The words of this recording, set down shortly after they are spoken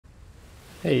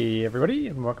Hey everybody,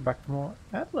 and welcome back for more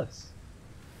Atlas.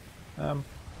 I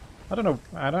don't know,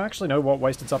 I don't actually know what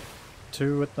Wasted's up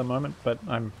to at the moment, but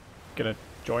I'm gonna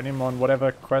join him on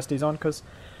whatever quest he's on, because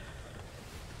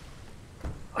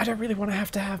I don't really want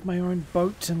to have my own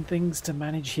boat and things to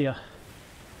manage here.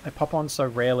 I pop on so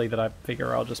rarely that I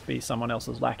figure I'll just be someone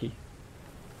else's lackey.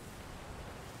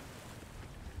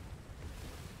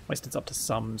 Wasted's up to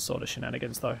some sort of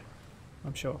shenanigans though,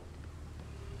 I'm sure.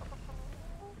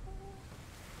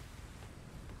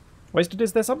 Wasted,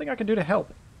 is there something I can do to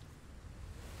help?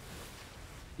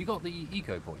 You got the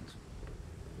eco points.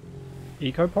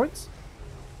 Eco points?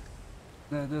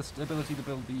 The ability to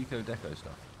build the eco deco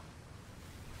stuff.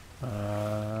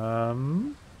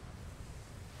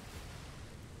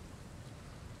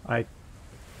 I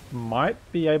might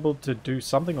be able to do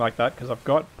something like that because I've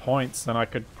got points and I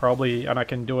could probably, and I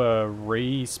can do a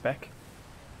re-spec.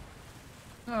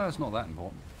 No, it's not that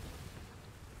important.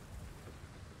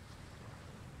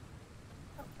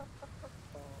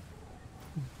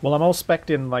 Well, I'm all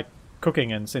spec'd in like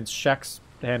cooking, and since Shaq's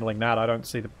handling that, I don't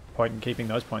see the point in keeping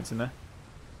those points in there.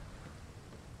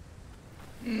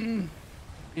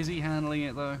 Is he handling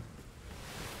it though?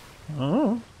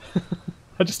 Oh.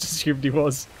 I just assumed he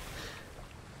was.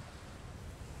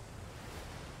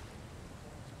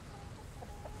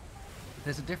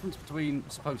 There's a difference between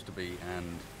supposed to be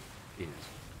and is.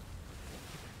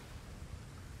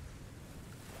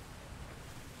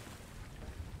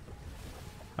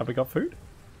 Have we got food?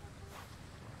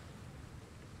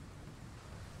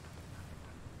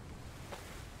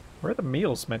 Where are the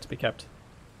meals meant to be kept?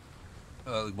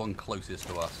 The one closest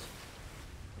to us.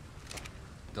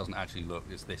 It doesn't actually look,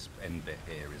 it's this end bit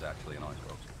here is actually an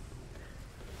icebox.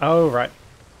 Oh, right.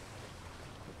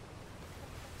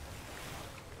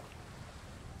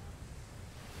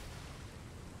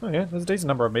 Oh yeah, there's a decent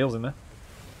number of meals in there.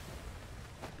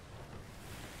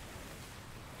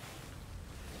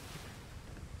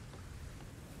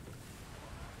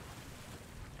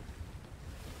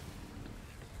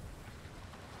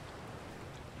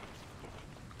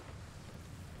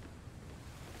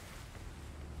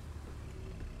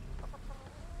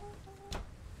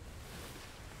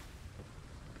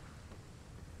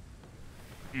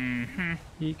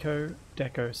 Eco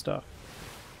deco stuff.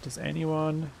 Does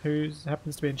anyone who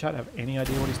happens to be in chat have any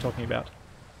idea what he's talking about?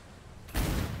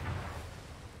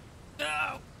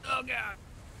 Oh! Oh god!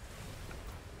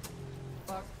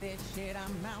 Fuck this shit,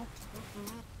 I'm out.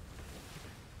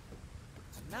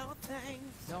 No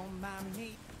thanks, don't mind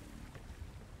me.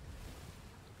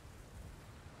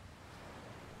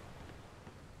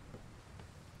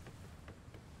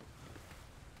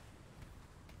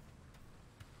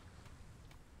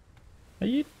 Are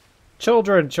you...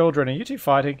 Children, are you two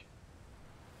fighting?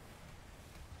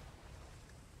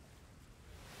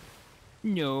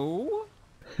 No.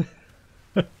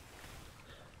 Hey,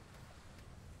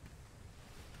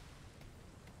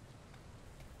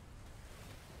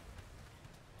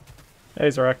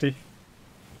 Zaracti.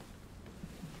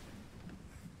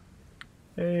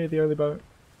 Hey, the only boat.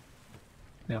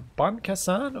 Now, Bun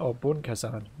Kasan or Bun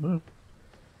Kasan?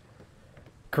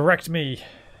 Correct me.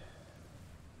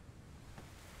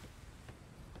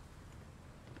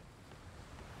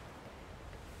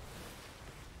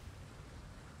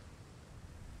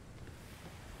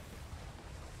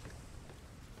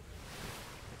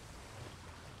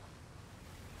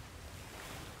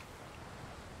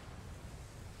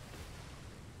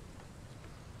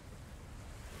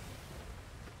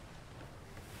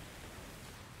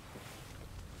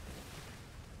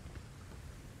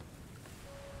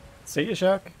 See you,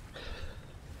 Shark.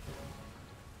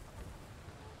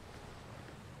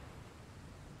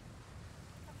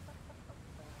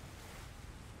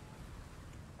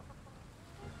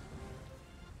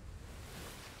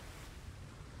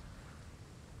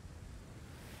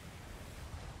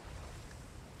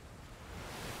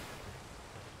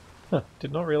 Huh,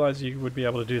 did not realize you would be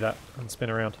able to do that and spin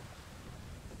around.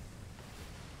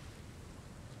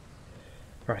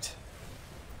 Right.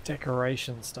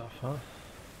 Decoration stuff, huh?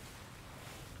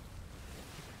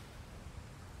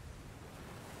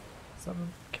 Some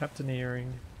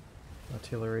captaineering,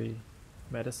 artillery,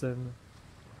 medicine,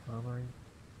 armory.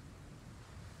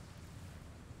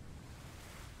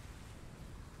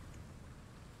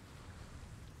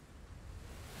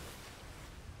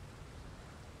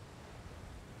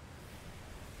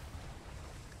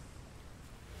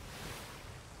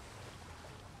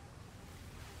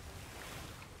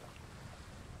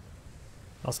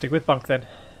 I'll stick with bunk then.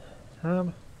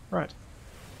 Right.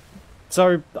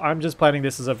 So, I'm just planning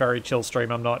this as a very chill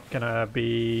stream. I'm not gonna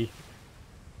be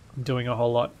doing a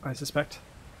whole lot, I suspect.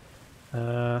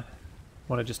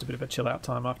 Wanted just a bit of a chill out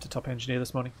time after Top Engineer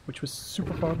this morning, which was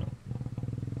super fun.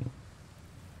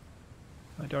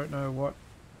 I don't know what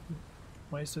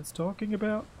Wasted's talking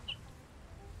about.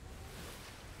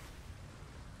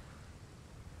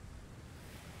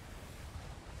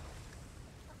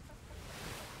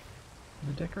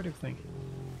 The decorative thing.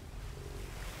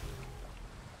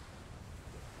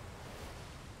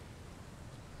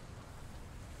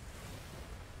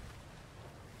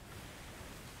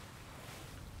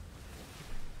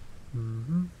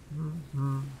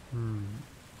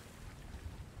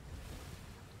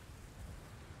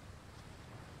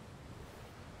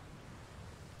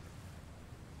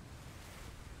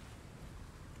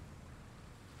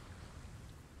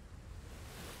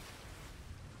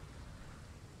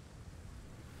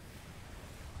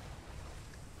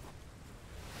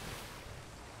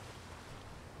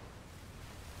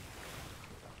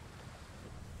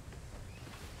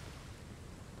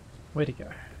 Where'd he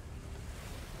go?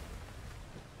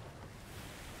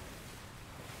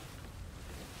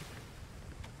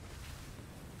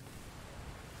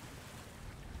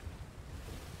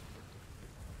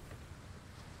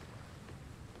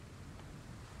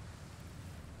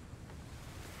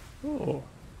 Oh.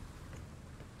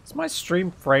 Is my stream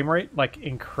frame rate like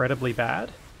incredibly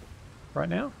bad right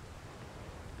now?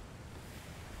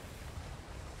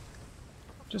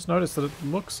 Just noticed that it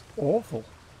looks awful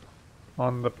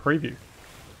on the preview.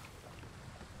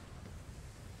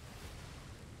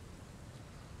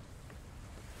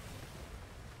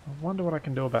 I wonder what I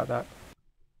can do about that.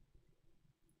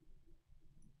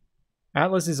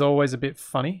 Atlas is always a bit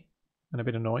funny and a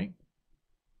bit annoying.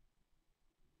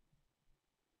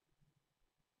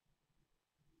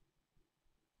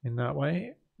 In that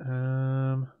way.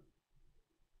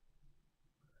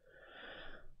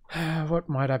 What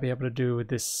might I be able to do with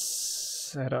this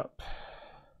setup?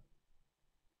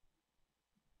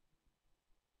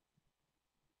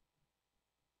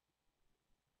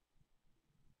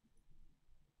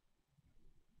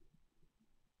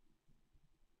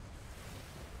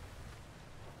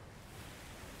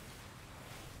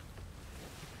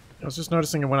 I was just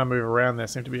noticing when I move around there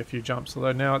seem to be a few jumps,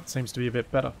 although now it seems to be a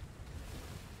bit better.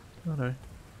 I don't know.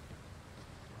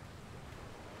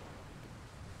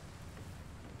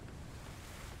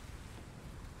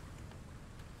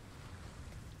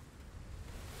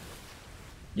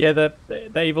 Yeah,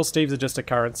 the Evil Steves are just a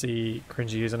currency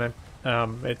cringy username.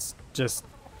 It's just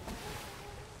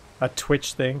a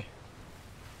Twitch thing.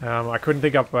 I couldn't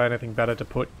think up anything better to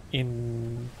put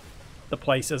in the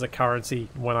place as a currency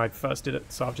when I first did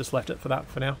it, so I've just left it for that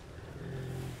for now.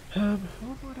 What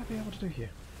might I be able to do here?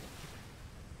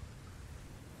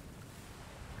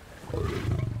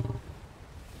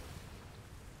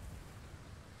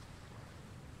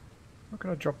 What can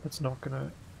I drop that's not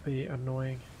gonna be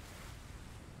annoying?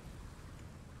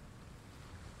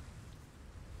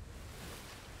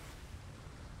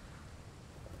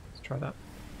 Let's try that.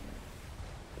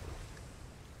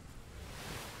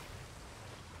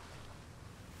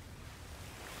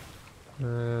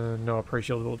 No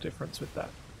appreciable difference with that.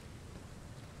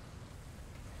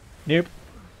 Nope.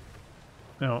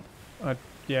 No,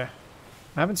 yeah.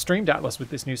 I haven't streamed Atlas with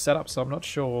this new setup, so I'm not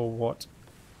sure what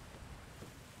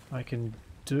I can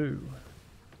do.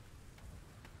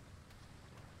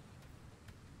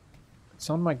 It's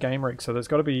on my game rig, so there's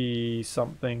got to be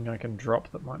something I can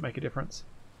drop that might make a difference.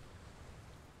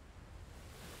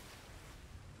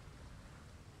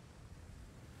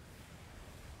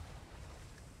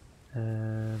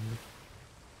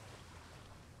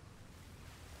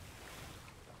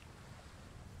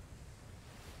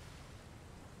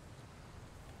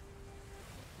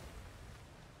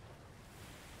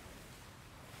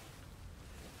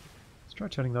 Let's try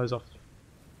turning those off.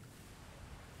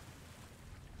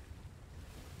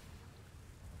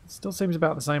 It still seems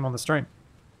about the same on the stream.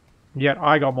 Yet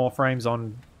I got more frames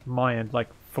on my end. Like,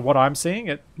 for what I'm seeing,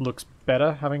 it looks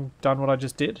better having done what I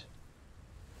just did.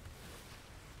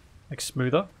 Like,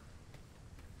 smoother.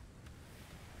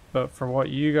 But from what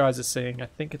you guys are seeing, I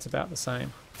think it's about the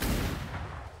same.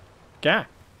 Gah!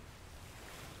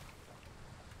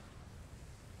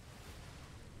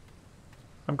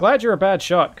 I'm glad you're a bad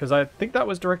shot, because I think that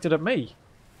was directed at me.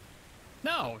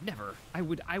 No, never. I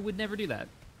would never do that.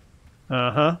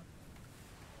 Uh-huh.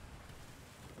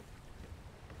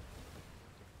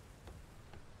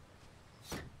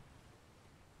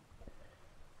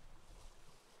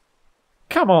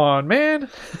 Come on, man!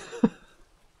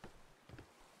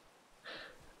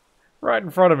 Right in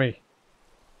front of me.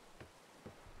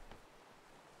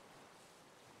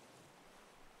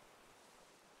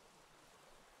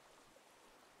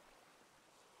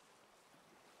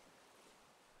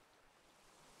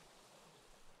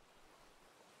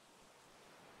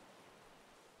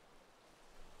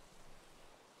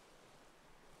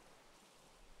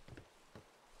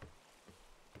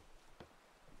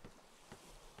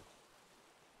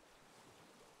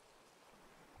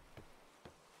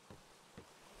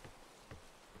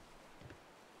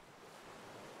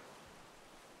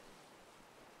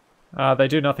 They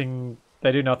do nothing.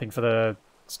 They do nothing for the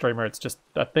streamer. It's just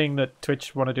a thing that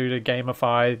Twitch want to do to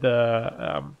gamify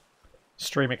the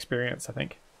stream experience, I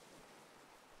think.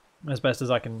 As best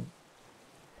as I can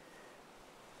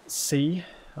see,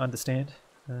 understand.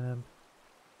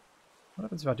 What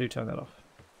happens if I do turn that off?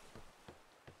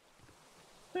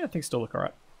 Yeah, things still look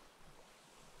alright.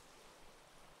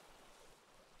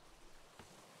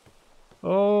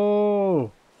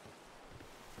 Oh!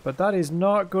 But that is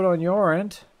not good on your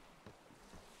end.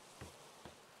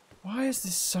 Why is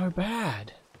this so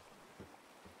bad?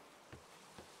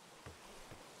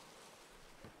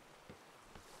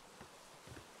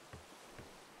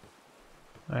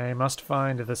 I must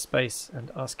find the space and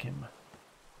ask him.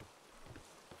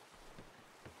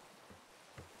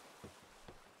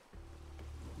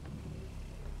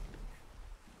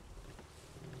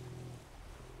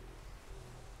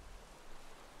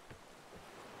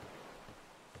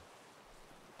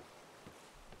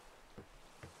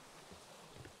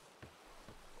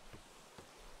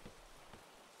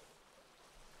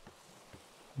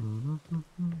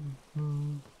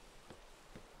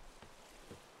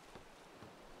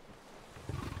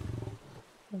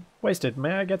 Wasted.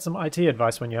 May I get some IT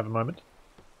advice when you have a moment?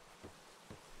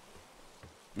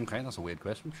 Okay, that's a weird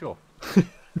question. Sure.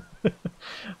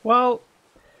 Well,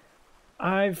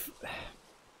 Atlas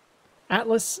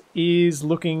is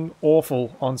looking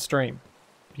awful on stream,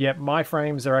 yet my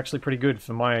frames are actually pretty good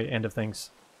for my end of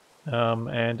things.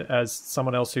 And as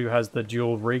someone else who has the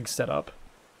dual rig set up,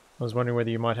 I was wondering whether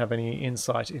you might have any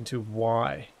insight into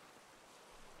why.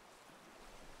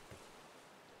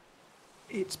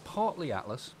 It's partly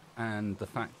Atlas, and the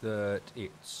fact that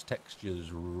its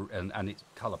textures and its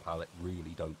color palette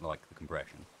really don't like the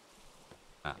compression.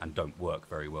 And don't work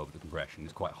very well with the compression.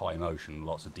 It's quite high motion,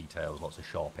 lots of details, lots of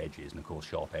sharp edges, and of course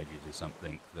sharp edges is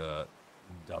something that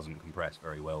doesn't compress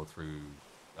very well through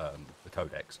the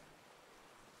codecs.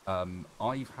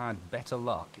 I've had better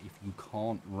luck if you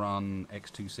can't run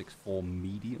X264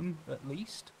 medium, at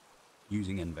least,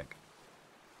 using NVENC.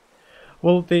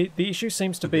 Well, the issue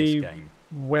seems to be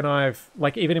when I've,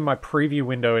 like, even in my preview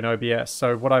window in OBS,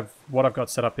 so what I've got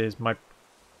set up is my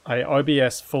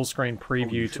OBS full screen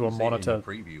preview to a monitor.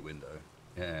 Preview window,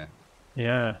 yeah.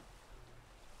 Yeah.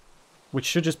 Which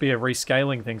should just be a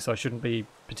rescaling thing, so I shouldn't be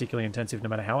particularly intensive no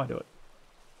matter how I do it.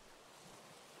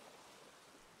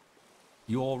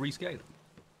 You're rescaling?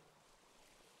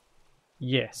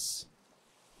 Yes.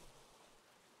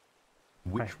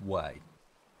 Which way?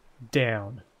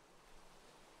 Down.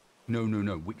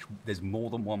 No. There's more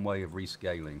than one way of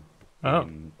rescaling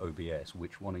in OBS.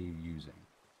 Which one are you using?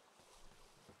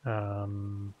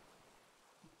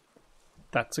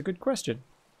 That's a good question.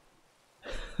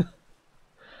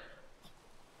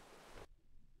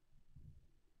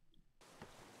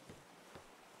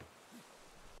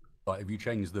 Like, have you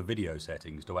changed the video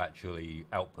settings to actually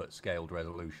output scaled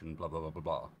resolution, blah, blah, blah, blah,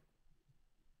 blah?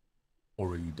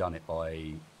 Or have you done it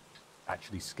by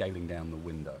actually scaling down the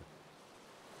window?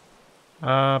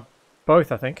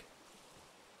 Both, I think.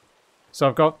 So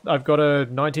I've got a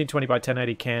 1920 by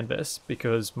 1080 canvas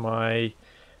because my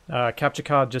capture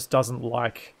card just doesn't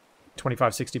like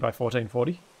 2560 by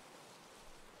 1440.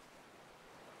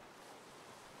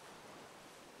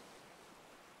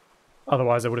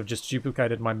 Otherwise, I would have just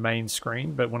duplicated my main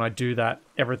screen, but when I do that,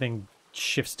 everything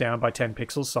shifts down by 10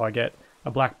 pixels, so I get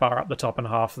a black bar up the top and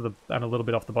and a little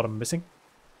bit off the bottom missing,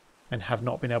 and have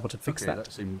not been able to fix that.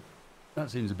 That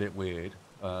seems a bit weird.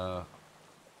 It's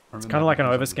kind of like an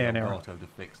overscan error. To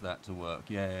fix that to work.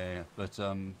 Yeah. But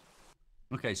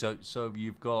okay, so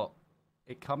you've got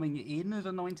it coming in as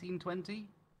a 1920,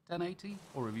 1080,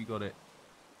 or have you got it?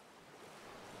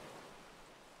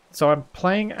 So I'm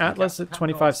playing Atlas at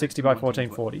 2560 by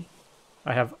 1440.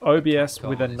 I have OBS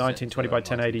with a 1920 by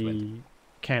 1080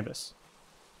 canvas.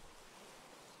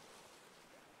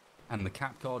 And the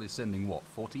cap card is sending what,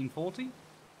 1440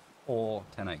 or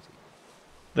 1080?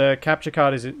 The capture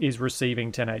card is receiving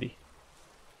 1080.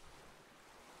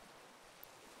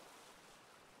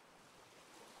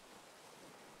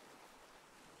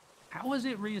 How is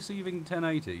it receiving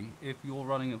 1080 if you're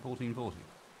running at 1440?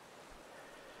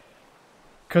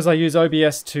 Because I use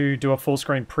OBS to do a full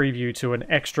screen preview to an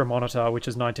extra monitor, which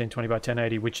is 1920 by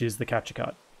 1080, which is the capture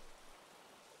card.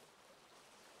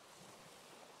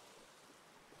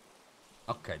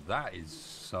 Okay, that is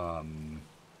some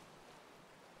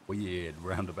weird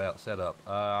roundabout setup.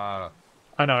 I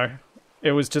know.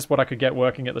 It was just what I could get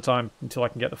working at the time until I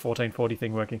can get the 1440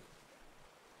 thing working.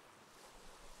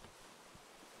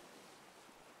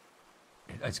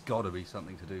 It's got to be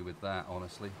something to do with that,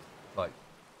 honestly. Like,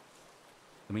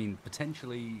 I mean,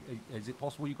 potentially, is it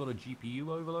possible you've got a GPU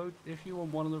overload issue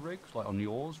on one of the rigs, like on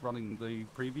yours, running the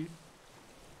preview?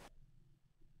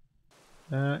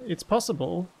 It's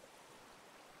possible.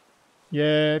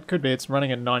 Yeah, it could be. It's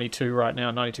running at 92 right now,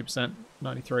 92%,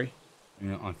 93.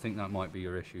 Yeah, I think that might be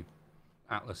your issue.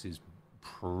 Atlas is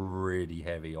pretty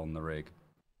heavy on the rig.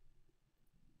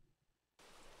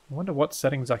 I wonder what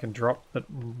settings I can drop that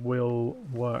will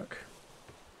work.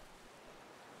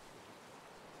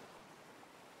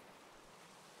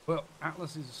 Well,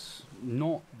 Atlas is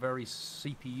not very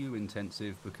CPU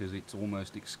intensive because it's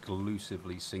almost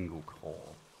exclusively single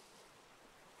core.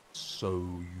 So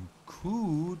you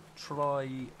could try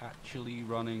actually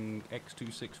running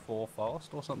X264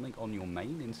 fast or something on your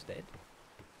main instead,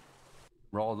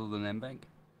 rather than MBank.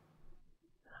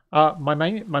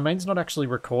 My main's not actually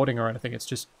recording or anything. It's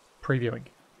just previewing.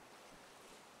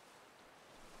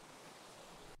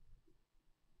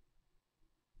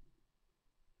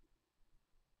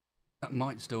 That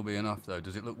might still be enough though.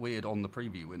 Does it look weird on the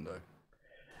preview window?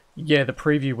 Yeah, the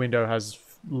preview window has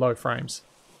low frames,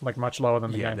 like much lower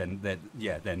than the game. Then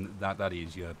that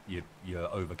is you're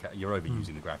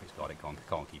overusing the graphics card. It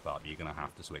can't keep up. You're gonna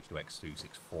have to switch to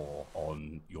X264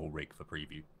 on your rig for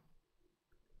preview.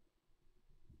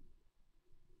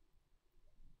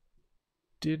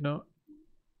 Did not.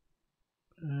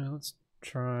 Let's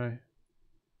try.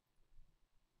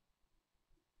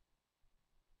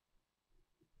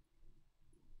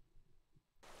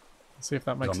 See if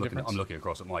that makes a difference. I'm looking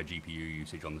across at my GPU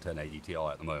usage on the 1080 Ti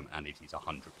at the moment, and it is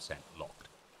 100% locked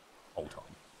all time.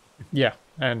 Yeah,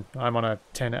 and I'm on a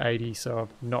 1080, so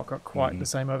I've not got quite the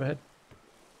same overhead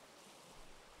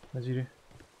as you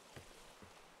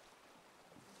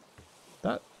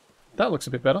do. That looks a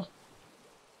bit better.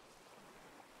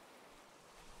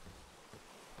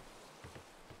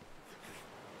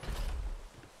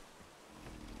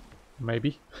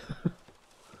 Maybe.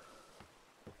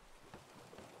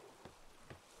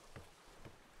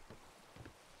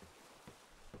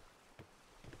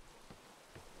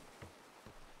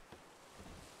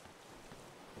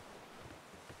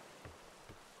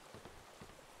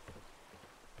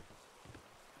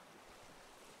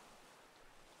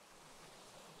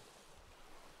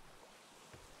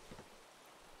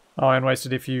 Oh, and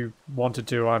Wasted, if you wanted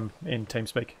to, I'm in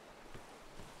TeamSpeak.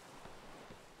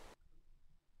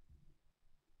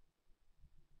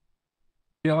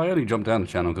 Yeah, I only jumped down the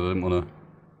channel because I didn't want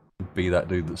to be that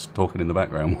dude that's talking in the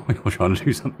background while you're trying to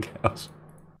do something else.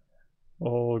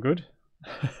 All good.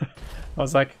 I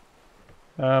was like,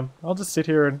 I'll just sit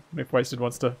here and if Wasted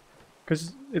wants to...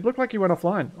 Because it looked like you went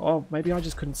offline. Oh, maybe I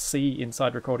just couldn't see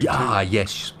inside recording too.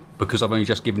 Yes. Because I've only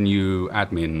just given you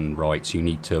admin rights, you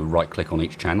need to right-click on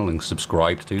each channel and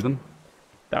subscribe to them.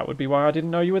 That would be why I didn't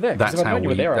know you were there. Because if I'd known you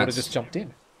were there, I would have just jumped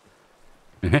in.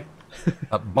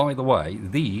 By the way,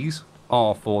 these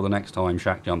are for the next time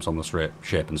Shaq jumps on the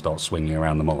ship and starts swinging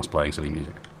around the mast playing silly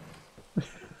music.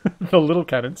 The little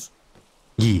cannons.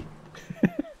 Yeah.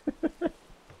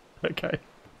 Okay.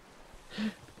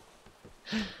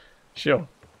 Sure.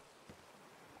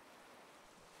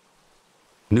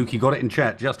 Nuki got it in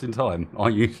chat just in time. Are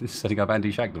you setting up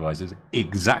anti-Shaq devices?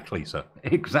 Exactly, sir.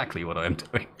 Exactly what I am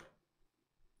doing.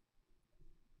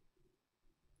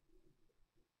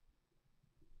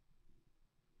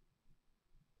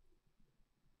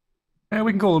 Yeah,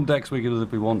 we can call them deck swiggers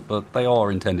if we want, but they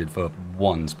are intended for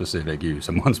one specific use,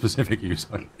 and one specific use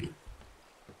only.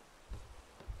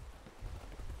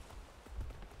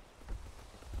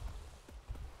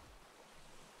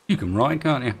 You can ride,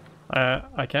 can't you?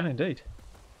 I can indeed.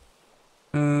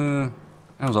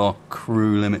 How's our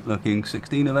crew limit looking?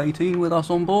 16 of 18 with us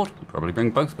on board? Probably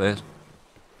bring both pairs.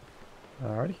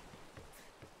 Alrighty. Do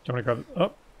you want to grab...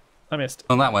 Oh, I missed.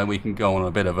 And that way we can go on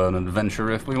a bit of an adventure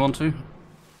if we want to.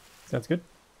 Sounds good.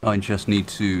 I just need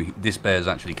to... This bear's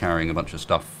actually carrying a bunch of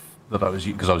stuff that I was...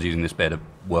 Because I was using this bear to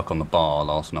work on the bar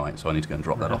last night, so I need to go and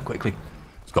drop that off quickly.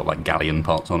 It's got like galleon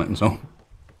parts on it and so on.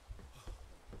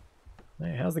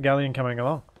 Hey, how's the galleon coming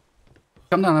along?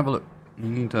 Come down and have a look. You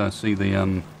need to see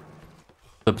the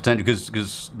potential,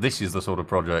 because this is the sort of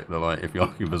project that, like, if you're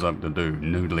looking for something to do,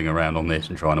 noodling around on this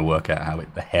and trying to work out how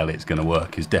the hell it's going to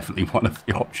work is definitely one of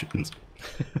the options.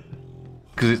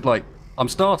 Because it's like, I'm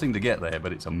starting to get there,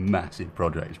 but it's a massive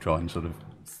project to try and sort of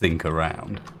think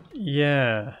around.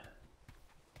 Yeah.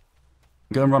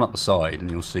 Go and run up the side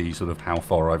and you'll see sort of how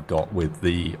far I've got with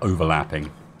the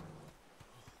overlapping.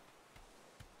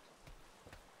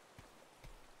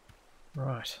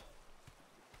 Right.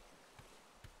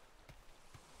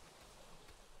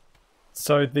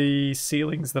 So the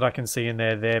ceilings that I can see in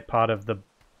there, they're part of the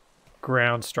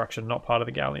ground structure, not part of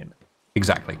the galleon.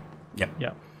 Exactly. Yep.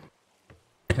 Yeah.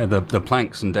 Yeah, the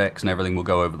planks and decks and everything will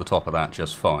go over the top of that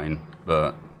just fine,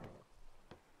 but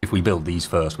if we build these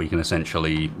first, we can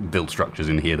essentially build structures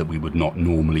in here that we would not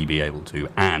normally be able to,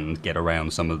 and get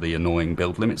around some of the annoying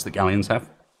build limits that galleons have.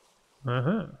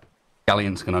 Uh-huh.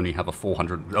 Galleons can only have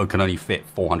can only fit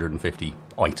 450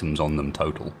 items on them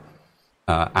total.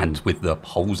 And with the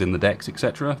holes in the decks,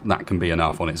 etc., that can be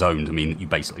enough on its own to mean that you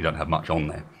basically don't have much on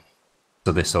there.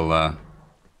 So this will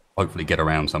hopefully get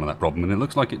around some of that problem, and it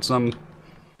looks like it's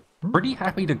pretty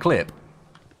happy to clip.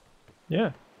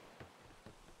 Yeah.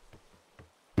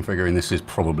 I'm figuring this is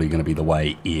probably going to be the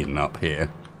way in up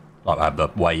here. Like I have the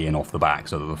way in off the back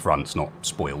so that the front's not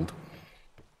spoiled.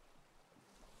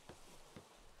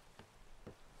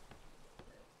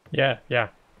 Yeah, yeah.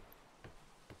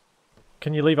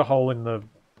 Can you leave a hole in the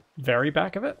very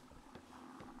back of it?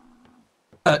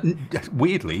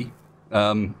 Weirdly,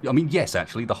 I mean, yes,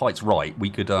 actually, the height's right. We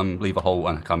could leave a hole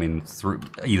and come in through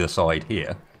either side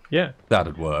here. Yeah.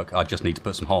 That'd work. I just need to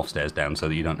put some half stairs down so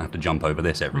that you don't have to jump over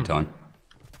this every time.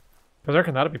 Because I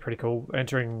reckon that'd be pretty cool,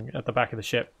 entering at the back of the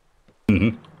ship.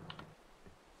 Mm-hmm.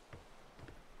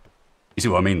 You see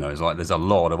what I mean, though? It's like there's a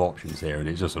lot of options here, and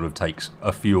it just sort of takes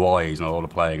a few eyes and a lot of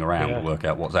playing around to work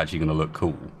out what's actually going to look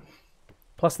cool.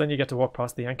 Plus, then you get to walk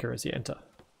past the anchor as you enter.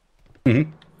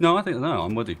 Mm-hmm. No,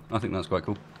 I'm with you. I think that's quite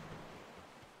cool.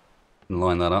 And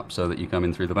line that up so that you come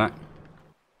in through the back.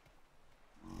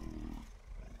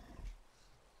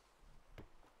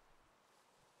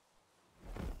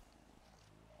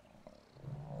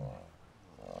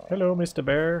 Hello, Mr.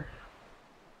 Bear.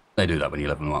 They do that when you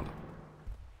level them up.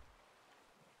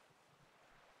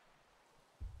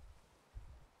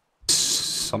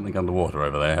 Something underwater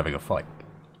over there having a fight.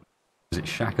 Is it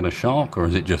Shack and a shark, or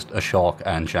is it just a shark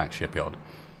and Shack shipyard?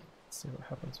 Let's see what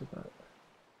happens with that.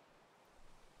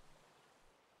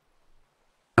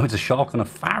 Oh, it's a shark and a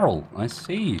farrel. I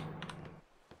see.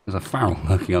 There's a farrel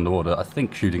lurking underwater, I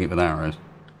think shooting it with arrows.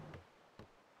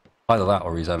 Either that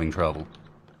or he's having trouble.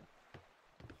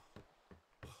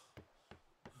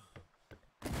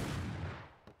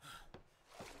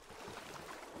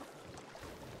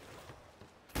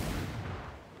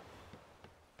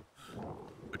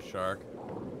 Good shark.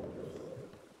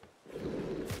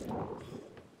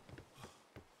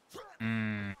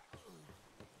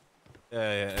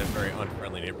 Yeah, a very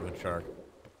unfriendly neighborhood shark.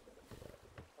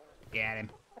 Get him.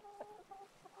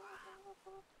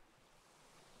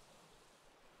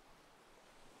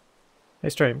 Hey,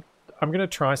 stream. I'm going to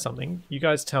try something. You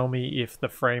guys tell me if the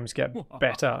frames get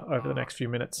better over the next few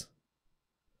minutes.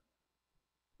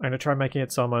 I'm going to try making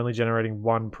it so I'm only generating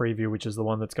one preview, which is the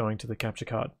one that's going to the capture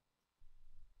card.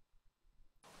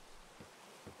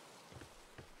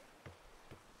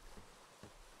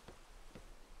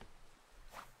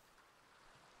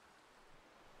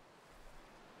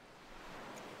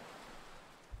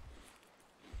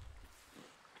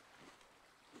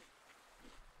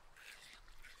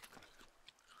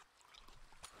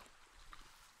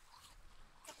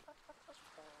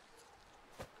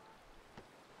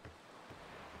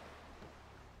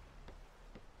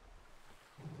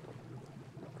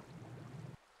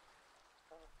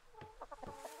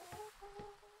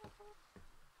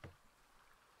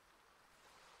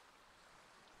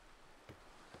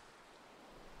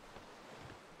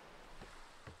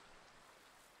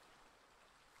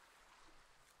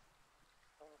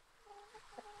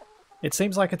 It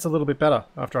seems like it's a little bit better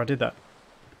after I did that.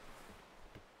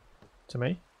 To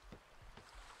me.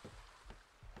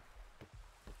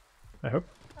 I hope.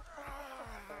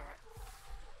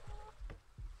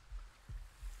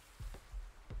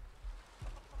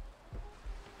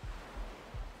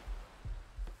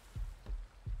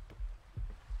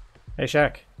 Hey,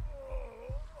 Shaq.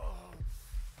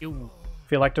 You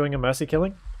Feel like doing a mercy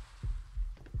killing?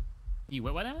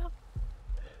 what now?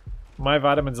 My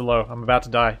vitamins are low. I'm about to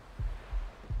die.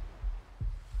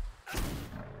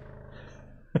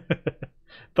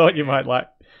 Thought you might like.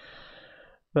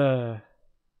 Thought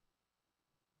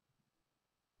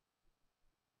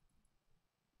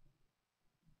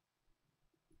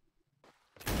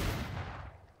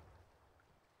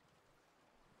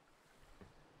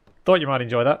you might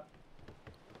enjoy that.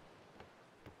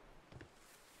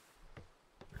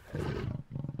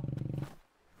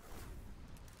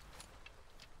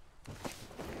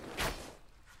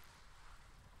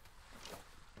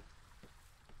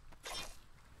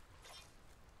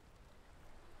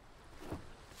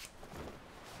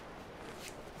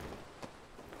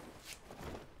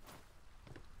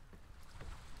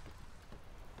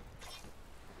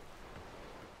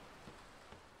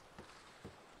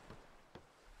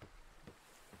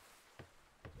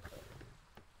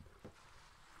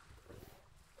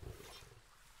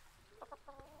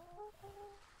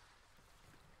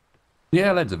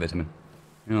 Yeah, lead's a vitamin.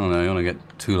 You don't know, you want to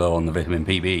get too low on the vitamin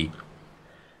PB.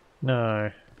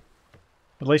 No.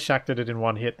 At least Shaq did it in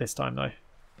one hit this time, though.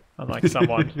 Unlike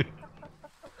someone.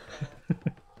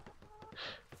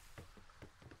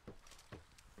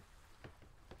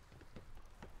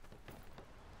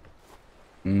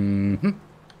 Mm-hmm.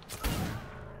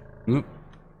 Oop.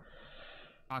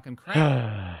 Talking crap.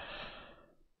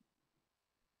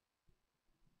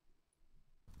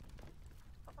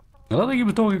 I don't think he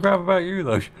was talking crap about you,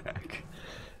 though, Shaq.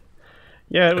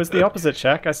 Yeah, it was the opposite,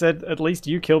 Shaq. I said, at least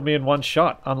you killed me in one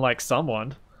shot, unlike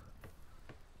someone.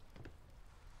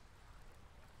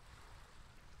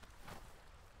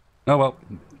 Oh well,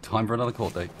 time for another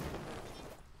court date.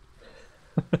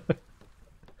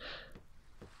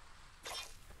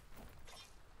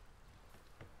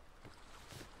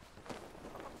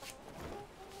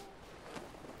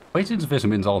 Wasted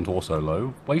vitamins aren't also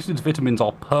low. Wasted vitamins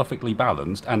are perfectly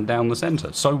balanced and down the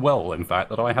centre. So well, in fact,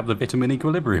 that I have the vitamin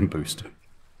equilibrium boost.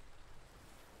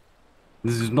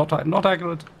 This is not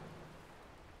accurate.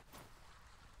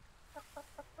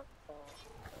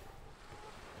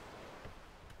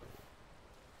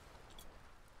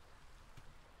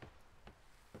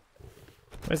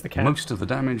 Where's the cat? Most of the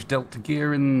damage dealt to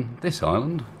gear in this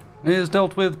island is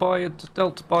dealt by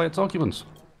its occupants,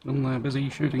 and they're busy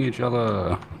shooting each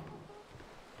other.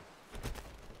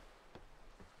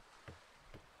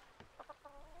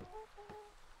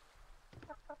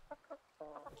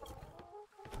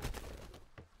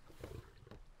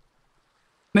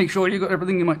 Make sure you got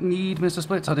everything you might need, Mr.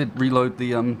 Splits. I did reload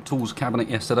the tools cabinet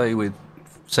yesterday with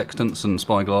sextants and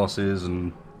spyglasses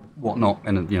and whatnot,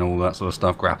 and all that sort of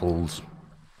stuff, grapples.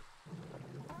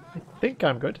 I think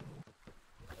I'm good.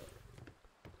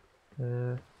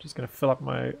 Just gonna fill up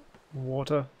my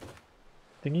water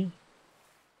thingy.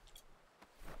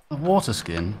 A water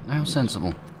skin? How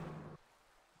sensible.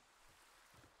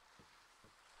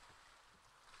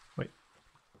 Wait.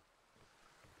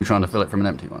 You're trying to fill it from an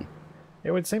empty one? It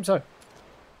would seem so.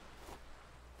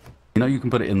 You know you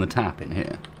can put it in the tap in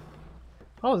here.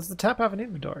 Oh, does the tap have an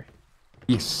inventory?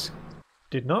 Yes.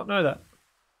 Did not know that.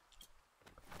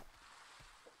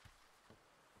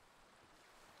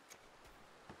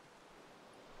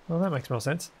 Well, that makes more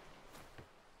sense.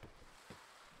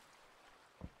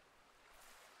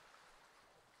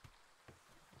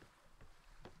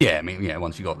 Yeah, I mean, yeah,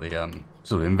 once you got the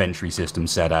sort of inventory system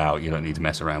set out, you don't need to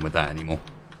mess around with that anymore.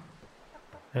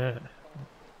 Yeah.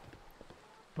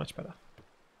 Much better.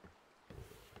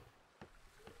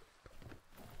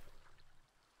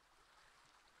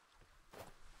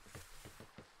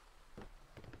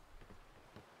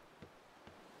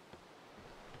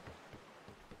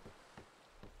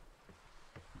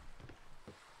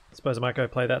 Suppose I might go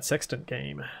play that sextant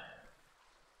game.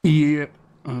 Yep,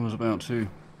 I was about to.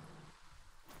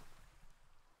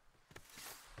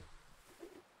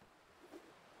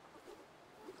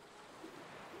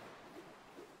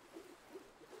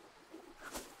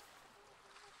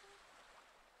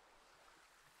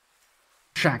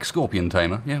 Shaq Scorpion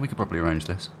Tamer. Yeah, we could probably arrange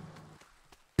this.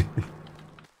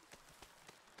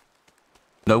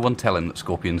 No one tell him that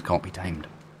scorpions can't be tamed.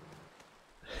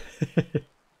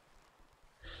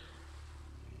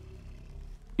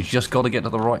 You just got to get to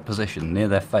the right position, near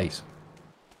their face.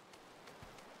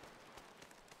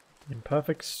 In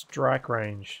perfect strike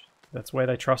range. That's where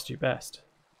they trust you best.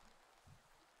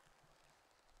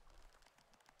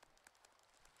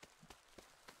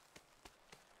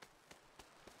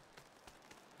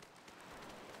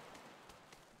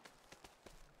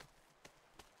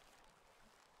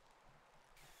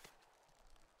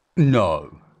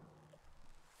 No.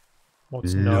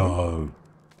 What's no? No.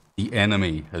 The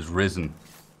enemy has risen.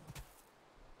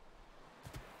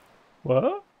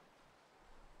 What?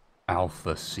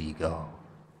 Alpha Seagull.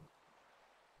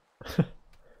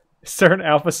 Is there an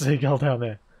alpha seagull down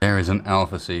there? There is an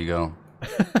Alpha Seagull.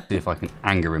 See if I can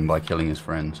anger him by killing his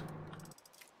friends.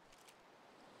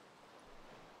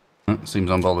 Seems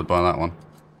unbothered by that one.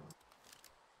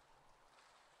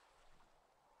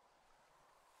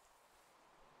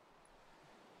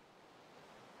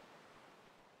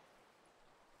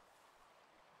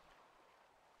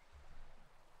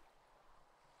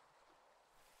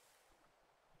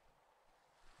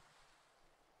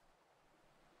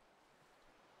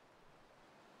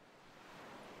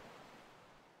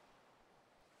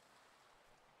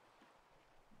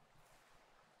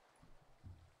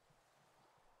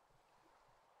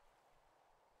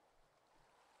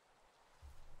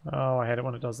 Oh, I hate it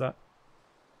when it does that.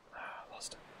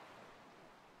 Lost it.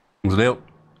 What's the deal? What are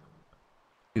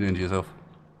you doing to yourself?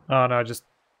 Oh no, just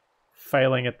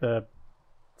failing at the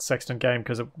sextant game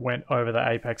because it went over the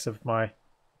apex of my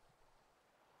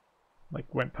like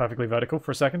went perfectly vertical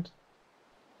for a second.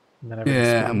 And then everything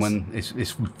Yeah, spins. and when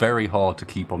it's very hard to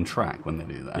keep on track when they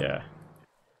do that. Yeah.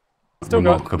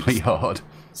 Remarkably hard.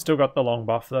 Still got the long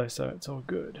buff though, so it's all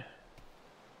good.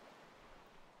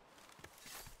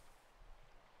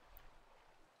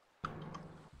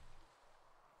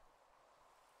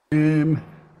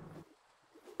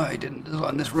 I didn't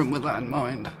design this room with that in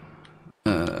mind.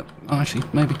 Actually,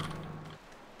 maybe.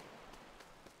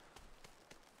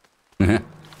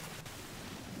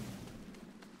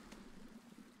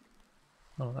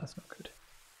 Oh, that's not good.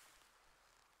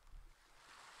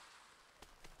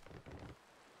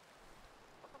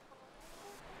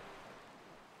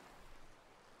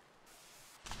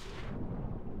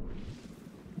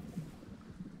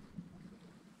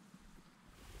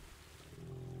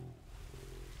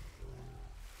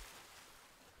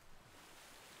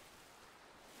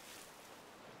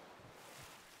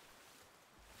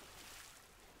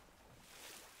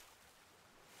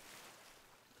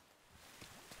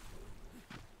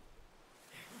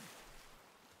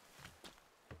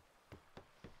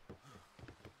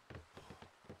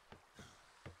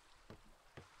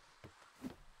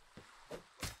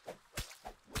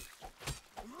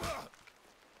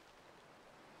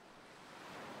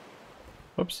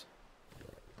 Oops.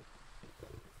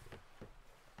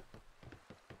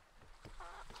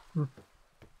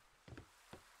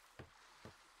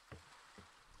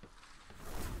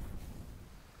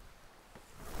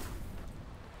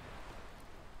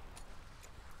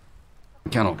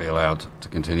 Cannot be allowed to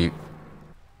continue.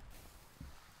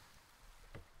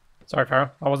 Sorry, Farrah.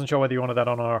 I wasn't sure whether you wanted that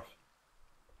on or off.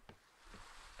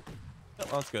 Oh,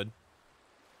 that's good.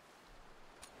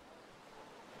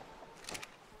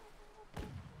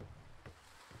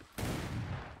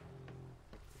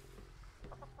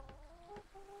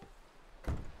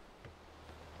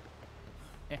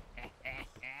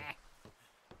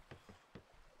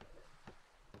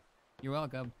 You're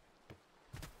welcome.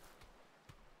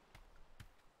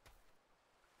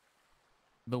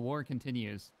 The war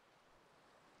continues.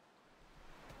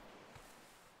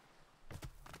 It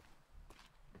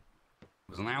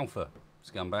was an alpha,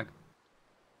 scumbag.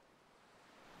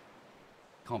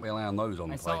 Can't be allowing those on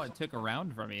the I place. saw it took a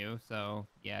round from you, so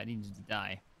yeah, it needed to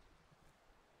die.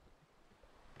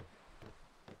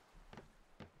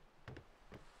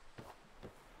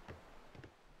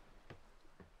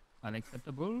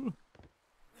 Unacceptable.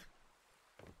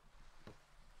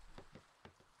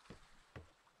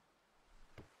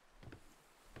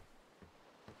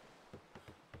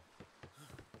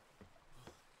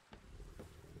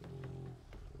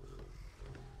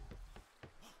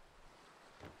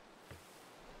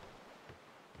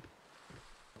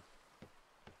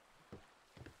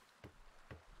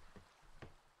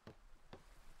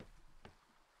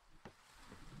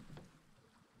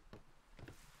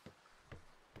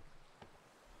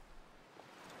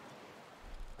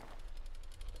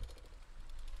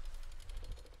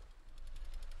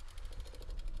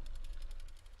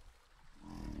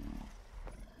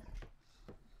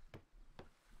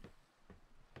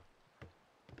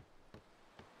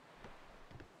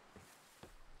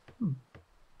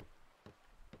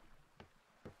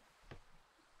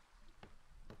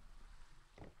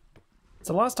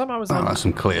 So last time I was Oh, on... that's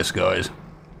some clear skies.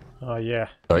 Oh, yeah.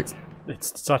 Sorry.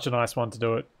 It's such a nice one to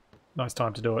do it. Nice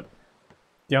time to do it.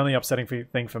 The only upsetting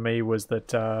thing for me was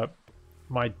that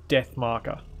my death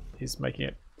marker is making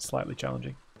it slightly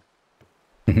challenging.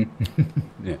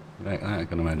 Yeah, I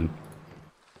can imagine.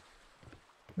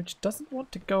 Which doesn't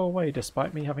want to go away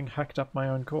despite me having hacked up my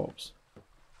own corpse.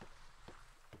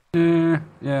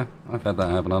 Yeah, I've had that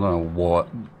happen. I don't know what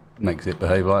makes it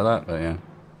behave like that, but yeah.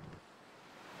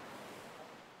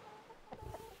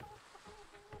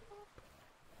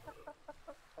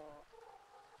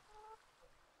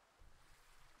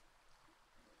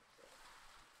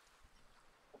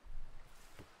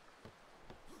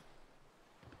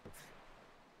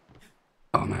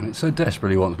 Oh man, it so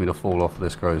desperately wants me to fall off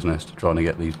this crow's nest trying to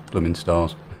get these blooming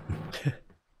stars.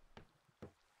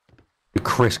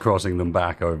 Crisscrossing them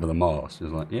back over the mast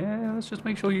is like, yeah, let's just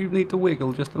make sure you need to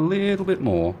wiggle just a little bit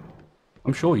more.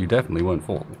 I'm sure you definitely won't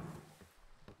fall.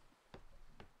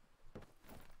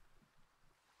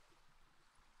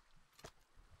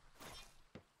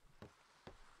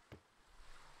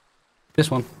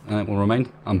 This one will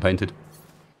remain unpainted.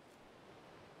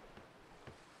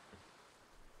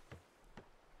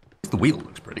 The wheel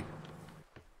looks pretty.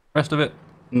 Rest of it,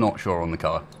 not sure on the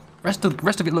colour. Rest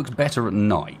of it looks better at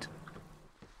night.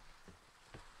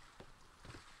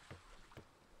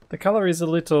 The colour is a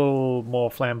little more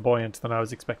flamboyant than I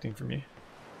was expecting from you.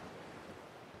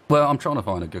 Well, I'm trying to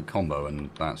find a good combo, and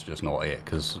that's just not it,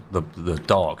 because the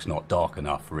dark's not dark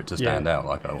enough for it to stand out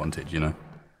like I wanted, you know?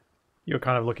 You're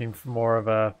kind of looking for more of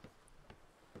a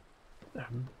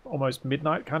almost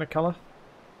midnight kind of colour,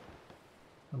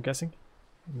 I'm guessing,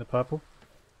 in the purple.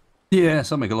 Yeah,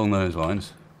 something along those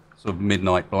lines. Sort of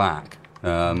midnight black.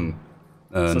 So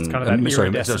it's kind of that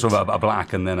iridescent. Sort of a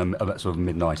black and then a sort of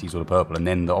midnighty sort of purple. And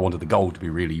then I wanted the gold to be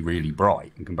really, really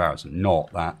bright in comparison.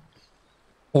 Not that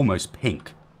almost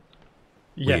pink.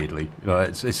 Yeah. Weirdly.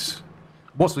 It's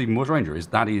what's even more stranger is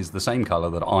that is the same colour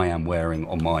that I am wearing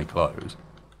on my clothes.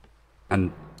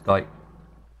 And, like,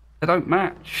 they don't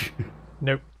match.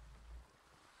 Nope.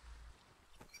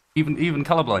 Even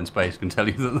colourblind space can tell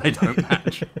you that they don't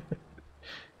match.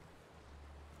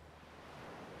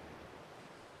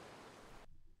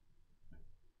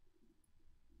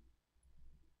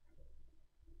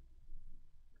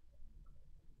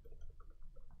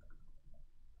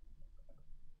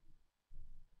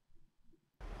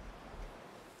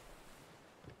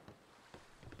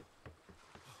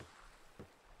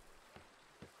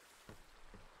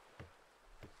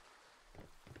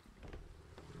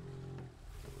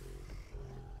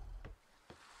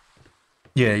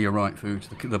 Yeah, you're right, Food.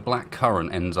 The black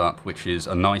currant ends up, which is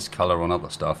a nice colour on other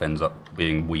stuff, ends up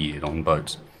being weird on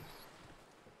boats.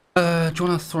 Do you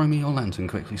want to throw me your lantern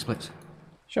quickly, Splits?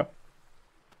 Sure.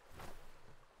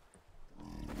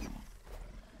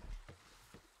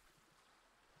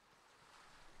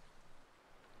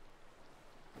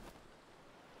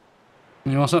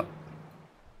 You what's up?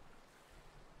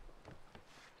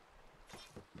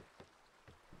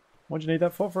 What'd you need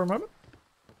that for a moment?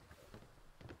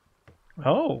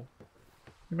 Oh,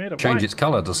 you made it Change white. its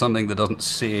colour to something that doesn't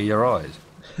sear your eyes.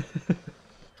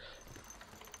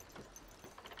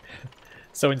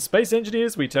 So in Space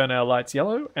Engineers, we turn our lights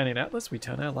yellow, and in Atlas, we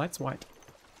turn our lights white.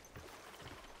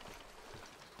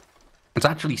 It's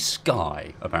actually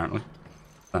sky, apparently,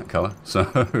 that colour. So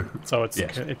it's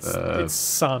yes, it's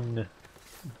sun,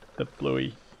 the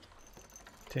bluey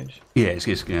tinge. yeah, it's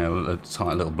a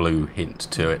tiny little blue hint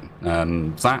to it.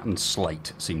 That and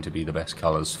slate seem to be the best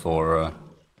colours for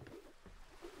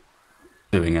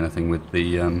doing anything with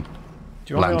the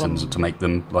lanterns to make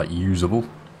them like usable. Do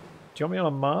you want me on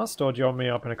a mast or do you want me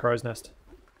up in a crow's nest?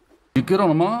 You're good on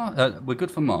a mast. We're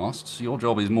good for masts. Your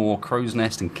job is more crow's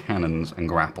nest and cannons and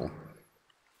grapple.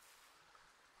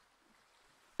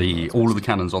 All of the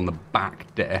cannons on the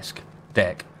back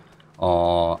deck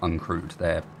are uncrewed.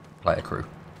 They're player crew.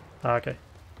 Ah, okay.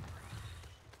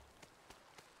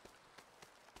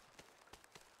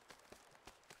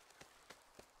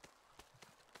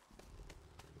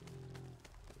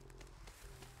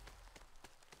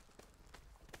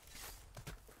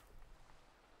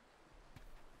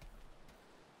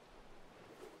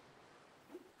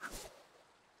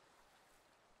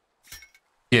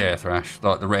 Yeah, Thrash.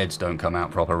 Like the reds don't come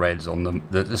out proper reds on them.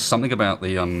 There's something about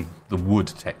the wood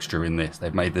texture in this.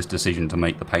 They've made this decision to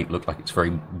make the paint look like it's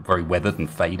very, very weathered and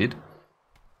faded,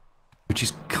 which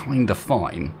is kind of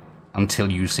fine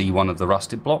until you see one of the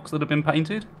rusted blocks that have been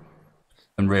painted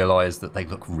and realise that they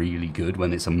look really good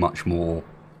when it's a much more,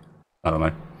 I don't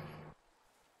know,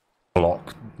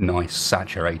 block, nice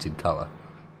saturated colour.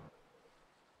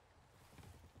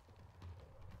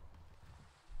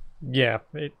 Yeah,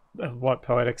 what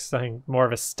Poetic's saying, more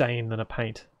of a stain than a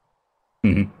paint.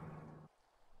 Mm-hmm.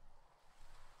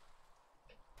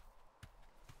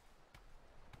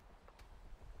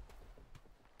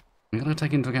 I'm going to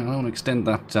take into account I don't want to extend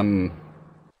that stuff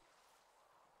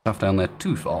down there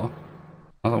too far.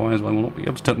 Otherwise I will not be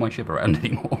able to turn my ship around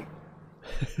anymore.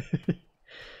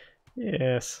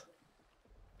 Yes.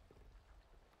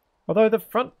 Although the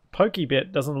front pokey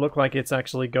bit doesn't look like it's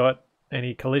actually got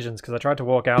any collisions, because I tried to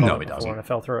walk out on it before and I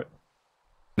fell through it.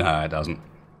 No, it doesn't.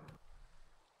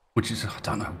 Which is, I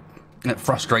don't know. It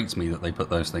frustrates me that they put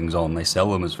those things on. They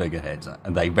sell them as figureheads,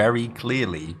 and they very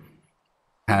clearly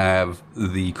have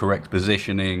the correct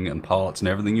positioning and parts and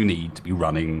everything you need to be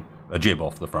running a jib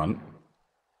off the front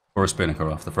or a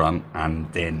spinnaker off the front, and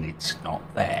then it's not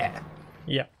there.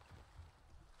 Yeah.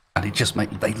 And it just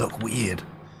makes they look weird.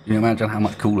 Can you imagine how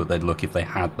much cooler they'd look if they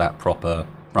had that proper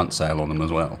front sail on them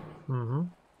as well? Mm-hmm.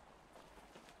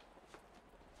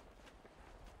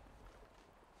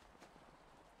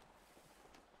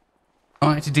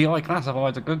 ITDI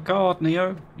classified's a good card,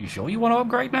 Neo. You sure you want to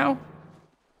upgrade now?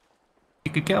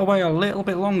 You could get away a little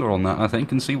bit longer on that, I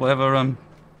think, and see whatever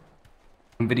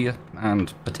Nvidia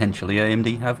and potentially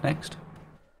AMD have next.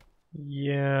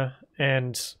 Yeah,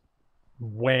 and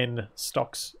when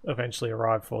stocks eventually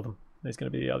arrive for them is going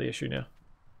to be the other issue now.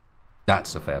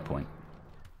 That's a fair point.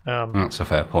 That's a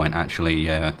fair point, actually.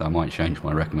 Yeah, that might change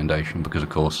my recommendation because, of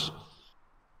course,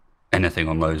 anything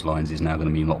on those lines is now going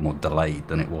to be a lot more delayed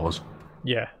than it was.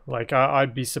 Yeah, like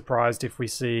I'd be surprised if we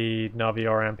see Navi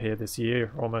or AMP here this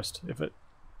year, almost,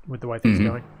 with the way things are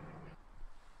going.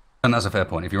 And that's a fair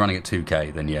point. If you're running at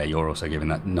 2K, then yeah, you're also giving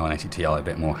that 980 Ti a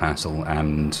bit more hassle,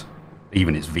 and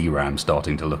even its VRAM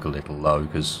starting to look a little low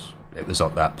because it was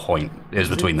at that point. It was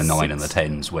between the 9 and the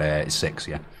 10s where it's 6,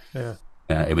 yeah. Yeah.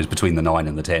 It was between the 9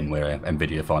 and the 10 where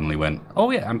Nvidia finally went,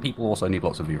 oh yeah, and people also need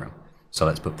lots of VRAM. So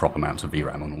let's put proper amounts of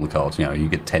VRAM on all the cards. You know, you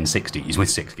get 1060s with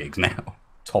 6 gigs now.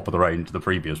 Top of the range. The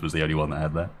previous was the only one that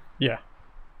had that. Yeah.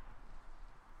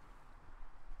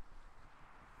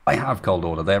 I have Cold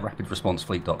Order. Their rapid response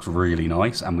fleet dock's really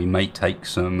nice, and we may take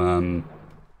some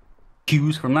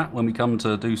cues from that when we come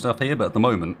to do stuff here. But at the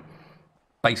moment,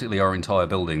 basically our entire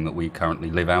building that we currently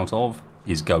live out of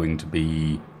is going to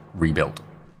be rebuilt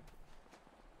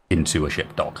into a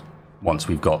ship dock. Once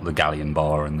we've got the galleon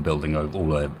bar and the building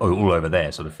all over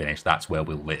there sort of finished, that's where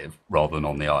we'll live, rather than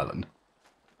on the island.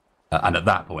 And at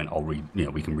that point, we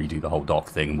can redo the whole dock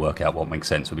thing and work out what makes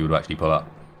sense for people to actually pull up.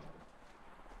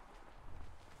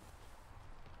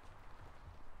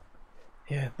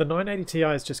 Yeah, the 980 Ti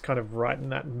is just kind of right in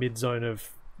that mid-zone of,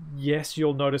 yes,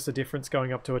 you'll notice a difference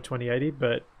going up to a 2080,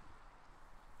 but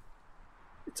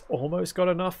it's almost got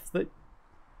enough that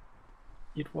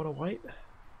you'd want to wait.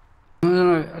 I don't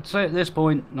know. I'd say at this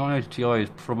point, 980 Ti is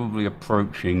probably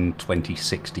approaching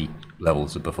 2060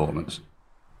 levels of performance.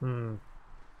 Hmm.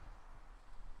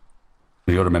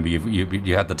 You got to remember, you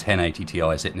had the 1080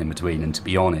 Ti sitting in between, and to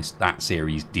be honest, that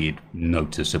series did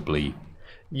noticeably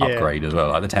upgrade as well.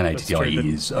 Like the 1080 Ti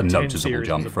is a noticeable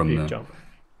jump from the. Jump.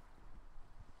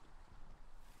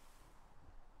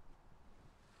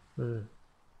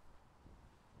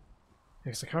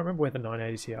 Because I can't remember where the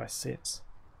 980 Ti sits.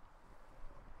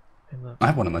 I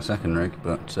have one in my second rig,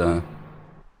 but I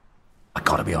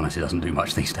gotta be honest, it doesn't do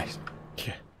much these days.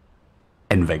 Yeah.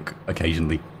 NVENC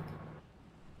occasionally.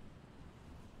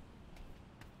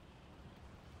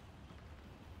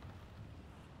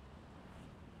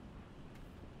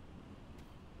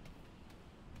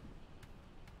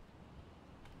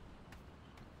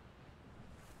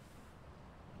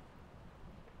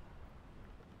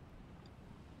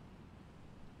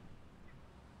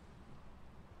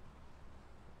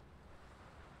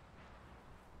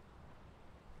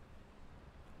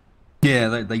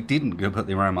 Yeah, they didn't go put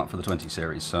the RAM up for the 20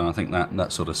 series, so I think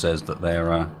that sort of says that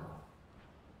they're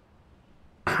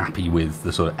happy with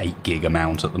the sort of 8 gig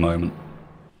amount at the moment.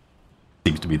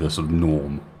 Seems to be the sort of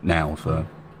norm now for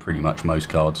pretty much most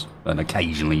cards, and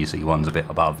occasionally you see ones a bit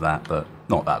above that, but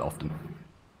not that often.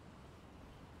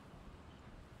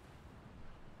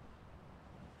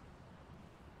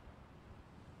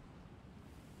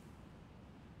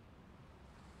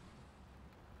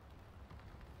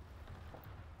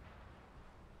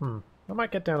 I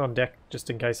might get down on deck just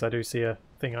in case I do see a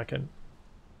thing I can.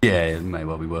 Yeah, it may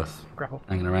well be worth grapple.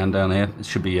 Hanging around down here. It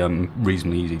should be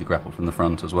reasonably easy to grapple from the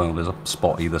front as well. There's a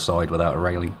spot either side without a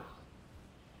railing.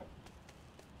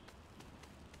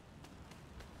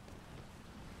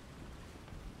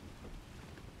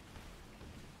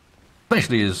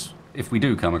 Especially as if we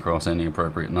do come across any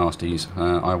appropriate nasties,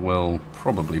 I will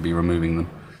probably be removing them.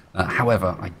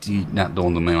 However, that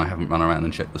dawned on me, I haven't run around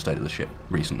and checked the state of the ship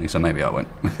recently, so maybe I won't.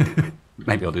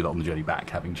 Maybe I'll do that on the journey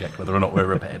back, having checked whether or not we're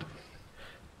repaired.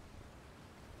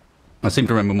 I seem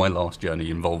to remember my last journey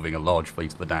involving a large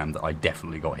fleet of the Damned that I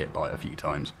definitely got hit by a few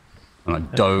times. And I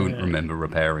don't remember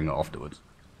repairing it afterwards.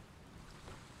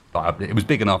 But it was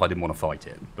big enough I didn't want to fight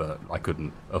it, but I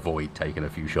couldn't avoid taking a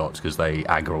few shots because they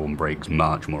aggro on breaks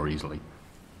much more easily.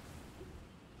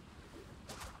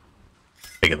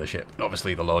 Bigger the ship,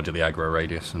 obviously the larger the aggro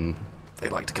radius, and they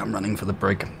like to come running for the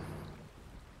brig.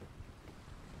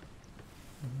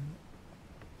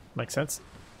 Makes sense.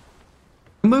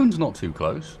 The moon's not too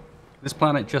close. This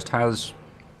planet just has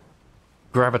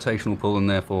gravitational pull and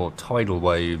therefore tidal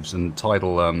waves and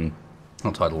tidal,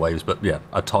 not tidal waves, but yeah,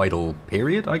 a tidal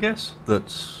period, I guess,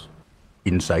 that's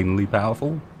insanely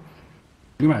powerful.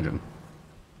 Can you imagine?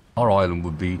 Our island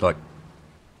would be like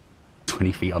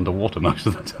 20 feet underwater most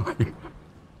of the time.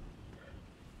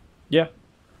 Yeah.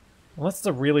 Unless it's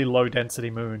a really low density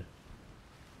moon.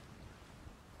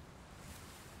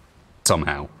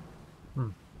 Somehow.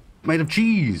 Made of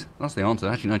cheese. That's the answer.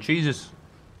 Actually, no, cheese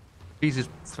is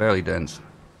fairly dense.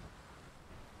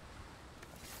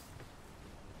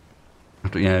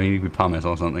 Yeah, you need pumice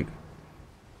or something.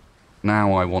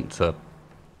 Now I want to,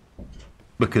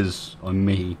 because I'm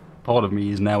me, part of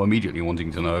me is now immediately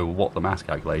wanting to know what the mass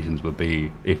calculations would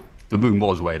be if the moon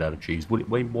was weighed out of cheese. Would it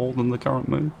weigh more than the current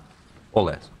moon? Or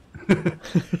less.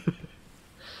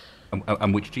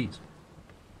 and which cheese?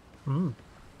 Go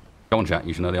on, chat.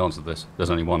 You should know the answer to this. There's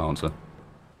only one answer.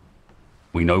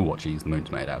 We know what cheese the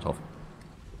moon's made out of.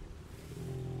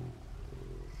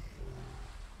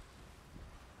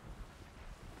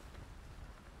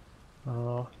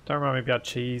 Oh, don't remind me about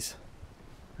cheese.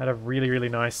 I had a really, really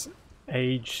nice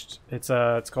aged... It's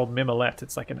called mimolette.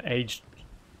 It's like an aged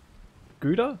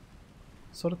Gouda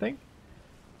sort of thing.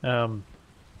 I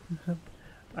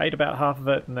ate about half of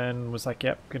it and then was like,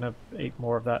 yep, gonna eat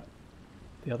more of that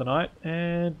the other night.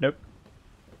 And nope.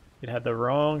 It had the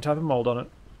wrong type of mold on it.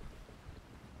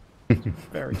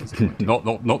 Very disappointing.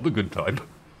 not the good type.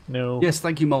 No. Yes,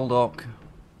 thank you, Moldoc.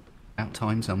 About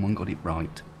time someone got it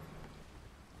right.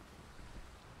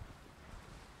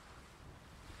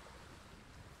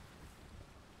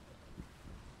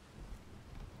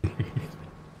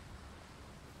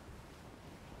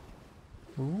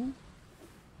 Ooh.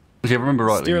 If I remember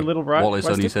rightly, Steer a little right, Wallace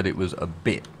only wested. said it was a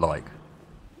bit like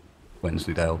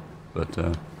Wensleydale, but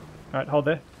Alright, hold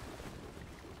there.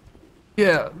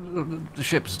 yeah, the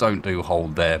ships don't do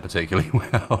hold there particularly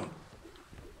well.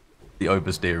 The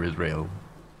oversteer is real.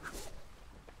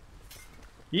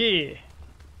 Yeah.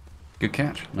 Good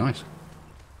catch, nice.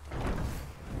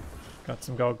 Got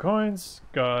some gold coins.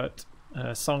 Got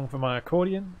a song for my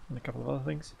accordion and a couple of other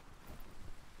things.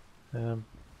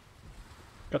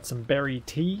 Got some berry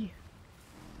tea.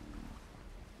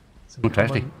 Some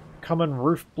Fantastic. common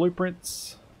roof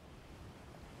blueprints.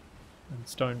 And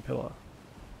stone pillar.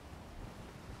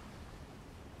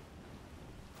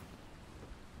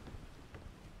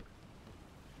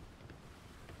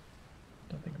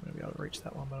 Don't think I'm going to be able to reach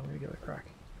that one, but I'm going to give it a crack.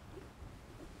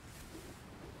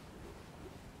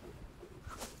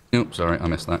 Oops, sorry, I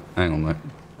missed that. Hang on, though.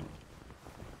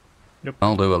 Yep.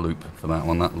 I'll do a loop for that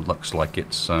one. That looks like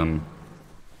it's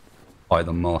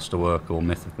either masterwork or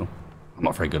mythical. I'm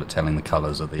not very good at telling the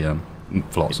colours of the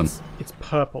flotsam. It's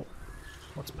purple.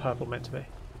 What's purple meant to be? I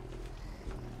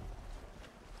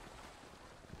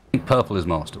think purple is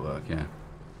masterwork, yeah.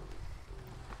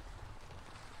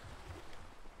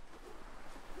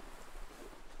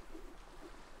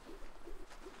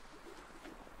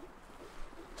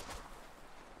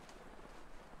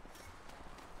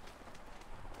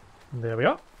 There we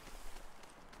are.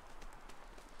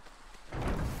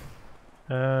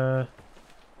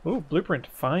 Ooh, blueprint.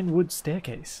 Fine wood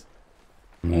staircase.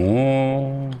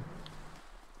 Oh,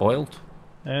 boiled.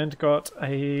 And got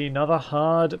another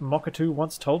hard Mokatu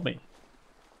once told me.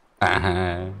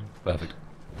 Perfect.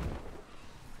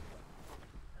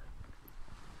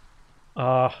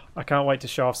 I can't wait to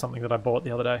show off something that I bought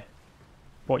the other day.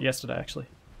 Bought yesterday, actually.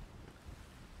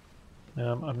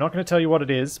 I'm not going to tell you what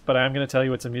it is, but I am going to tell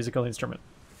you it's a musical instrument.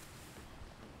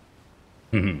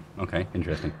 Okay,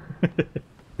 interesting.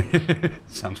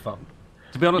 Sounds fun.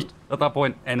 To be honest, at that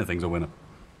point, anything's a winner.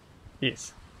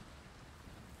 Yes.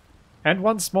 And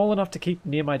one small enough to keep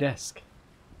near my desk.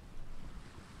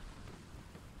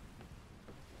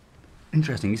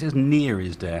 Interesting. He says near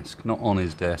his desk, not on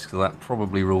his desk, so that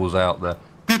probably rules out the...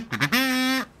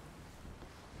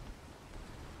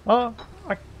 Oh,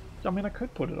 I mean, I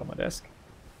could put it on my desk.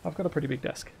 I've got a pretty big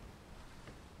desk.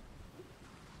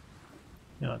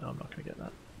 No, I'm not going to get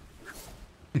that.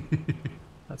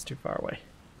 That's too far away.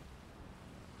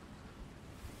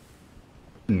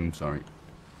 Sorry.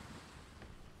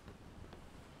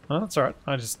 Oh, that's alright.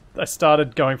 I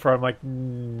started going for it. I'm like,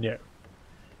 no.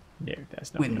 No,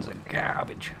 there's no Winds are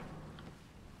garbage.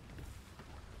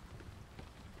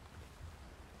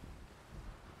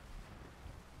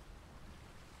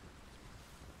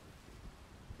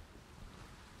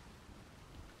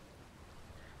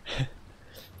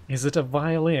 Is it a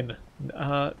violin?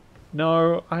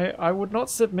 No, I would not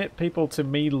submit people to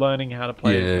me learning how to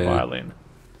play the violin.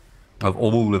 Of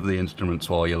all of the instruments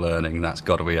while you're learning, that's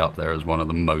got to be up there as one of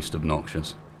the most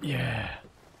obnoxious. Yeah.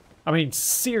 I mean,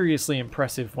 seriously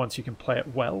impressive once you can play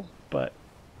it well, but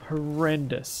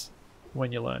horrendous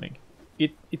when you're learning.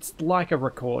 It's like a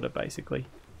recorder, basically,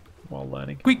 while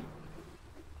learning. Quick!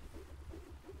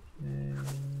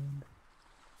 And...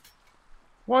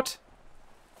 What?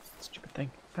 Stupid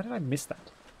thing. How did I miss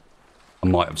that? I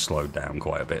might have slowed down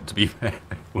quite a bit, to be fair.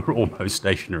 We're almost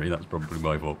stationary, that's probably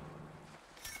my fault.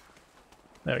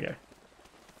 There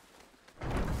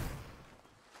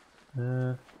we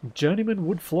go. Journeyman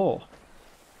wood floor.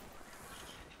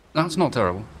 That's not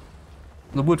terrible.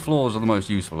 The wood floors are the most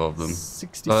useful of them.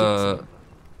 66.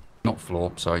 Not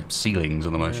floor, sorry. Ceilings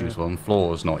are the most useful, and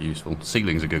floors not useful.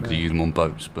 Ceilings are good because you use them on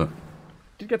boats, but...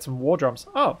 Did get some war drums.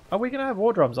 Oh, are we going to have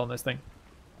war drums on this thing?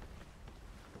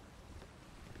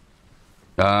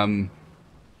 I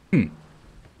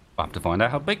I have to find out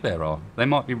how big there are. There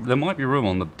might be room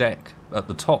on the deck at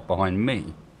the top behind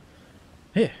me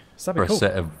Here, that'd for be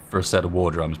cool. for a set of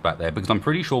war drums back there, because I'm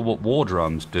pretty sure what war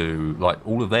drums do, like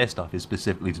all of their stuff is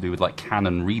specifically to do with like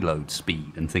cannon reload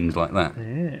speed and things like that.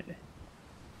 Yeah.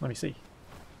 Let me see.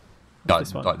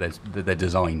 What's this one? Like they're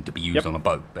designed to be used on a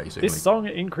boat, basically. This song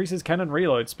increases cannon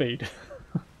reload speed.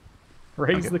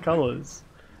 Raise the colours.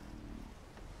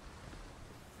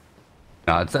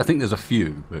 I think there's a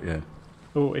few, but yeah.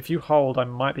 Oh, if you hold, I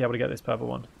might be able to get this purple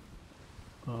one.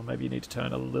 Oh, maybe you need to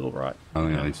turn a little right. I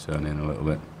think I need to turn in a little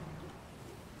bit.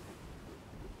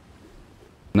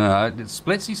 No,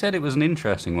 Splitsy said it was an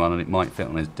interesting one and it might fit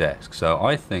on his desk. So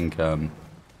I think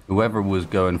whoever was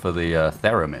going for the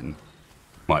theremin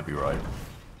might be right.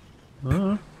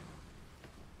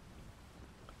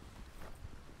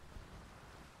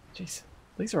 Jeez,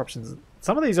 these are options.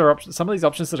 Some of these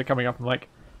options that are coming up. I'm like,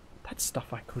 that's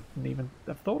stuff I couldn't even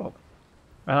have thought of.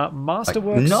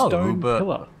 Masterwork stone but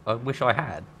pillar I wish I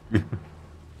had.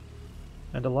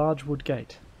 and a large wood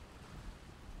gate.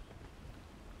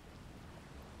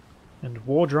 And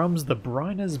war drums, the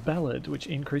Briner's Ballad, which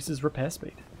increases repair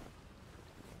speed.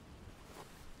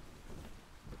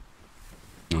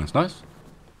 Nice, nice.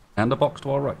 And a box to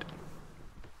our right.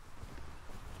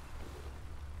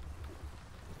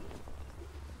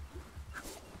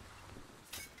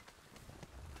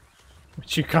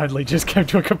 Which you kindly just came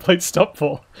to a complete stop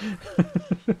for.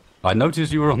 I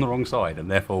noticed you were on the wrong side, and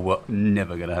therefore we're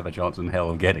never going to have a chance in hell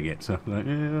of getting it. So, yeah,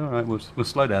 all right, we'll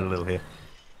slow down a little here.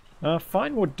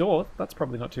 Fine wood door. That's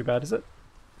probably not too bad, is it?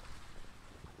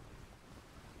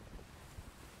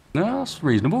 No, that's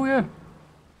reasonable, yeah.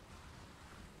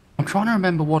 I'm trying to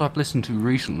remember what I've listened to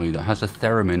recently that has a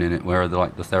theremin in it, where the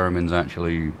theremin's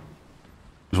actually... It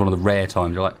was one of the rare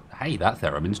times you're like, hey, that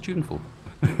theremin's tuneful.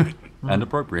 And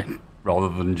appropriate, rather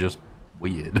than just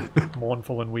weird.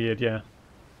 Mournful and weird, yeah.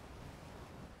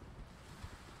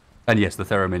 And yes, the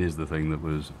theremin is the thing that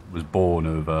was born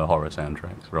of horror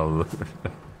soundtracks, rather than...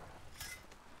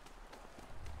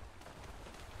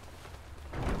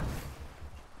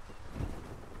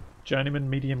 Journeyman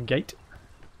medium gate.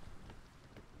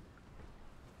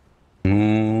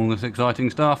 All this exciting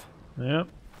stuff. Yep.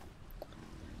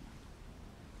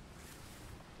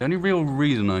 The only real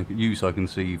reason I can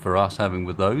see for us having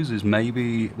with those is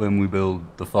maybe when we build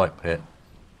the fight pit.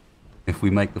 If we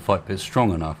make the fight pit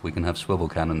strong enough, we can have swivel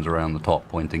cannons around the top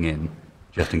pointing in,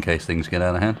 just in case things get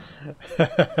out of hand.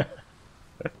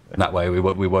 That way we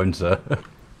won't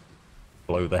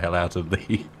blow the hell out of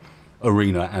the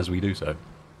arena as we do so.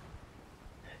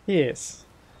 Yes.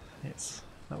 Yes.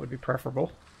 That would be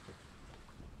preferable.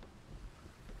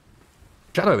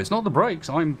 Shadow, it's not the brakes.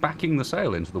 I'm backing the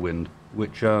sail into the wind,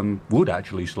 which would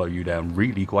actually slow you down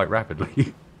really quite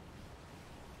rapidly.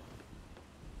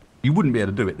 You wouldn't be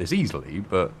able to do it this easily,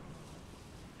 but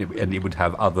it would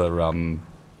have other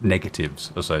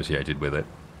negatives associated with it.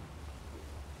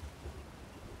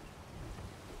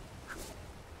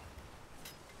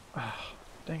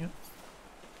 Dang it.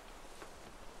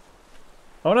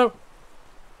 Oh no!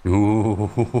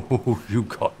 Ooh, you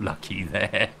got lucky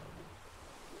there.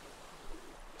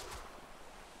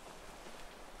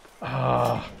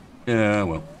 Ah. Yeah,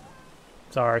 well.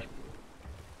 Sorry.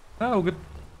 Oh, good.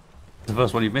 The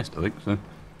first one you've missed, I think, so...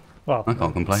 Well, I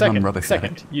can't complain, second, I'm rubbish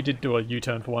second. at it. You did do a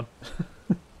U-turn for one.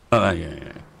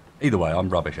 Yeah. Either way, I'm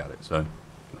rubbish at it, so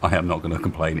I am not going to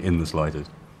complain in the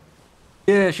slightest.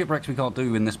 Yeah, shipwrecks we can't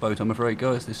do in this boat, I'm afraid,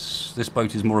 guys. This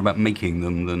boat is more about making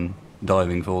them than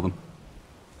diving for them.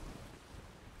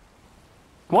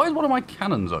 Why is one of my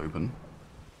cannons open?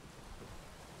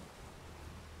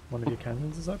 One of your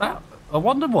cannons is open? I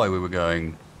wondered why we were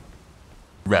going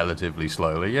relatively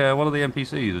slowly. Yeah, one of the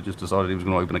NPCs had just decided he was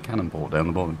going to open a cannon port down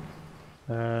the bottom.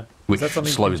 Which is that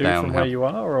something slows you can do down from how... where you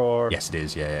are, or...? Yes, it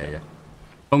is, yeah. As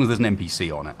long as there's an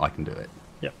NPC on it, I can do it.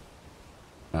 Yep.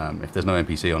 If there's no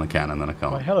NPC on a cannon, then I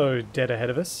can't. Why, hello, dead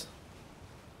ahead of us.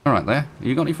 Alright there.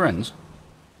 You got any friends?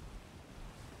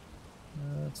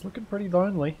 It's looking pretty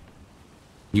lonely.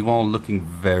 You are looking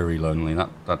very lonely. That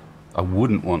I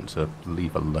wouldn't want to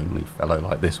leave a lonely fellow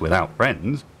like this without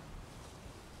friends.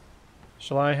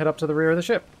 Shall I head up to the rear of the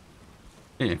ship?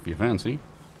 If you fancy.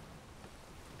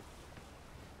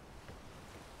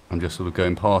 I'm just sort of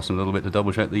going past him a little bit to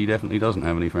double check that he definitely doesn't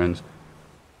have any friends.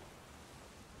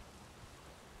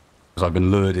 Because I've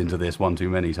been lured into this one too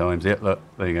many times. Yep, look,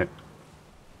 there you go.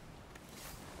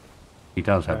 He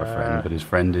does have a friend, but his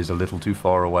friend is a little too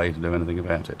far away to do anything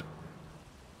about it.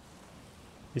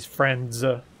 His friends,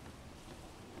 there's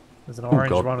an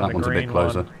orange one and a one's green a bit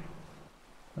closer. one.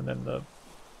 And then the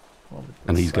one with the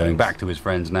And he's going slaves. back to his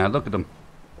friends now. Look at them.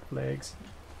 Legs.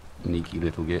 Sneaky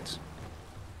little gits.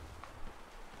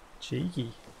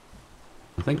 Cheeky.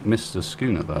 I think Mr.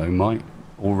 Schooner, though, might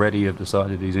already have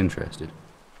decided he's interested.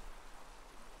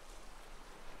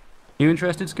 You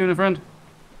interested, Schooner friend?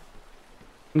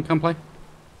 Can you come play?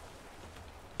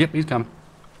 Yep, he's coming.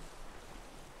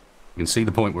 You can see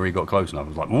the point where he got close enough. I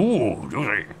was like, ooh,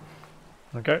 juicy.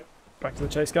 Okay, back to the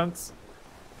chase guns.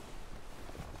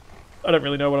 I don't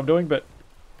really know what I'm doing, but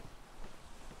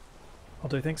I'll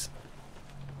do things.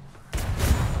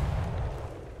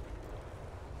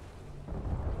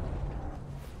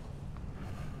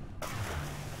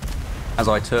 As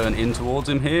I turn in towards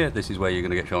him here, this is where you're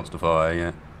going to get shots to fire,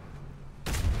 yeah.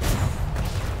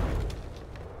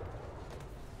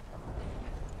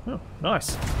 Oh,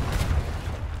 nice.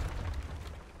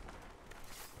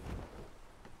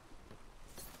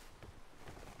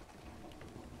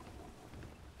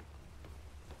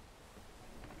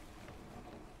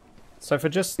 So for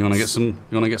just You want to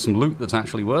get some loot that's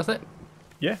actually worth it?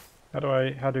 yeah,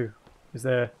 is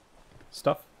there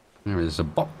stuff? There is a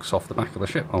box off the back of the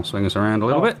ship. I'll swing us around a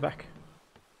little Off bit. the back.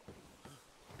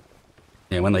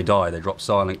 Yeah, when they die, they drop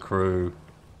silent crew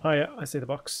Oh yeah, I see the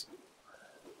box.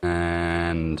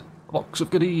 and a box of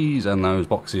goodies, and those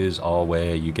boxes are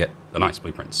where you get the nice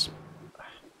blueprints.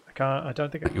 I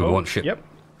don't think I You want ship. Yep.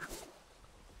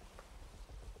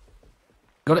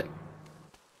 Got it?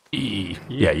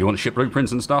 Yeah, you want ship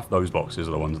blueprints and stuff? Those boxes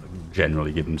are the ones that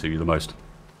generally give them to you the most.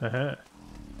 Uh-huh.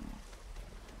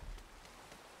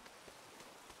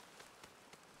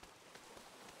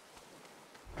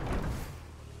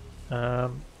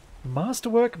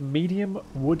 Masterwork medium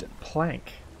wood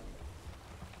plank.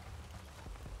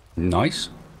 Nice.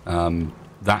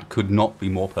 That could not be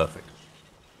more perfect.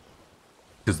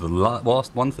 Because the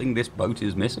last one thing this boat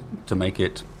is missing to make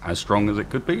it as strong as it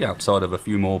could be, outside of a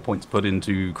few more points put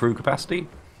into crew capacity,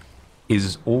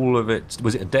 is all of it.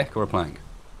 Was it a deck or a plank?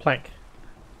 Plank.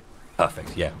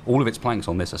 Perfect. Yeah, all of its planks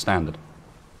on this are standard.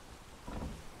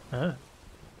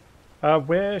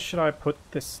 Where should I put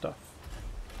this stuff?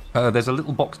 There's a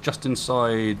little box just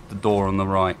inside the door on the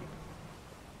right.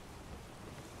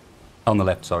 On the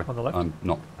left, sorry. On the left? I'm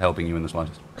not helping you in the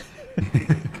slightest.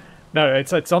 No,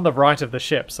 it's on the right of the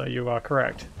ship, so you are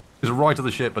correct. It's right of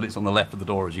the ship, but it's on the left of the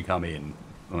door as you come in.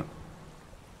 Right.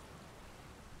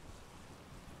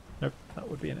 Nope, that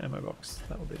would be an ammo box.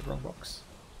 That would be the wrong box.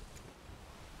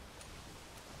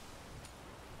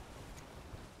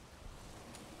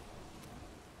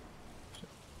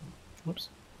 Whoops.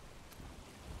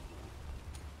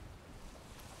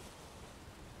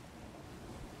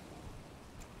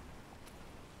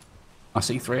 I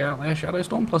see 3 out there,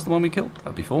 Shadowstorm, plus the one we killed.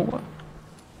 That'd be 4.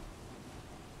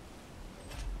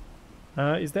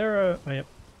 Is there a... Oh, yep.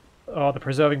 Oh, the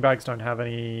preserving bags don't have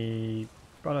any...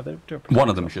 Oh, no, they do have One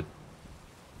of them preserving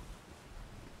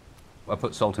should. I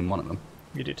put salt in one of them.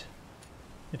 You did.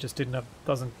 It just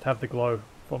doesn't have the glow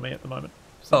for me at the moment.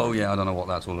 Oh yeah, I don't know what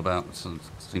that's all about. It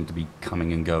seems to be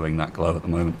coming and going, that glow at the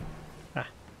moment. Ah.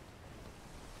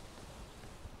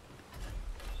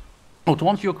 Oh, to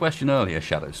answer your question earlier,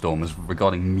 Shadowstorm, was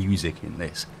regarding music in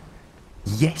this.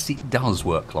 Yes, it does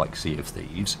work like Sea of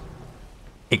Thieves,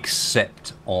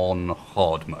 except on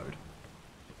hard mode.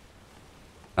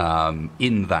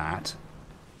 In that,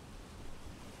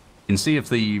 in Sea of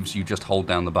Thieves, you just hold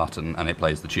down the button and it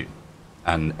plays the tune,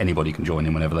 and anybody can join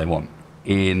in whenever they want.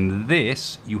 In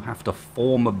this, you have to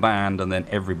form a band and then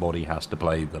everybody has to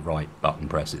play the right button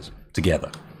presses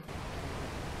together.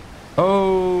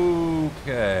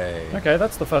 Okay. Okay,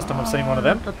 that's the first time I've seen one of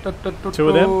them. 2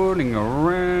 of them. Turning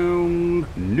around.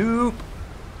 Nope.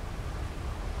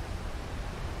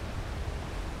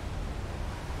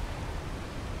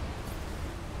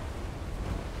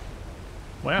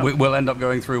 Wow. We'll end up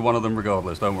going through one of them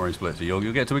regardless. Don't worry, Splitzer. You'll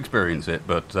get to experience it,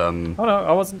 but Oh no,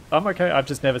 I wasn't... I'm okay. I've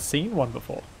just never seen one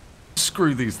before.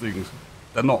 screw these things.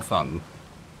 They're not fun.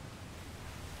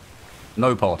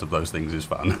 No part of those things is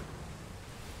fun.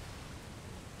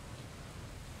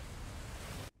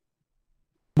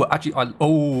 Well, actually,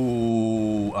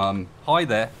 hi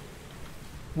there.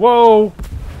 Whoa!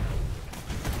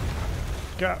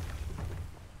 Go.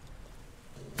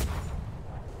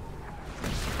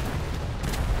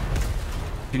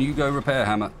 Can you go repair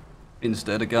hammer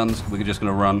instead of guns? We're just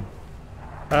going to run.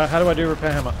 How do I do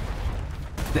repair hammer?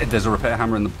 There's a repair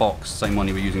hammer in the box, same one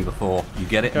you were using before. You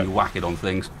get it and you whack it on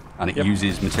things, and it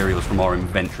uses materials from our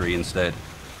inventory instead.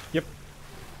 Yep.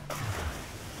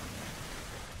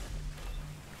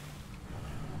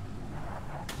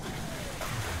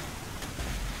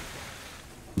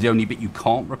 The only bit you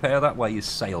can't repair that way is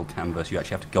sail canvas. You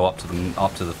actually have to go up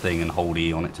to the thing and hold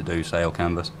E on it to do sail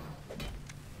canvas.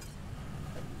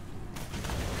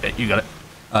 you got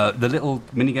it. The little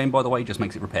minigame, by the way, just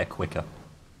makes it repair quicker.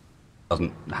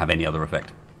 Doesn't have any other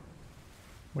effect.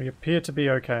 We appear to be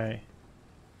okay.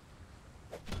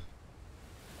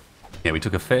 Yeah, we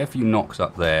took a fair few knocks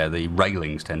up there. The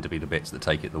railings tend to be the bits that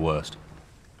take it the worst.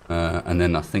 And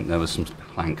then I think there was some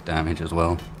plank damage as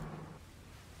well.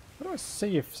 How do I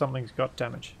see if something's got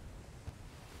damage?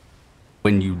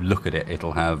 When you look at it,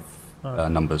 it'll have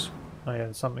numbers. Oh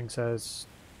yeah, something says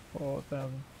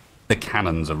 4,000. The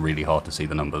cannons are really hard to see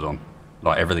the numbers on.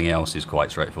 Like, everything else is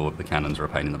quite straightforward. The cannons are a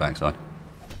pain in the backside.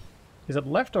 Is it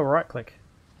left or right click?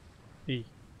 E.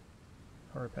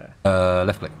 For repair.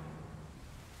 Left click.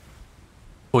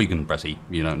 Or you can press E.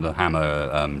 You know, the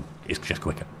hammer is just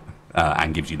quicker.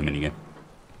 And gives you the minigame.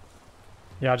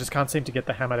 Yeah, I just can't seem to get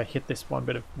the hammer to hit this one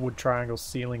bit of wood triangle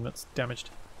ceiling that's damaged.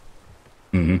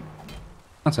 Mm-hmm.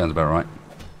 That sounds about right.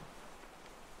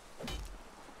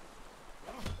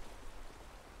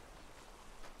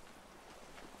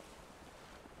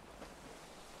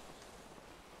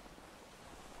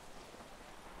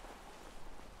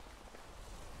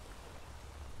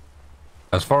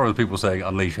 As far as people saying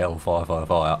unleash hell, fire, fire,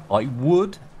 fire, I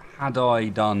would, had I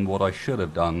done what I should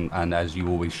have done, and as you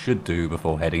always should do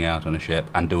before heading out on a ship,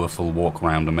 and do a full walk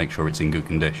around and make sure it's in good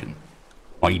condition.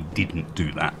 I didn't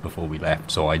do that before we left,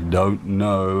 so I don't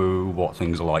know what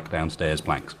things are like downstairs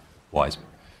planks-wise.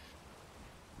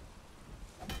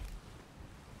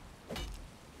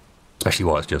 Especially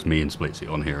while it's just me and Splitsy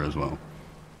on here as well.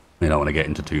 You don't want to get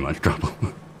into too much trouble.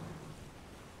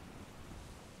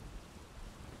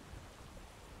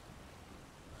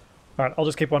 Alright, I'll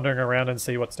just keep wandering around and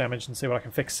see what's damaged and see what I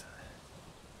can fix.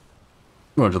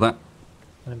 Roger that.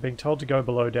 And I'm being told to go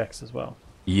below decks as well.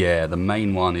 Yeah, the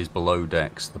main one is below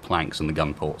decks, the planks and the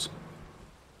gun ports.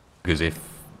 Because if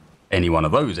any one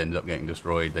of those ends up getting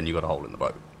destroyed, then you've got a hole in the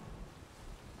boat.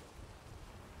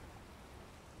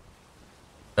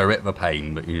 They're a bit of a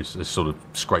pain, but you're just sort of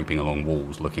scraping along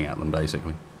walls looking at them,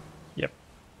 basically. Yep.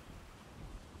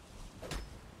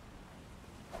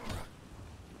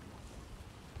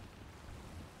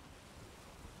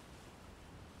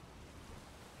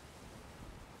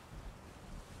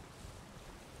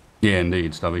 Yeah,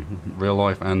 indeed, Stubby. Real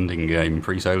life and in-game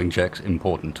pre-sailing checks,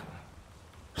 important.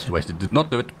 Wasted did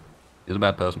not do it. He's a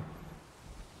bad person.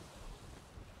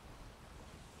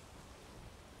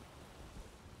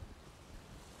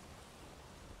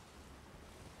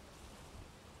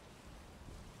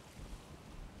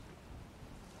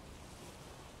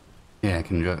 Yeah,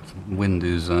 conject. Wind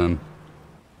is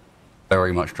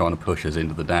very much trying to push us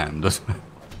into the dam, doesn't it?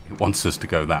 It wants us to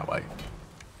go that way.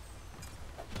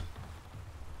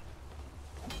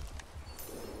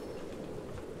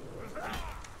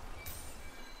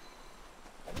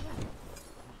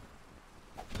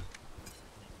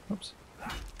 Oops.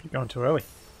 You're going too early.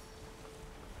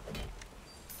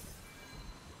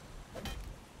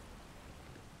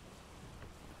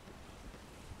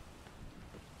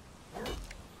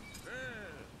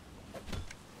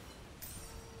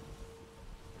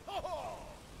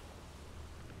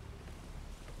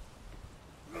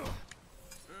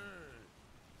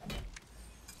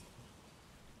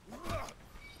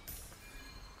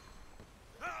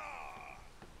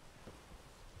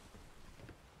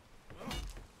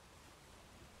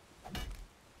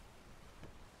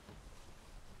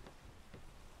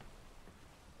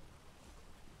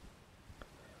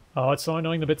 Oh, it's so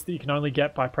annoying, the bits that you can only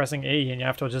get by pressing E and you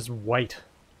have to just wait.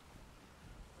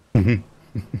 Sorry,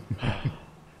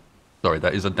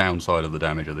 that is a downside of the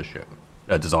damage of this ship.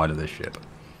 Design of this ship.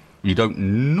 You don't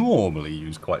normally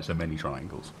use quite so many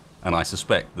triangles. And I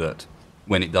suspect that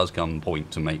when it does come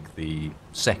point to make the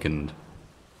second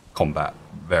combat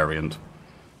variant,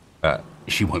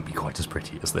 she won't be quite as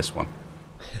pretty as this one.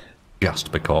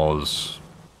 Just because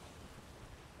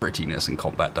prettiness and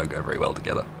combat don't go very well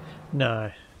together.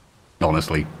 No.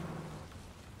 Honestly.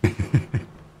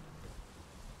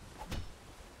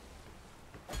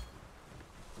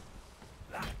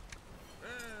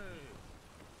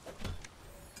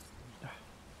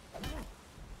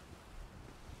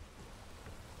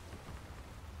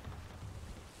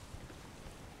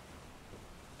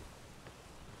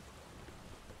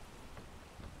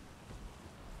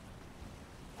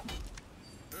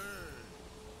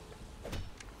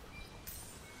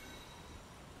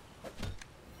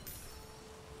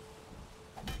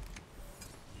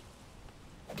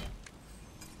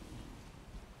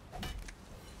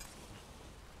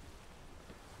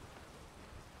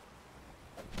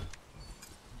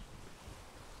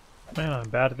 Man, I'm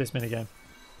bad at this minigame.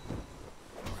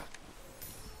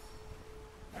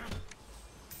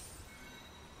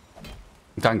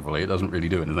 Thankfully, it doesn't really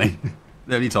do anything.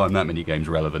 The only time that mini game's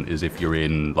relevant is if you're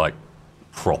in, like,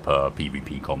 proper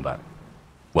PvP combat,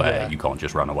 where you can't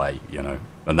just run away, you know.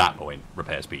 At that point,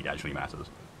 repair speed actually matters.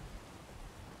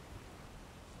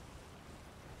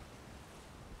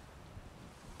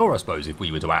 Or I suppose if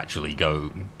we were to actually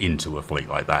go into a fleet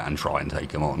like that and try and take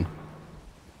them on.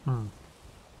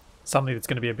 Something that's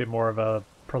going to be a bit more of a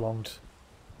prolonged...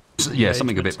 Yeah,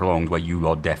 something a bit prolonged where you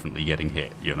are definitely getting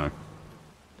hit, you know.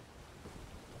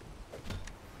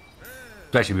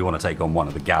 Especially if we want to take on one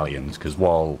of the galleons, because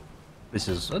while this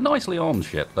is a nicely armed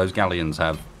ship, those galleons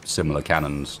have similar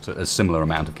cannons, a similar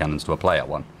amount of cannons to a player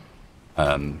one.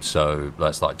 So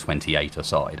that's like 28 a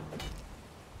side.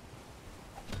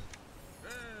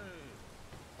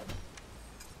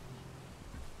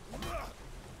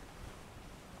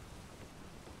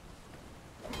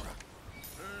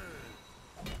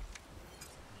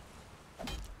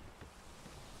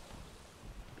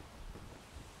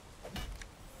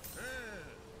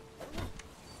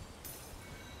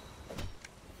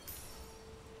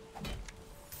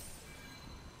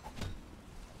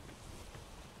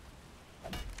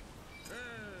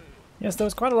 Yes, there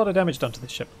was quite a lot of damage done to this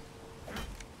ship.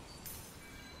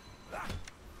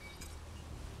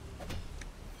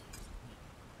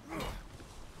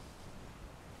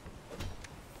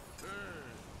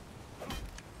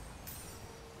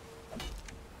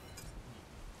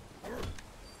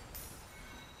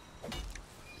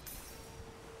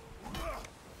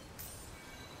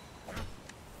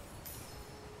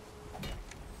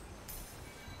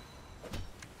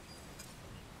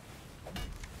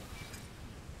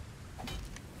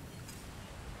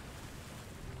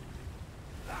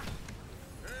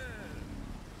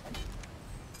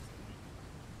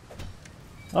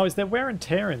 Oh, is there wear and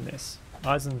tear in this?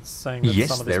 Eisen's saying that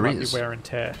some of this might be wear and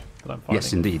tear that I'm finding.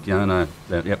 Yes, indeed. Yeah, no.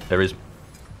 Yep, there is.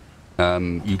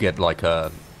 You get like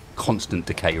a constant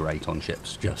decay rate on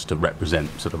ships just to represent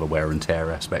sort of a wear and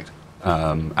tear aspect.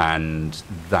 And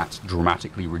that's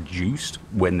dramatically reduced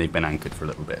when they've been anchored for a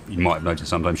little bit. You might have noticed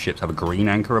sometimes ships have a green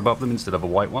anchor above them instead of a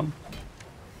white one.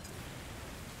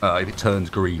 If it turns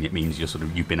green, it means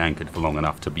you've been anchored for long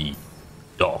enough to be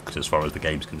docked as far as the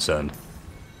game's concerned.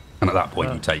 And at that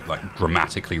point, you take like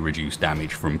dramatically reduced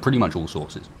damage from pretty much all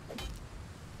sources.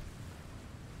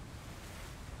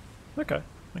 Okay,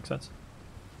 makes sense.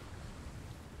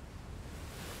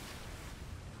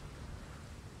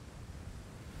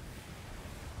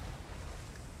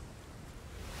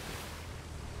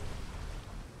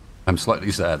 I'm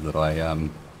slightly sad that I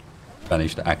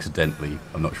managed to accidentally,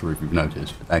 I'm not sure if you've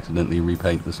noticed, but accidentally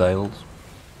repaint the sails.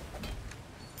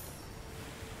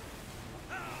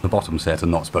 The bottom set are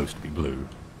not supposed to be blue.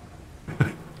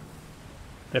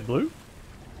 They're blue?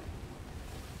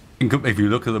 If you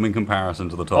look at them in comparison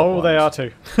to the top ones. They are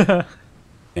too. Uh-huh.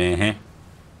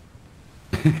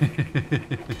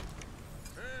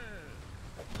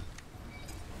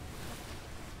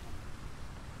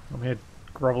 I'm here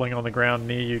groveling on the ground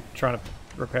near you, trying to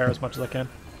repair as much as I can.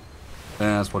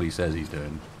 That's what he says he's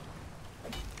doing.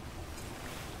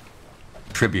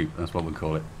 Tribute, that's what we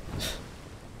call it.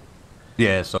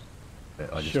 Yeah, so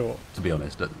Sure. to be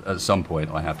honest, at some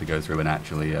point I have to go through and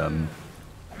actually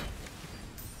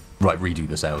redo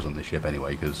the sails on this ship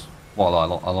anyway, because while I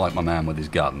like my man with his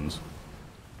guns,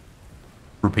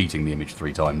 repeating the image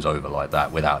 3 times over like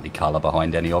that without any colour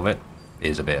behind any of it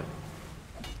is a bit...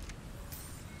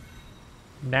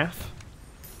 Naff?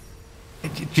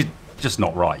 Just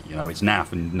not right, you know. It's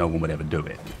naff and no one would ever do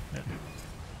it. Yeah.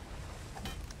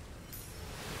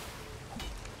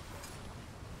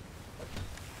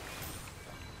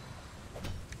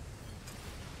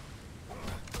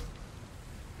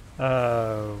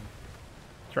 Oh,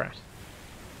 that's right.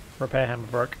 Repair hammer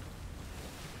broke.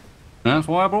 That's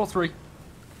why I brought 3.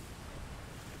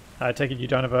 I take it you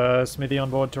don't have a smithy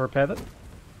on board to repair that?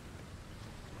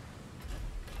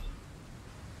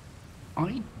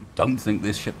 I don't think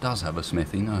this ship does have a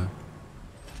smithy, no.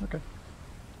 Okay.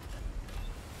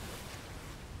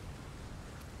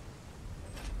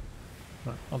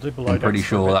 Right, I'll do below. I'm pretty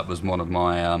sure that was one of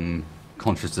my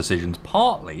conscious decisions,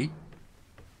 partly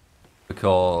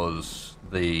because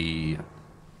the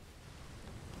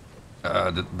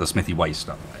smithy waste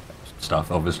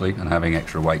stuff, obviously, and having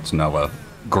extra weights are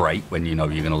great when you know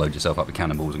you're going to load yourself up with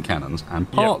cannonballs and cannons,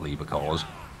 and partly because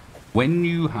when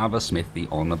you have a smithy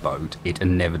on a boat, it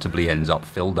inevitably ends up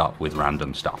filled up with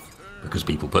random stuff, because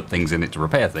people put things in it to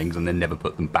repair things and then never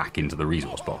put them back into the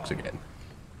resource box again.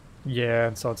 Yeah,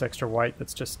 and so it's extra weight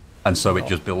that's just... And so it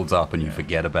just builds up and you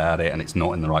forget about it, and it's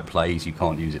not in the right place, you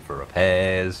can't use it for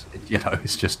repairs,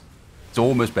 it's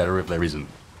almost better if there isn't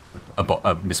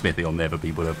a smithy on there for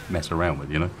people to mess around with,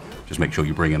 you know? Just make sure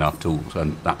you bring enough tools,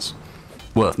 and that's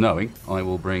Worth knowing, I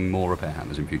will bring more repair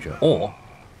hammers in future, or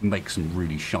make some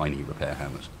really shiny repair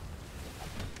hammers.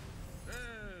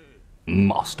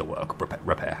 Masterwork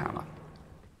repair hammer.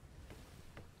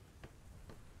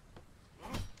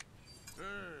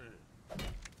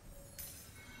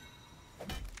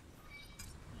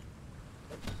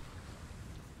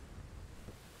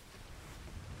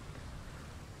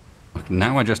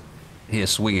 Now I just hear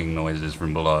swinging noises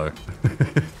from below.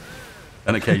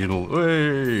 An occasional,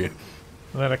 "Hey!"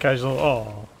 And then occasional,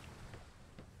 oh.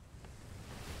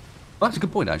 Well, that's a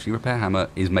good point, actually. Repair hammer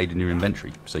is made in your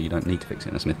inventory, so you don't need to fix it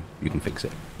in a smithy. You can fix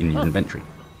it in your inventory.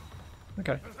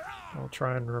 Okay. I'll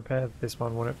try and repair this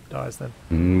one when it dies then.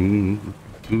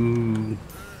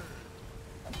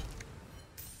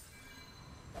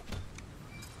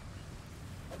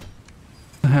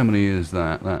 How many is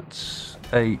that? That's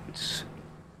 8,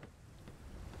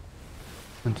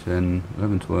 10,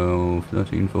 11, 12,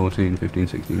 13, 14, 15,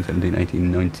 16, 17,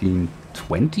 18, 19,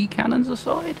 20 cannons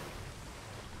aside?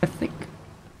 I think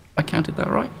I counted that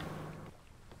right.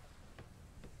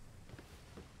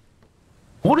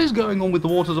 What is going on with the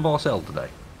waters of Arcel today?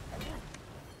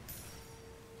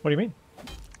 What do you mean?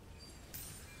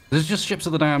 There's just ships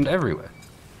of the damned everywhere.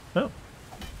 Oh.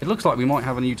 It looks like we might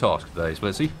have a new task today,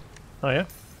 Splitsy. Oh yeah?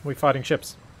 We're fighting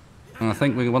ships. And I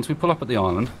think once we pull up at the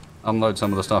island, unload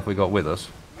some of the stuff we got with us,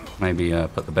 maybe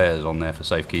put the bears on there for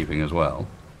safekeeping as well,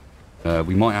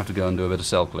 we might have to go and do a bit of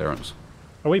cell clearance.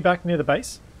 Are we back near the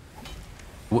base?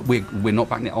 We're not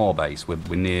back near our base,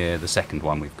 we're near the second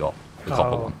one we've got, the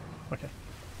copper one. Okay.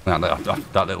 Now,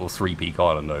 that little three-peak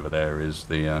island over there is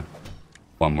the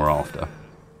one we're after.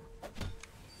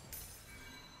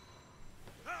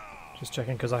 Just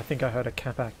checking because I think I heard a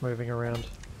capac moving around.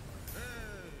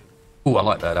 Oh, I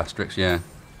like that asterisk, yeah.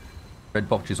 Red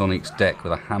boxes on each deck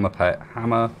with a hammer,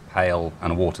 pail,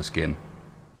 and a water skin.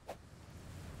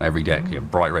 Every deck, your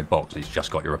bright red box, it's just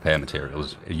got your repair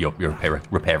materials, your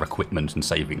repair equipment and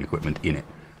saving equipment in it.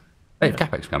 Hey, if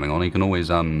Capex's coming on, he can always,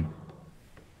 I don't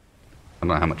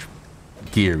know how much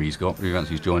gear he's got, if he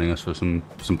fancies joining us for some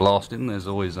blasting. There's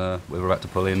always, we're about to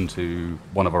pull into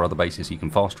one of our other bases he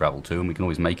can fast travel to, and we can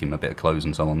always make him a bit of clothes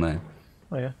and so on there.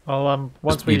 Oh yeah. I'll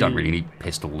once we. You don't really need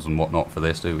pistols and whatnot for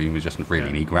this, do we? We just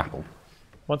really need grapple.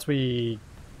 Once we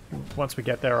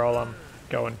get there, I'll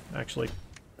go and actually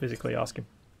physically ask him.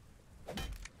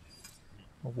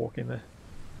 I'll walk in there.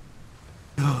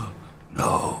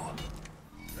 No.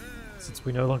 Since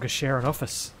we no longer share an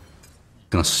office.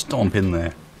 Gonna stomp in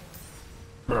there.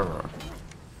 Yeah,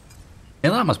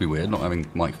 that must be weird, not having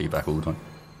mic feedback all the time.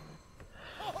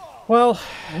 Well,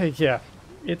 yeah,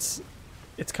 it's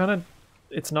kind of.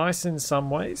 It's nice in some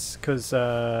ways, because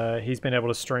he's been able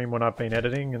to stream when I've been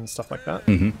editing and stuff like that.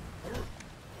 Mm-hmm.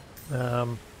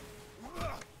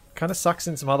 Kind of sucks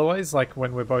in some other ways, like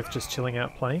when we're both just chilling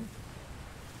out playing.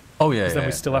 Oh, yeah, Because then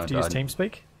we still have to use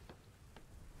TeamSpeak.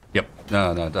 Yep.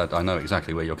 No, I know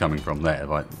exactly where you're coming from there.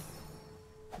 Like,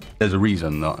 there's a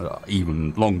reason that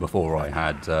even long before I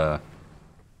had,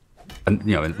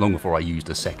 long before I used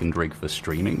a second rig for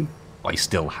streaming, I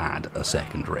still had a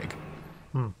second rig.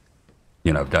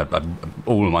 You know,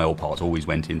 all of my old parts always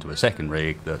went into a second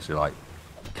rig that's like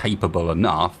capable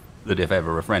enough that if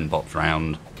ever a friend pops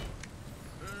round,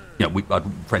 you know,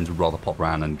 friends would rather pop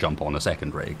round and jump on a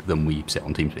second rig than we sit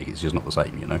on TeamSpeak. It's just not the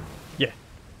same, you know. Yeah.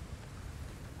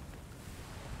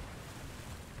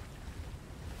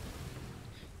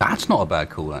 That's not a bad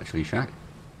call, actually, Shaq.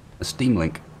 A Steam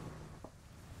Link.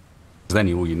 Because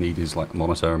then all you need is like a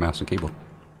monitor, a mouse, and keyboard.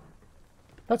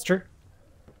 That's true.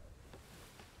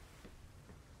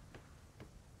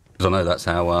 Because I know that's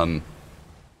how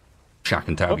Shaq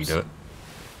and Tabby do it.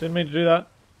 Didn't mean to do that.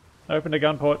 I opened a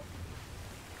gun port.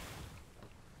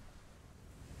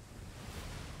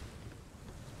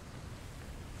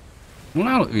 Well,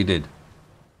 now look, we did.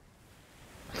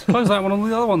 Close that one and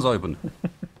the other one's open.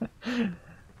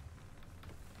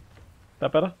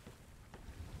 That better?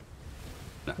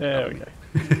 No, There we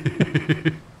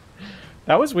go.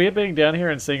 That was weird being down here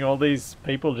and seeing all these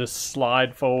people just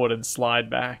slide forward and slide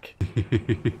back.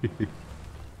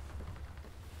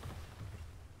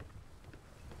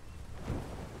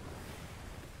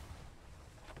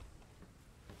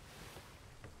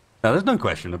 Now, there's no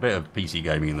question, a bit of PC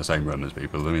gaming in the same room as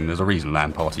people. I mean, there's a reason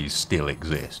LAN parties still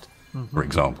exist, for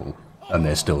example, and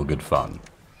they're still good fun.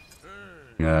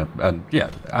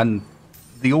 And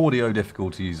the audio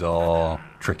difficulties are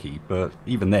tricky, but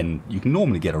even then, you can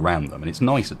normally get around them, and it's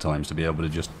nice at times to be able to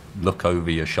just look over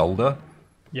your shoulder.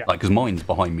 Yeah. Like, because mine's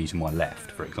behind me to my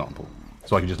left, for example.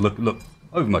 So I can just look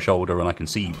over my shoulder and I can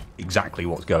see exactly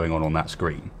what's going on that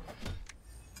screen.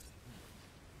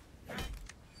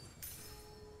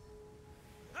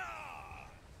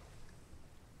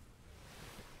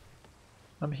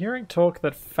 I'm hearing talk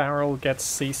that Farrell gets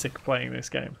seasick playing this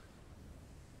game.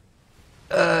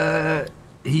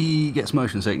 He gets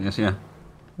motion sickness, yeah.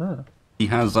 Oh. He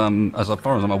has, as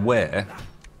far as I'm aware,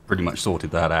 pretty much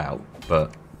sorted that out,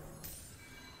 but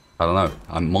I don't know.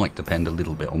 I might depend a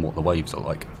little bit on what the waves are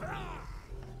like.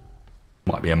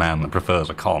 Might be a man that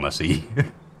prefers a calmer sea.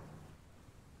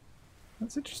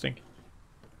 That's interesting.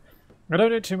 I don't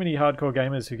know too many hardcore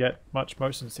gamers who get much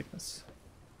motion sickness.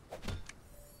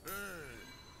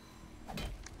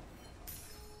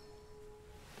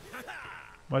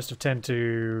 Most have tend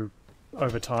to,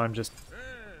 over time, just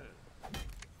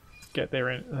get their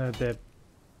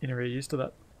inner ear used to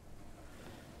that.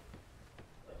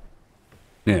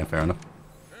 Yeah, fair enough.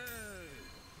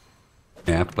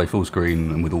 Yeah, I have to play full screen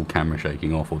and with all camera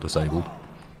shaking off or disabled.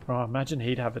 Oh, imagine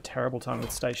he'd have a terrible time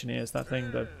with stationeers. That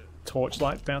thing, the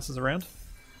torchlight bounces around.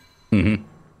 Mm-hmm.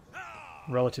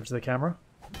 Relative to the camera.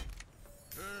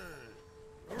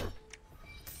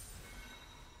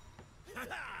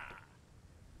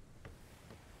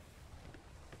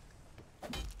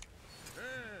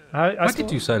 I did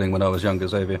do sailing when I was younger,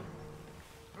 Xavier.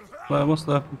 Well, what's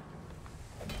the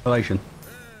relation?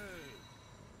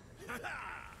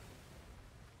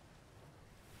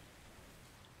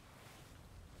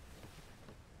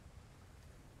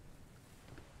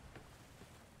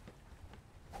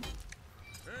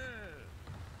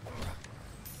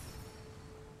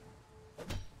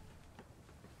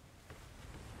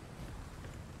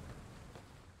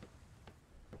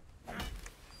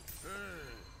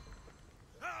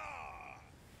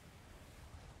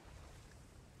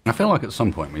 I feel like at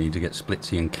some point we need to get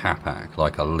Splitsy and Capac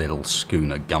like a little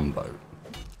schooner gunboat.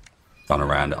 Run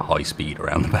around at high speed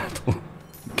around the battle.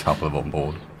 A couple of on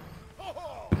board.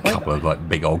 A couple of like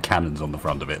big old cannons on the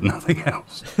front of it, nothing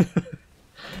else.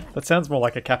 That sounds more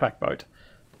like a Capac boat.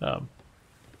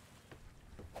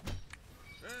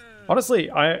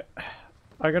 Honestly, I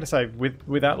gotta say,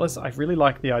 with Atlas, I really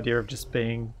like the idea of just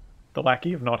being the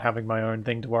lackey, of not having my own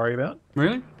thing to worry about.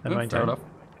 Really? And Oh, maintain. fair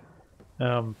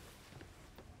enough.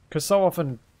 Because so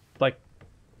often, like,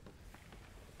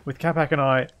 with Capac and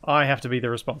I have to be the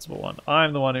responsible one.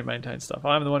 I'm the one who maintains stuff.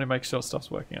 I'm the one who makes sure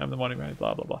stuff's working. I'm the one who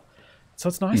blah, blah, blah. So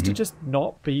it's nice to just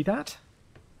not be that.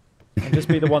 And just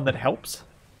be the one that helps.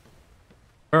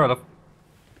 Fair enough.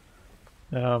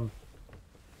 And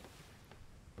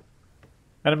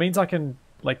it means I can,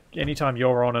 like, anytime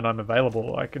you're on and I'm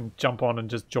available, I can jump on and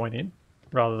just join in.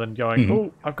 Rather than going,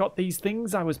 oh, I've got these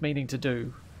things I was meaning to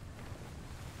do.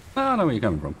 I know where you're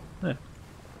coming from. Yeah.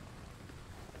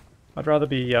 I'd rather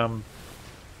be,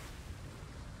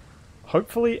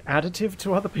 hopefully additive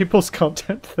to other people's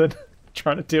content than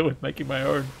trying to deal with making my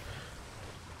own.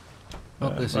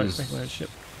 This make is... my own ship.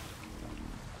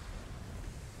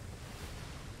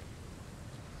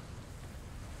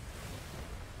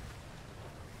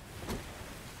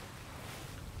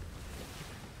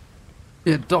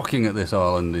 Yeah, docking at this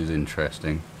island is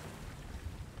interesting.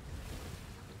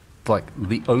 It's like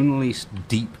the only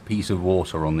deep piece of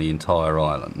water on the entire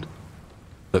island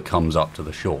that comes up to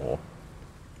the shore,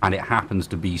 and it happens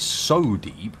to be so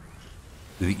deep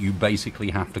that you basically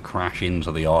have to crash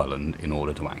into the island in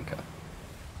order to anchor.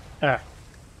 Ah.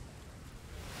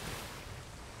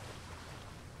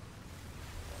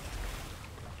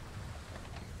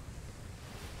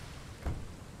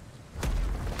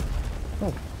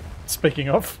 Oh, speaking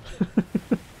of.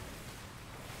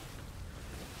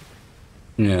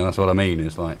 Yeah, that's what I mean.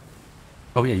 It's like,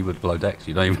 oh yeah, you would below decks.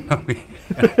 You don't even know me.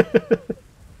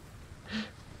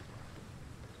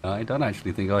 I don't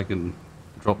actually think I can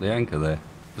drop the anchor there.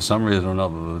 For some reason or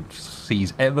another, the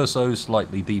sea's ever so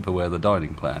slightly deeper where the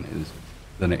dining plan is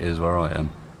than it is where I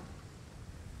am.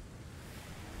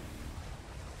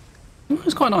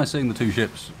 It's quite nice seeing the two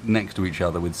ships next to each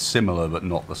other with similar but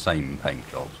not the same paint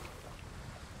jobs.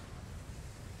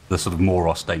 The sort of more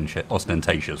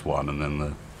ostentatious one, and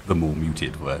then the more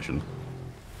muted version.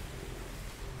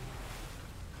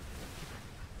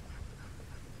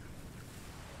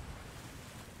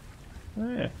 Oh,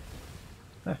 yeah.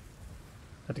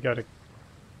 Had to go to...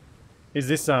 Is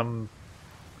this, So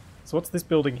what's this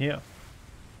building here?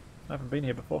 I haven't been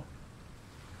here before.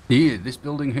 Yeah, this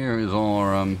building here is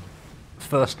our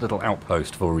first little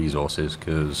outpost for resources,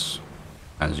 because,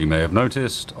 as you may have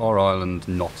noticed, our island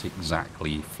not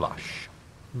exactly flush.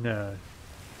 No.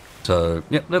 So,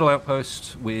 yep, little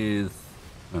outpost with,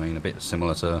 I mean, a bit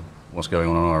similar to what's going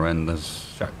on our end.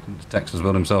 There's Tex has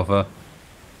built himself a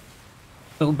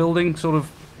little building sort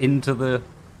of into the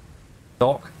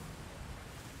dock.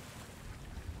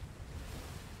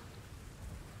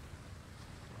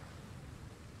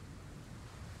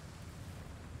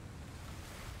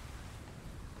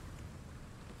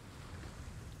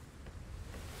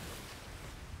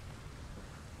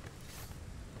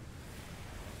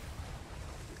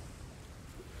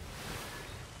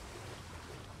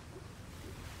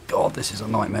 God, this is a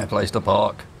nightmare place to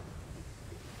park.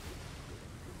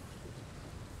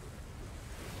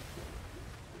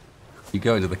 You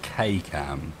go to the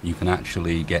K-cam, you can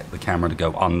actually get the camera to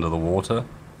go under the water,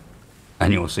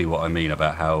 and you'll see what I mean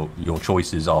about how your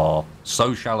choices are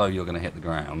so shallow you're going to hit the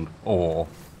ground, or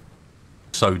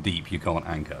so deep you can't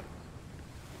anchor.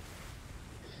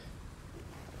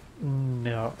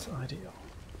 Not ideal.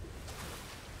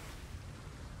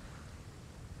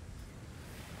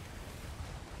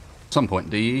 At some point,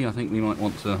 DE, I think we might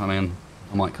want to, I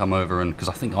might come over and, because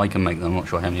I think I can make them, I'm not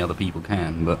sure how many other people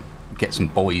can, but get some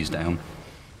buoys down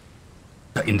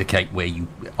to indicate where you,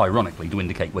 ironically, to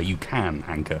indicate where you can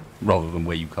anchor rather than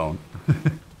where you can't.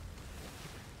 They're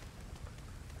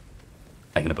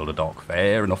going to build a dock,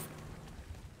 fair enough.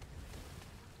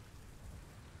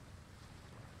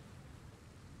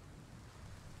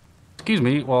 Excuse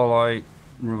me while I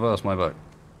reverse my boat.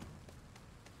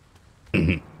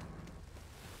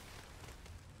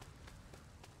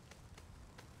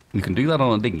 You can do that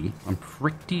on a dinghy. I'm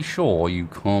pretty sure you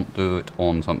can't do it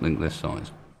on something this size.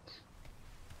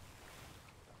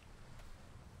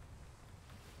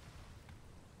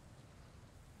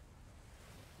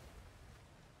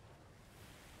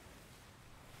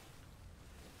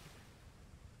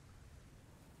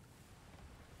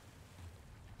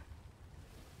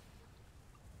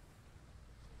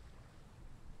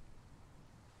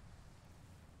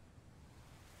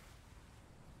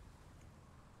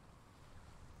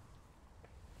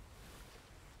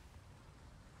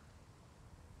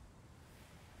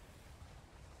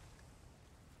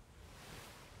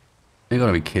 You're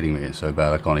gotta be kidding me, it's so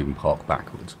bad I can't even park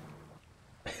backwards.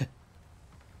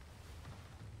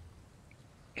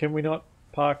 Can we not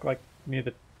park like near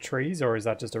the trees, or is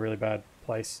that just a really bad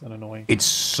place and annoying? It's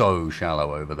so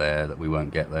shallow over there that we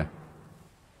won't get there.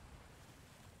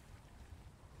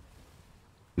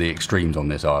 The extremes on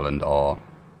this island are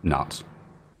nuts.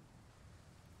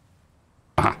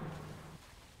 Aha.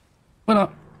 Why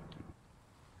not?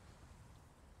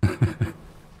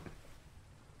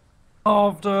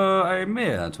 After a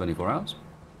mere 24 hours,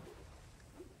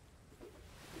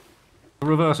 the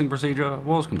reversing procedure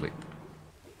was complete.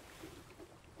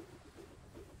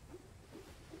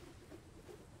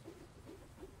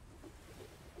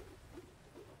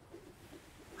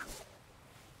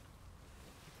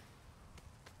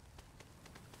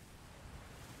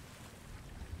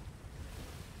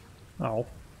 Oh.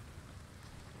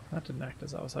 That didn't act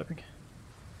as I was hoping.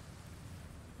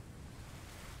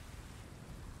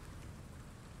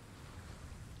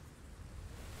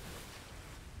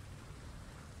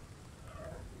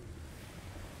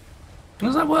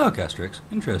 Does that work, Asterix?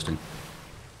 Interesting.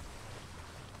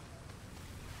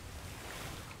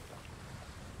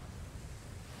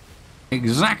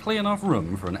 Exactly enough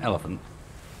room for an elephant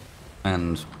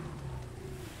and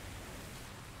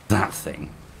that thing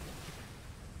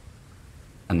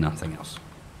and nothing else.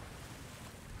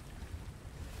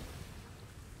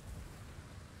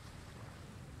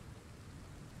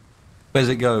 Where's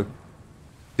it go?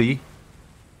 D?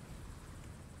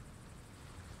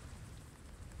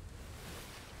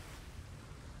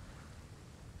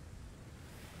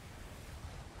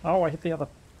 Oh, I hit the other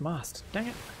mast. Dang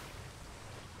it.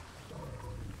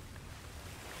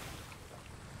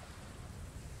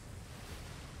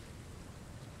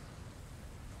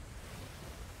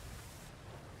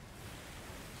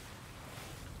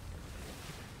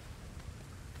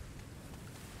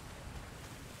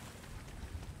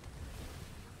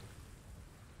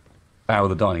 Power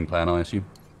the dining plan, I assume.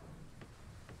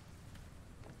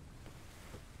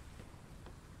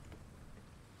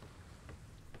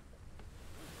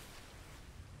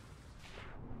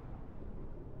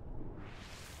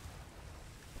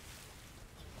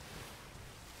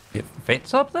 It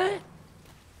fits up there?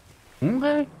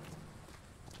 Okay.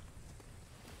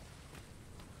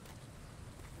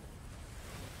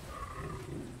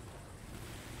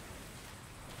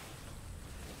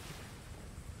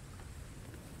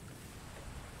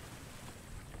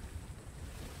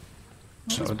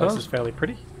 So This it place does. is fairly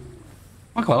pretty.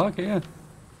 I quite like it, yeah.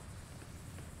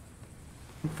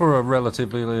 For a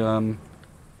relatively, what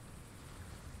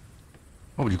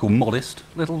would you call modest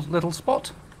little spot?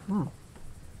 Hmm.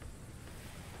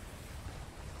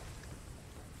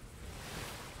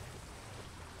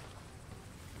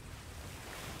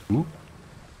 Ooh.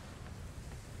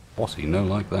 Bossy, no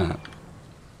like that.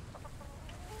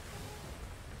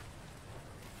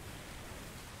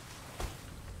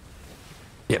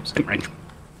 Yep, same range.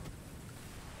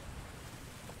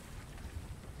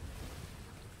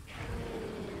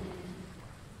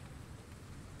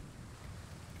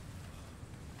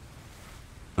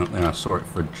 Oh, there, I saw it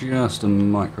for just a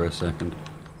microsecond.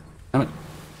 Damn it.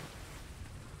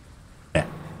 Yeah.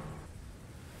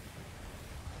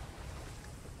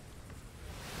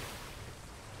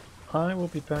 I will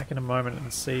be back in a moment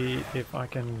and see if I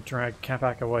can drag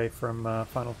Capac away from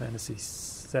Final Fantasy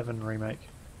VII Remake.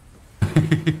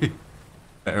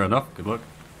 Fair enough. Good luck.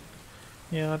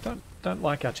 Yeah, I don't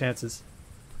like our chances.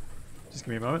 Just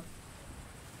give me a moment.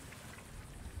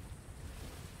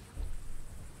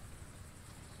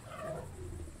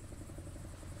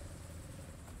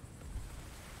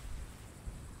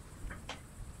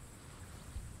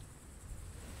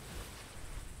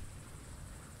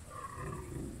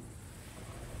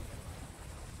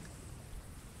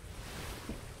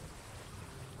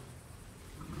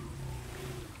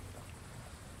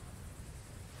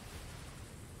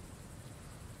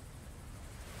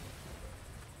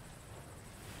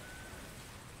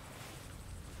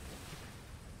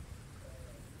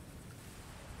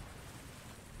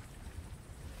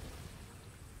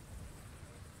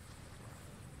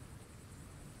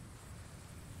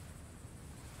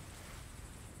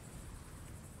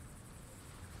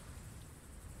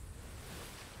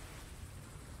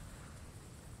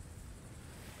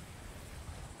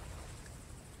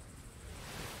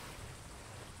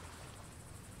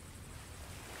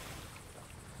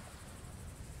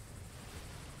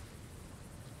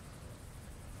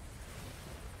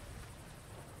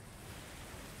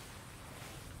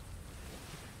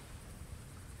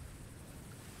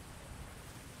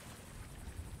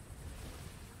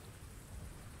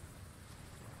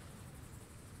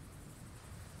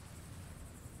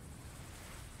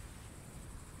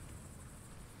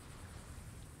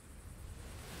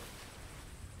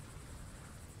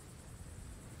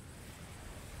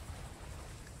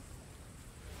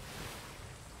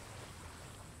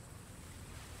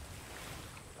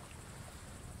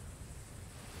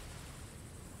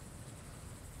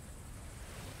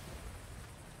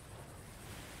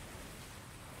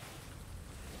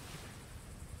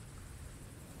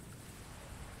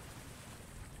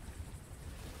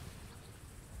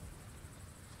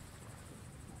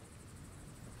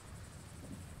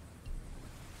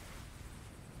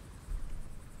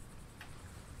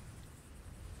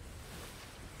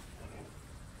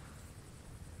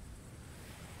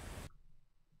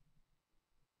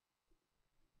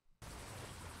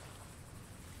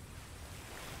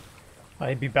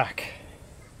 I'll be back.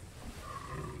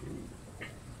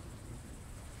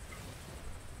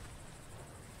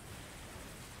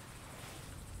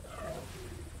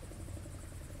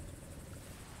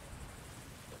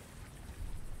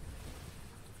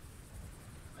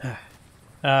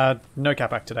 No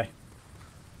Capac today.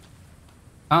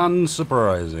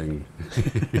 Unsurprising.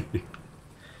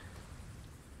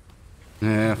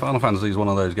 Yeah, Final Fantasy is one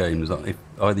of those games that if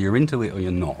either you're into it or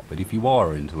you're not. But if you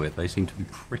are into it, they seem to be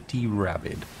pretty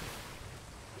rabid.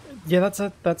 Yeah, that's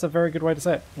a very good way to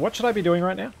say it. What should I be doing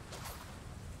right now?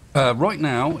 Right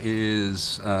now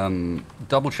is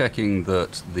double checking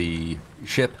that the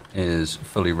ship is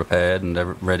fully repaired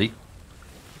and ready.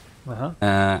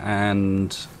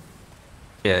 And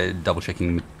yeah, double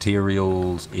checking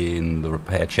materials in the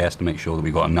repair chest to make sure that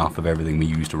we've got enough of everything we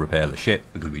use to repair the ship,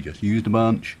 because we just used a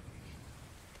bunch.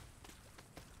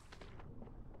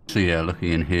 So yeah,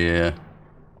 looking in here,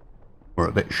 we're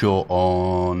a bit short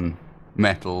on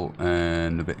metal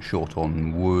and a bit short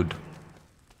on wood.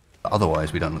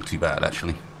 Otherwise, we don't look too bad,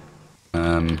 actually.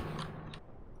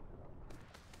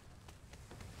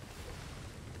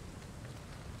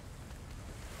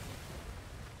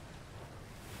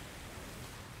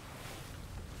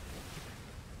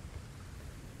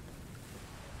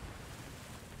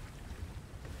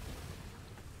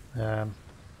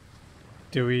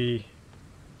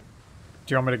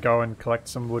 Do you want me to go and collect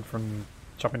some wood from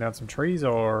chopping down some trees,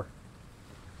 or?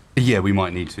 Yeah, we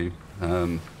might need to.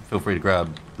 Feel free to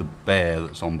grab the bear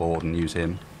that's on board and use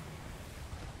him.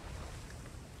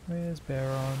 Where's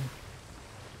Baron?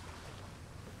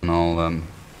 And I'll,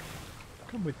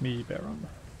 Come with me, Baron.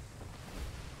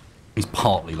 he's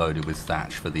partly loaded with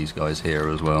thatch for these guys here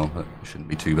as well, but it shouldn't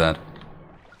be too bad.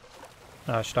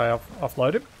 Should I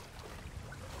offload him?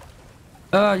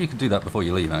 You could do that before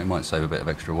you leave, it might save a bit of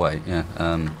extra weight, yeah.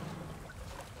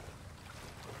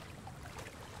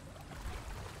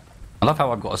 I love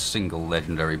how I've got a single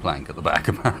legendary plank at the back,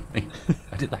 apparently.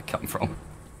 Where did that come from?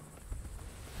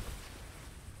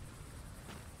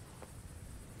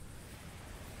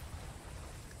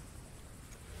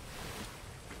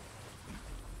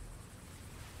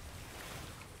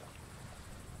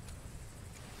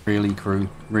 Really, crew?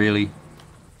 Really?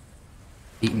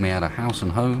 Eating me out of house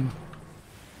and home?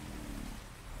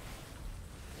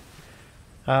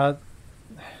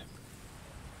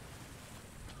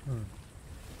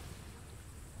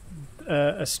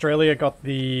 Australia got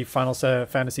the Final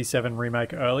Fantasy VII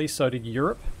remake early, so did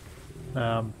Europe.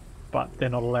 But they're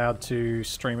not allowed to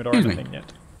stream it or Excuse me. anything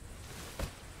yet.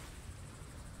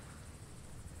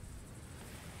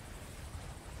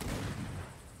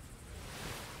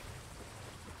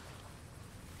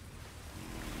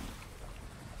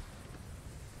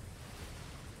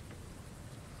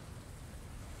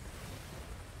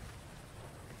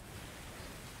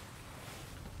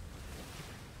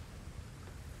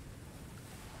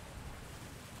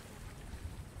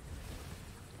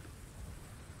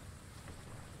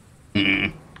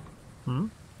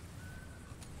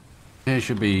 It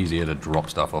should be easier to drop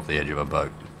stuff off the edge of a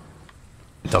boat.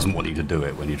 It doesn't want you to do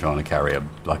it when you're trying to carry a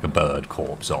bird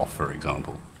corpse off, for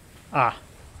example. Ah.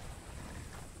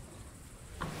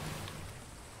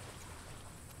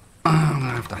 I'm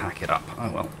gonna have to hack it up.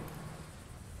 Oh well.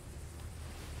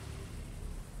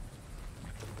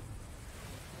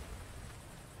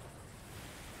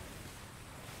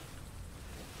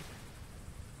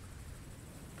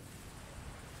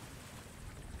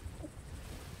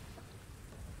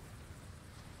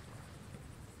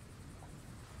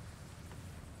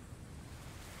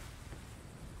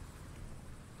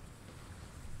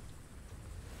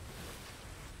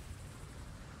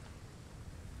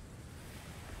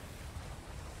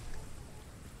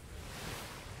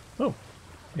 Oh,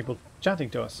 people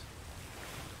chatting to us.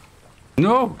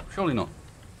 No, surely not.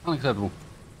 Unacceptable.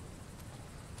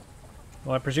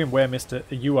 Well, I presume you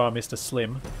are Mr.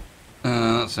 Slim.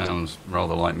 That sounds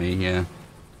rather like me, yeah.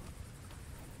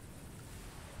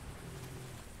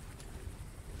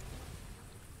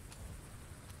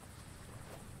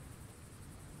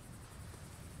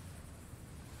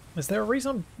 Is there a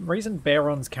reason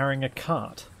Baron's carrying a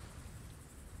cart?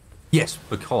 Yes,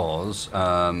 because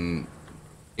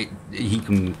he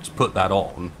can put that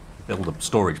on, build a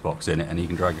storage box in it, and he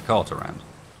can drag a cart around.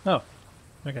 Oh,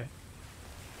 okay.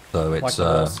 So it's Like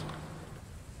the horse.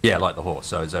 yeah, like the horse.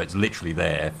 So it's literally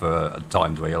there for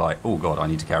times where you're like, oh god, I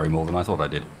need to carry more than I thought I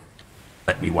did.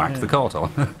 Let me whack the cart on.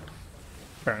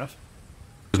 Fair enough.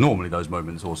 Because normally those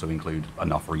moments also include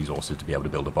enough resources to be able to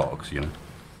build a box, you know.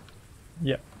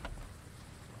 Yep.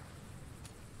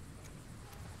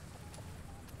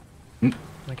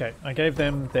 Okay, I gave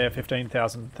them their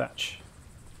 15,000 thatch.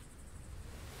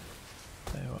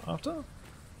 They were after?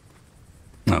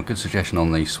 Oh, good suggestion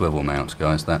on the swivel mounts,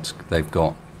 guys. They've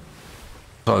got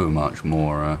so much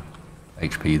more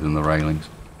HP than the railings.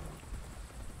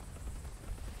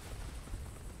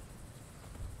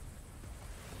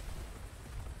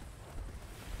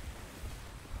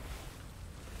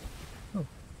 Oh.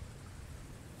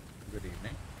 Good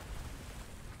evening.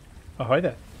 Ahoy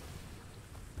there.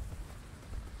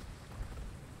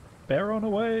 Bear on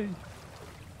away.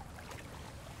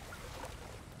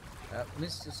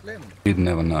 Mr. Slim, You'd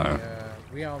never know.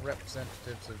 we are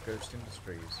representatives of Ghost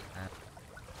Industries, and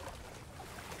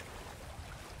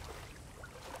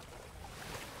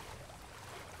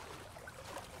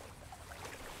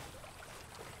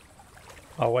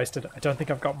Oh, wasted. I don't think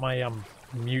I've got my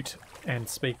mute and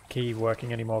speak key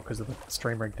working anymore because of the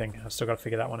stream rig thing. I've still got to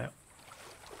figure that one out.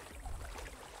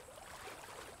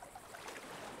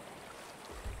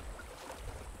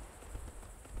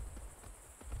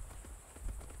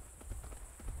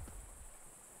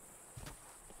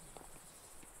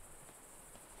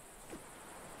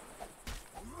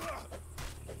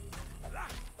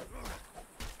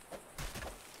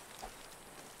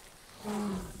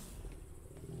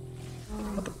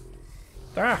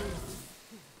 Ah!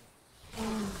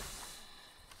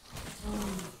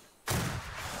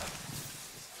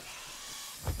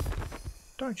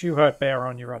 Don't you hurt Bear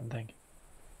on your rotten thing.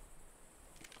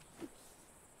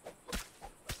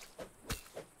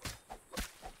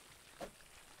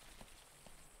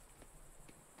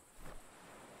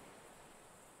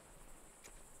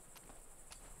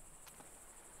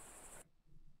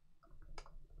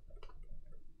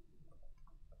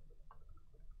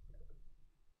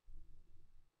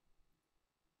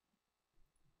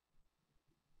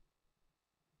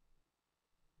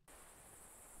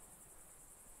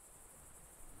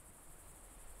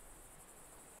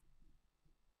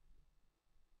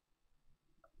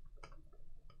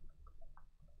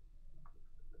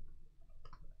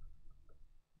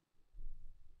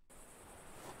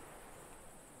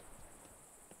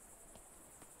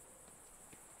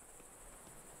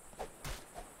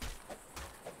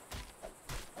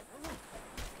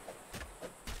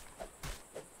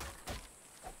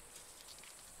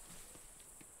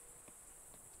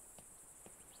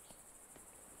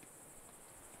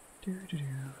 I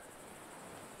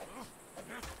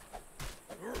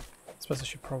suppose I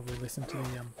should probably listen to the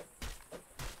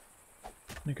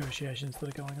negotiations that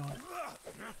are going on.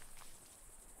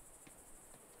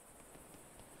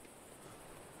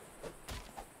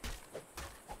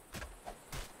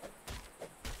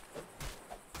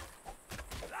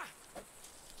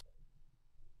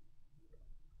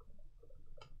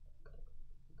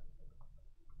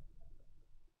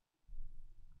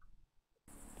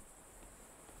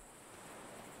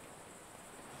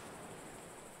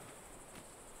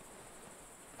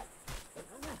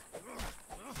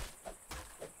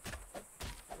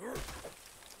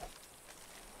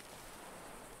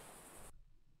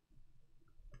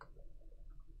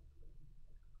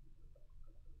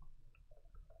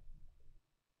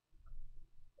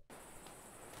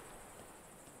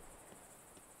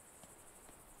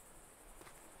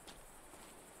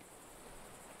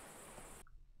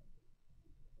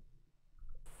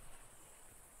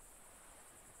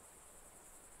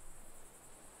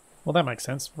 Well, that makes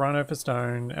sense. Rhino for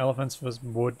stone, elephants for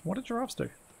wood. What did giraffes do?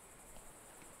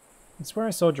 I swear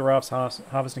I saw giraffes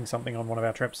harvesting something on one of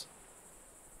our trips.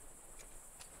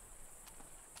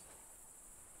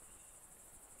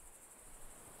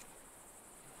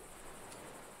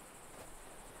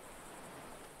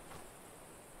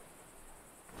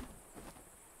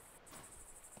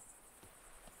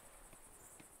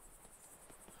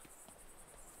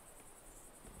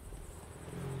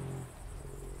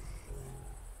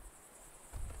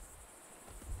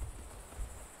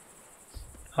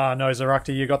 Ah, no,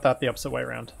 Zarakti, you got that the opposite way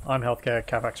around. I'm healthcare,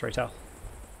 Cavax retail.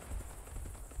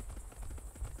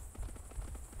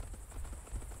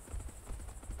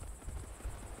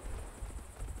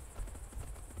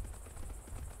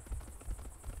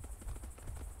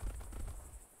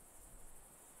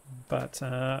 But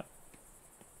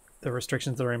the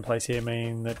restrictions that are in place here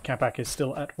mean that Capac is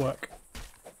still at work.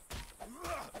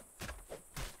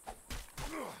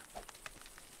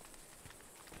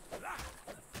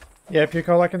 Yeah,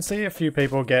 Pucol, I can see a few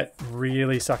people get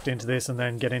really sucked into this and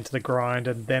then get into the grind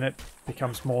and then it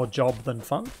becomes more job than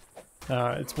fun.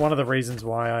 It's one of the reasons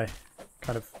why I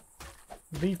kind of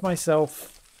leave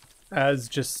myself as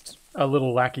just a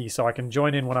little lackey so I can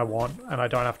join in when I want and I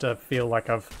don't have to feel like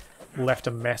I've left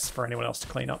a mess for anyone else to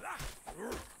clean up.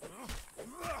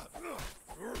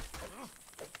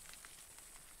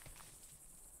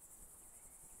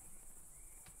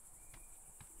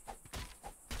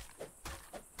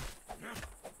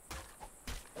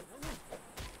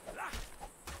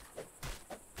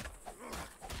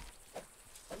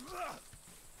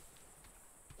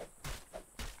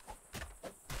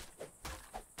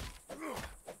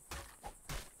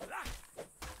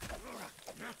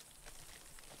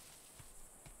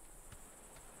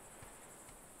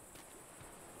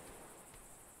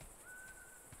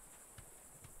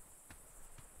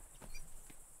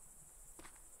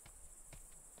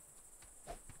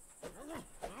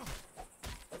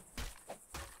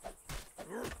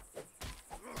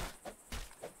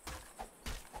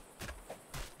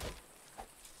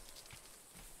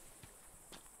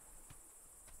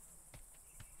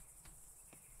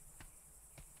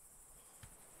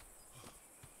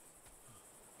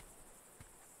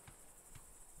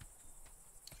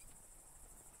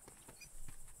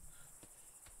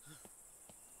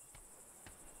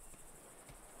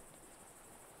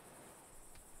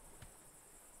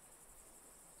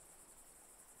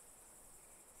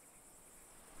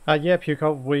 Yeah,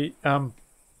 Pucol, we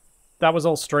that was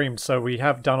all streamed, so we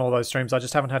have done all those streams. I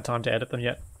just haven't had time to edit them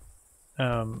yet.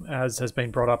 As has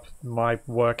been brought up, my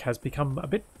work has become a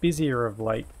bit busier of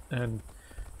late, and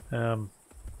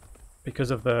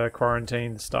because of the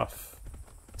quarantine stuff,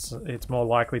 it's more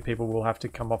likely people will have to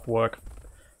come off work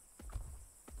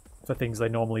for things they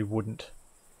normally wouldn't.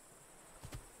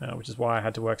 Which is why I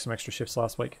had to work some extra shifts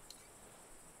last week.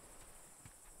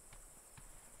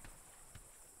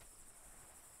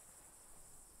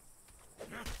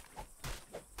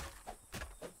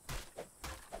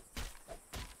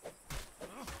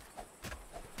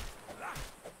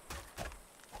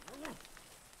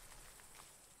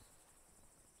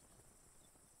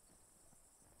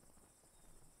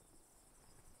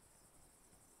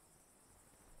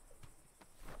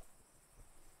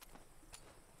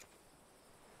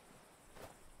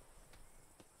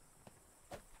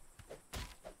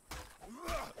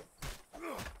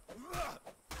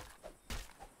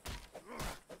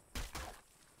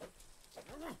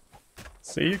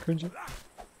 See you, Kunji.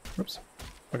 Oops.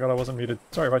 Oh god, I wasn't muted.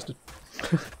 Sorry, wasted.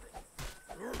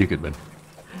 You good, man.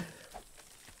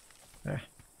 Yeah.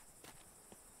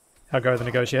 How go the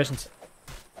negotiations?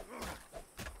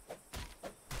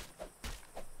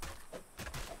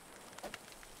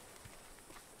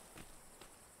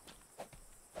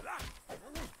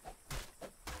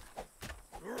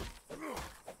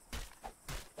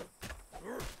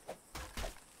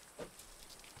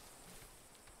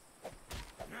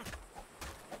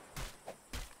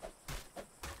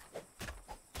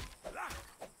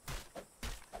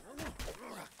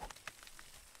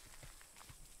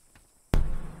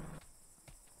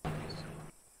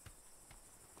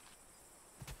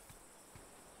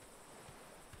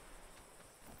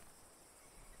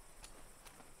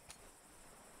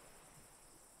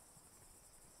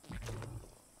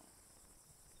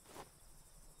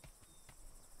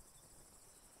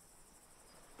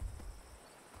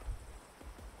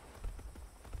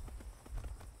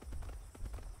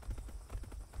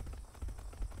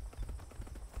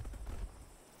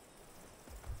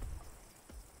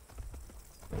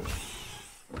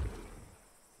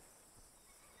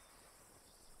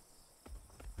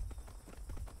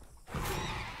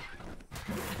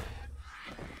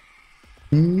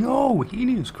 Oh,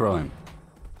 heinous crime.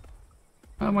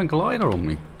 I have my glider on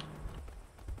me.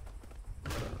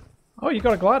 Oh, you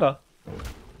got a glider.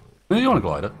 No, you want a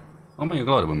glider? I'll make a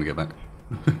glider when we get back.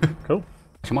 Cool.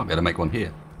 She might be able to make one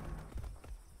here.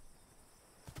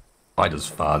 Glider's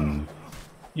fun.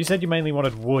 You said you mainly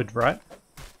wanted wood, right?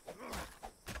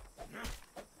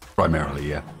 Primarily,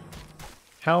 yeah.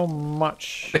 How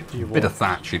much do you want? Bit of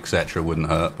thatch, etc. wouldn't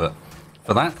hurt, but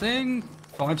for that thing,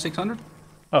 500-600?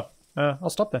 Oh, I'll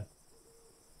stop then.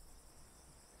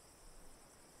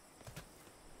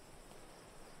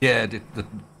 Yeah,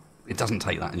 it doesn't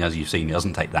take that, as you've seen, it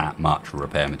doesn't take that much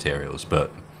repair materials,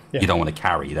 but Yeah. you don't want to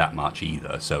carry that much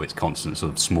either, so it's constant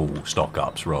sort of small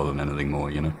stock-ups rather than anything more,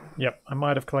 you know? Yep, I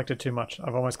might have collected too much.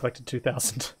 I've almost collected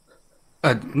 2,000.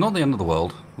 Not the end of the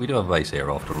world. We do have a base here,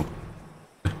 after all.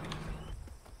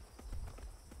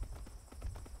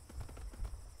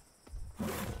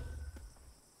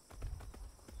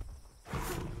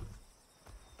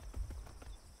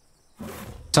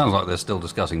 Sounds like they're still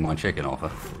discussing my chicken offer.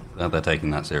 They're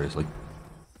taking that seriously.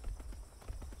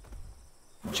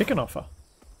 Chicken offer.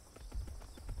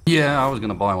 Yeah, I was going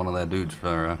to buy one of their dudes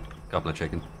for a couple of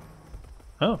chicken.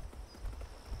 Oh.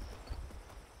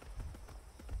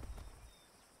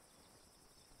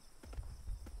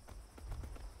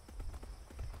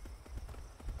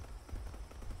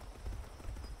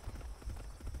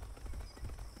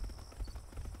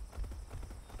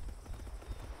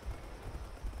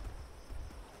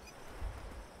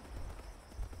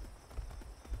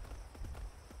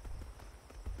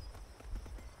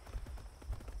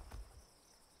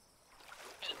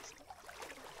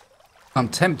 I'm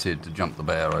tempted to jump the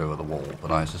bear over the wall,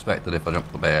 but I suspect that if I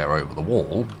jump the bear over the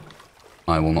wall,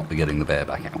 I will not be getting the bear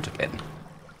back out again.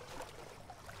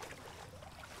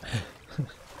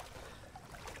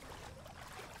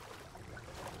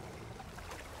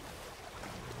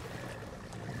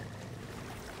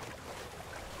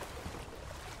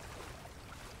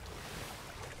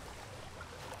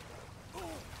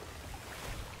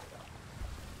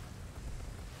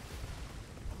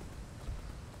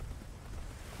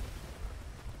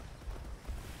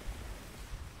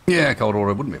 Yeah, Cold War,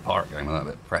 it wouldn't be a pirate game without a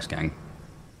bit of press gang.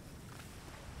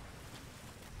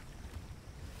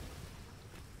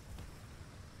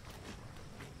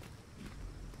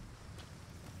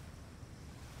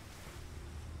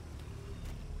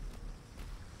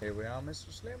 Here we are,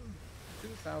 Mr. Slim.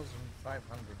 2,500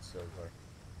 silver.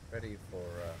 Ready for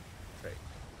trade.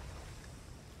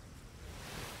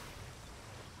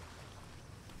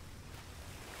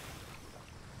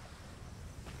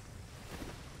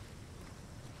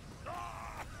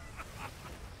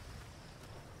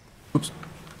 Oops.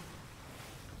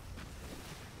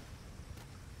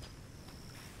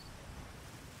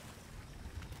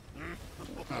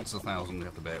 That's 1,000, you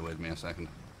have to bear with me a second.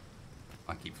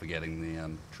 I keep forgetting the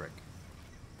trick.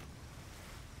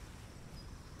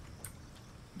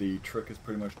 The trick is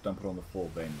pretty much dump it on the floor,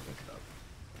 then pick it up.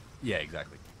 Yeah,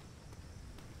 exactly.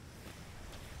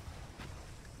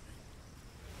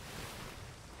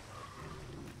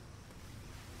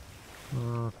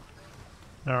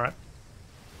 Alright.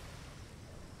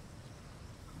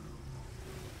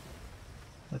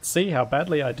 Let's see how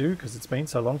badly I do, because it's been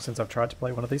so long since I've tried to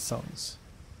play one of these songs.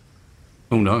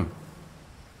 Oh no.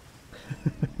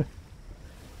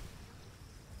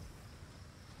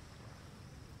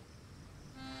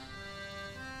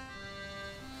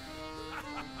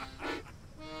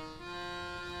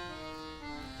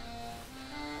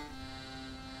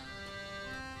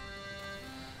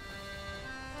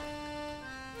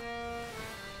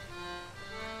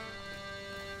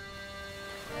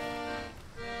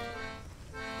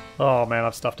 Oh man,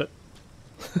 I've stuffed it.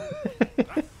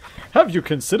 Have you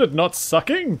considered not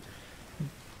sucking?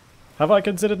 Have I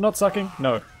considered not sucking?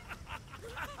 No.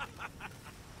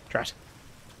 Drat.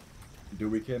 Do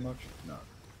we care much? No.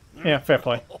 Yeah, fair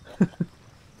play. Let's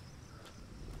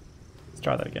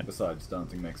try that again. Besides,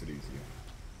 dancing makes it easier.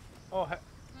 Oh, as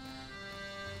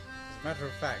a matter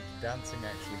of fact, dancing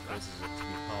actually causes it to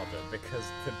be harder because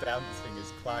the dancing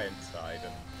is client side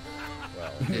and,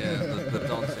 well... Yeah, the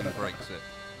dancing breaks it,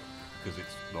 because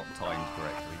it's not timed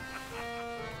correctly.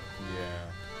 Yeah.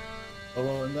 Oh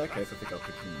well, in that case, I think I'll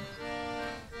continue.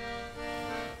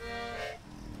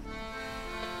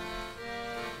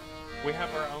 We have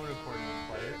our own accordion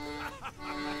player.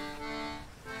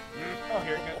 Oh,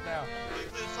 here it goes now.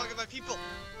 Let's talk about people.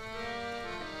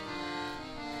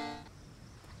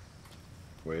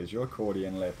 Where's your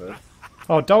accordion, leopard?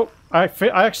 Oh, don't... I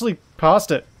actually passed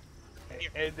it,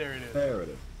 And there it is. There it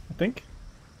is. I think.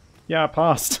 Yeah, I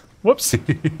passed. Whoops. I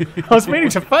was meaning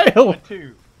to fail.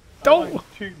 Two. Don't. 1,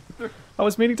 2, 3. I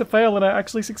was meaning to fail and I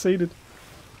actually succeeded.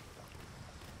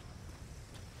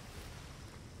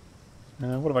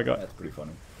 What have I got? That's pretty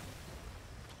funny.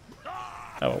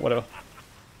 Oh, well, whatever.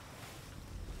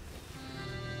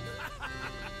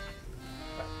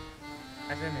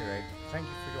 At any rate, thank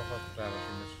you for your hospitality,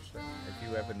 Mr. Slim. If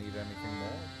you ever need anything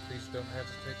more, please don't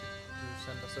hesitate to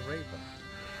send us a raven.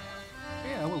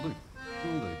 Yeah, will do.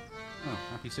 Will do. Oh,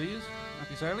 happy seas?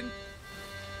 Happy sailing?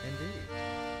 Indeed.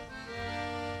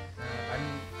 I'm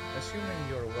assuming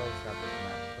you're a well-traveled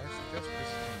man, but I suggest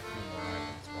visiting a few more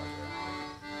islands while you're at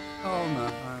it. Oh no,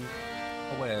 I'm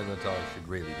aware that I should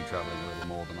really be travelling a little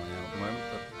more than I am at the moment,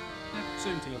 but yeah,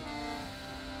 soon to you.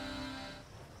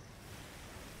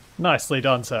 Nicely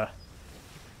done, sir.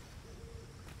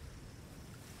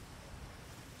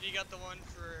 You got the one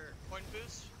for point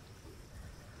boost?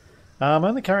 I'm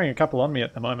only carrying a couple on me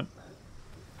at the moment.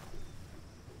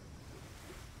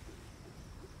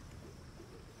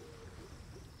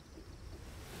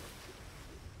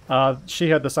 She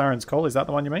heard the siren's call. Is that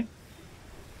the one you mean?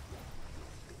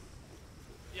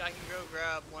 Yeah, I can go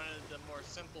grab one of the more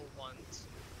simple ones.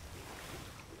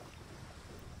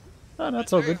 Oh, that's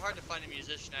It's all very good. hard to find a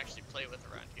musician to actually play with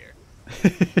around here.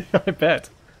 I bet.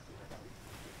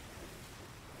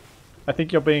 I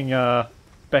think you're being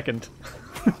beckoned.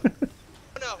 Oh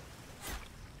no!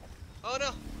 Oh no!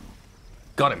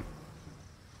 Got him.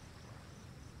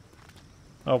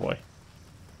 Oh boy.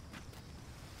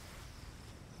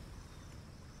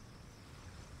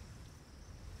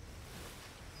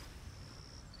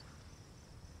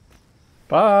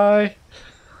 Bye.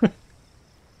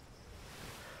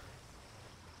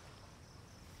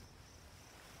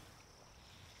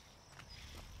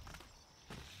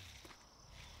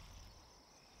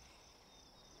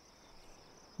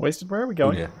 Wasted, where are we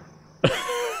going? Yeah.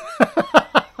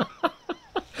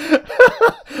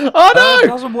 Oh It no!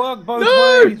 doesn't work both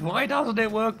No! ways. Why doesn't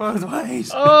it work both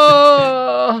ways?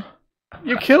 Oh!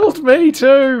 You killed me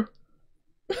too!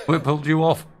 We pulled you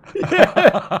off.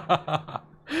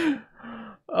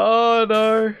 Oh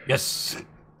no! Yes.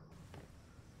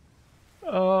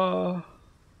 Oh.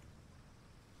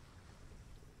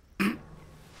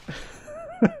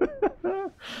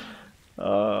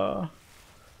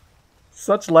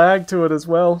 Such lag to it as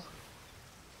well.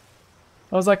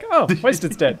 I was like, oh,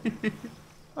 Wasted's dead.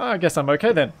 Oh, I guess I'm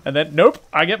okay then. And then, nope,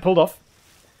 I get pulled off.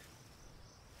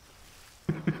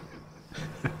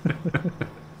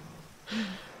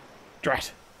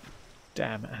 Drat.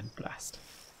 Damn and blast.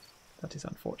 That is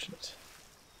unfortunate.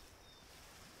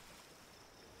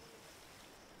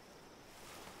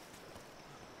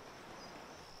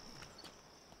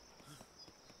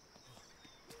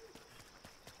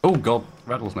 Oh god,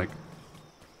 rattlesnake.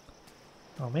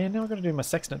 Oh man, now I've got to do my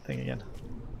sextant thing again.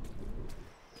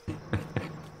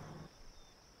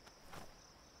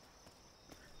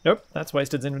 Nope, that's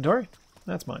Wasted's inventory.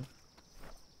 That's mine.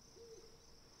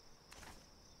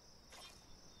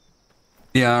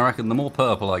 Yeah, I reckon the more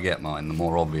purple I get mine, the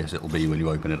more obvious it'll be when you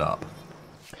open it up.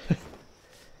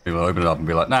 People open it up and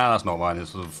be like, nah, that's not mine,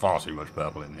 there's far too much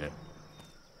purple in here.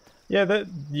 Yeah,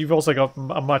 you've also got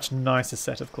a much nicer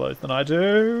set of clothes than I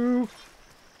do.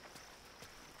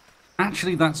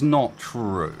 Actually, that's not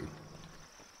true.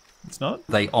 It's not?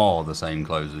 They are the same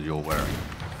clothes as you're wearing.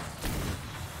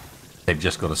 They've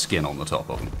just got a skin on the top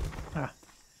of them. Ah.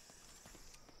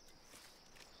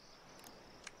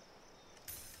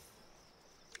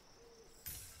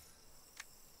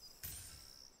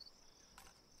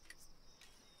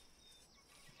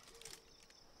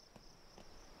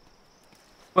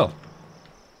 Well,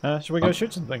 Should we go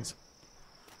shoot some things?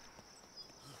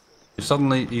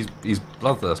 suddenly he's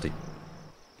bloodthirsty.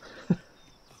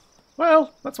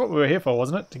 Well, that's what we were here for,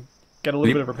 wasn't it? To get a little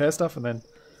Yep. bit of repair stuff and then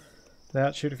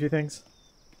out shoot a few things.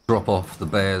 Drop off the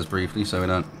bears briefly so we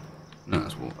don't... No,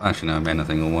 that's, well, actually no,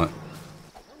 anything will work.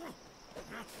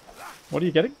 What are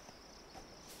you getting?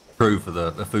 Crew for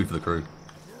the food for the crew.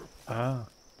 Ah.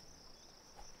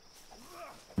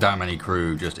 That many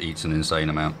crew just eats an insane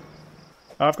amount.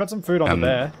 I've got some food on the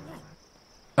bear.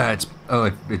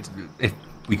 If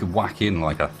we could whack in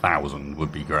like 1,000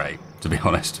 would be great, to be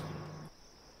honest.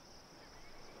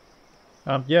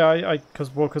 Yeah,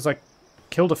 because I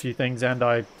killed a few things and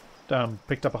I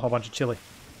picked up a whole bunch of chili.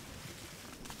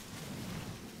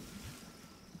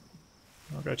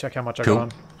 I'll go check how much I Cool. got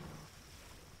on.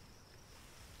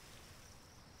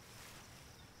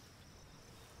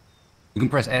 You can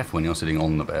press F when you're sitting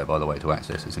on the bear, by the way, to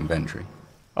access its inventory.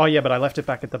 Oh yeah, but I left it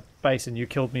back at the base and you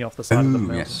killed me off the side of the Ooh,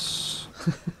 mountain. yes.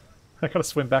 I gotta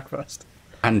swim back first.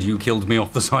 And you killed me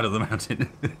off the side of the mountain.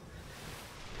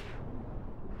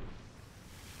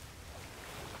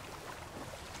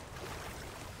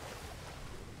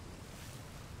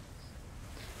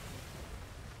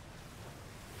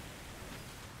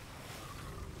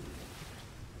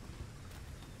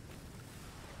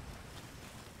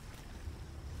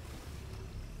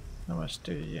 How much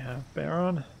do you have,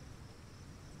 Baron?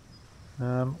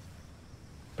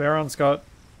 Baron's got,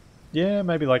 yeah,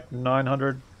 maybe like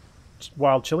 900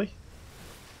 wild chili.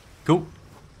 Cool.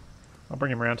 I'll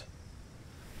bring him around.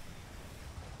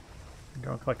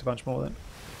 Go and collect a bunch more then.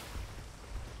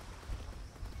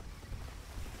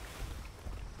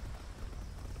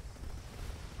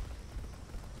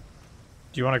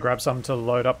 Do you want to grab some to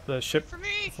load up the ship For me.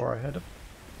 before I head up?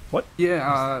 What?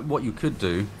 Yeah, what you could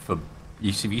do for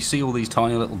you see all these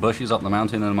tiny little bushes up the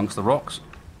mountain and amongst the rocks?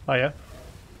 Oh yeah?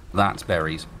 That's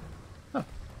berries.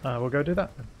 We'll go do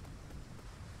that then.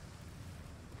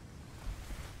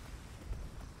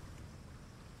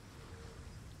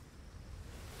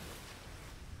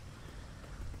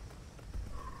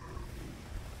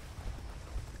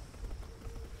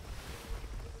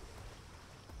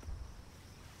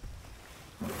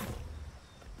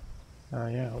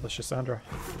 Yeah, all the Shisandra.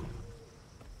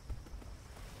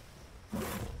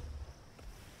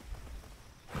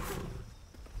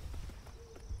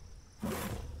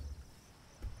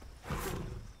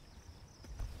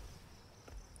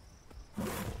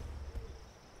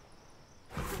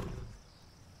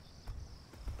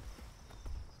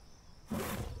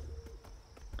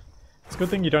 It's a good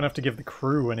thing you don't have to give the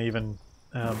crew an even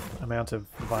amount of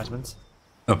vitamins.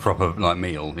 A proper, like,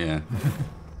 meal, yeah.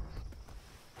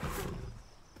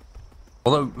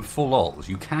 Although, for lols,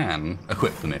 you can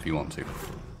equip them if you want to.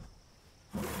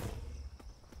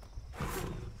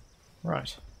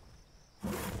 Right.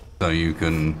 So you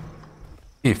can,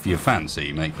 if you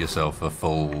fancy, make yourself a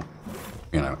full,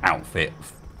 outfit,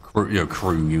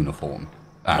 crew uniform.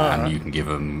 And right. you can give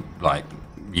them, like,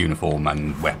 uniform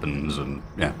and weapons and,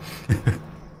 yeah.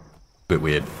 Bit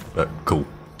weird, but cool.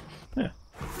 Yeah.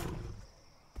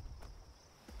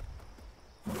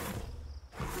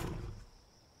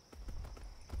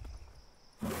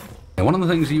 And one of the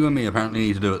things you and me apparently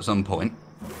need to do at some point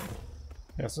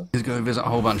Yes, sir. is go visit a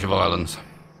whole bunch of islands.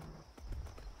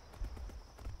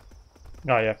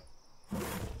 Oh, yeah.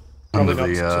 Under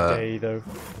Probably the, not today, though.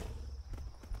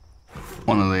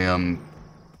 one of the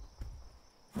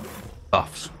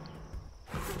buffs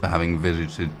for having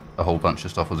visited a whole bunch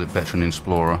of stuff, was it Veteran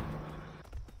Explorer?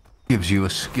 Gives you a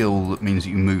skill that means that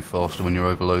you move faster when you're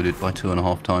overloaded by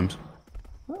 2.5 times.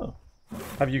 Oh.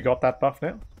 Have you got that buff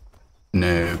now?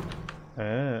 No.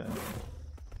 Ah.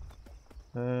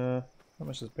 How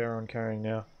much is Baron carrying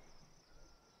now?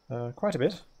 Quite a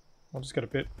bit. I'll just get a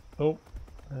bit. Oh.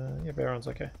 Yeah, Baron's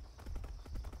okay.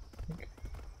 I think.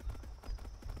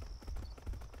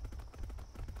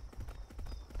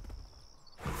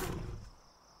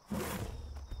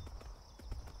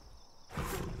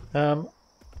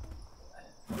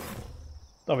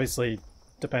 Obviously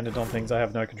dependent on things I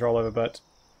have no control over, but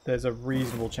there's a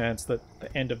reasonable chance that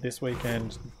the end of this week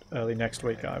and early next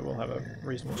week I will have a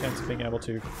reasonable chance of being able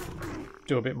to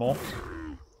do a bit more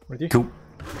with you. Cool.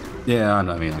 Yeah,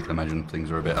 I mean, I can imagine things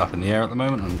are a bit up in the air at the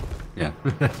moment, and yeah,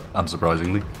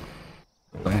 unsurprisingly.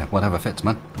 But yeah, whatever fits,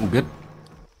 man. All good.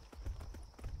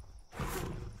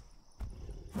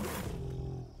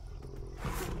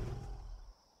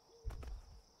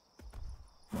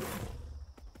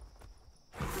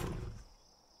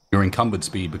 Your encumbered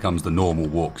speed becomes the normal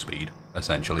walk speed,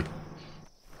 essentially.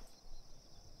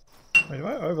 Wait, do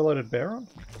I overloaded Baron?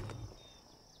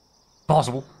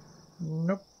 Possible.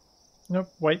 Nope. Nope.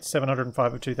 Wait,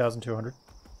 705 of 2,200.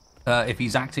 If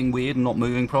he's acting weird and not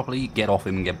moving properly, get off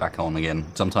him and get back on again.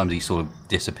 Sometimes he sort of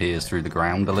disappears through the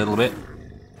ground a little bit.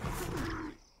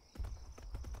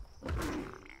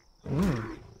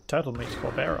 Turtle meat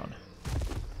for Baron.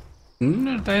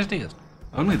 The tastiest.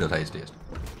 Only the tastiest.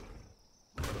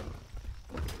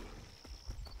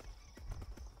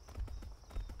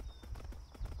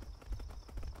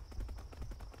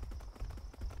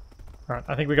 Alright,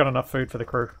 I think we got enough food for the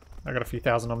crew. I got a few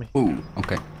thousand on me. Ooh,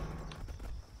 okay.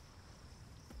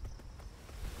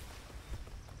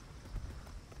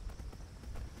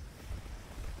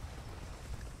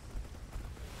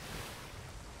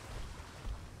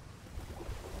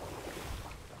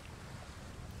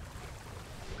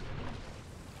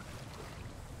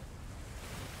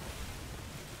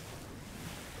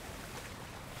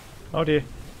 Oh dear.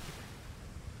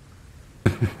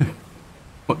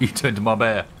 What you did to my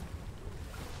bear?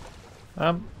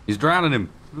 He's drowning him.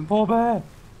 The poor bear.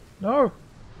 No!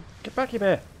 Get back, you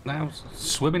bear! Now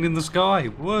swimming in the sky.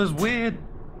 Was weird.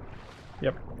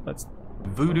 Yep, let's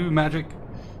Voodoo magic.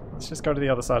 just go to the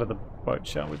other side of the boat,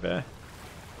 shall we, bear?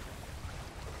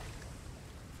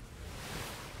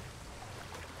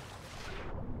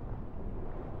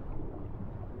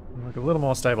 Look a little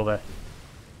more stable there.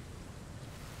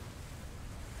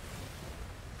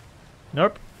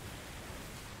 Nope.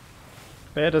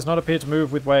 Bear does not appear to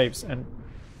move with waves, and...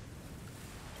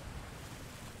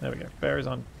 There we go. Bear is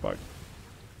on boat.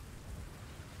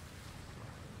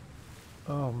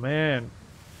 Oh man.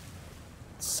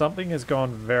 Something has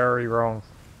gone very wrong.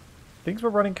 Things were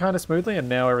running kind of smoothly, and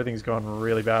now everything's gone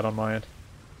really bad on my end.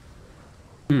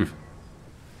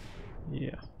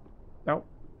 Yeah. Oh.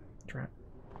 Trap.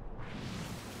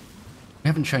 We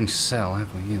haven't changed cell,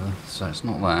 have we, either? So it's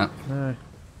not that. No.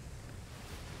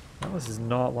 Alice is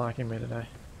not liking me today.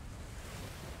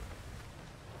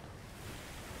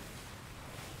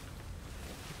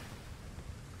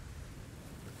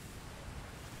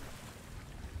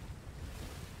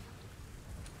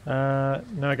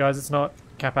 No guys, it's not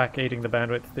Capac eating the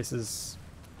bandwidth, this is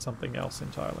something else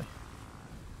entirely.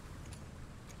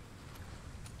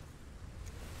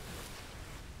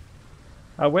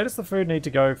 Where does the food need to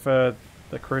go for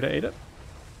the crew to eat it?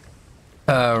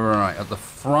 Right, at the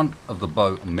front of the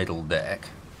boat, middle deck,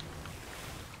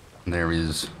 there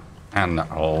is a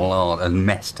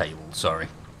mess table, sorry.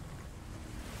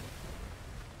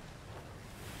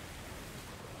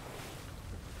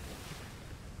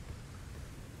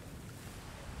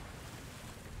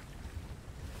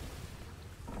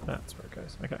 That's where it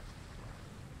goes, okay.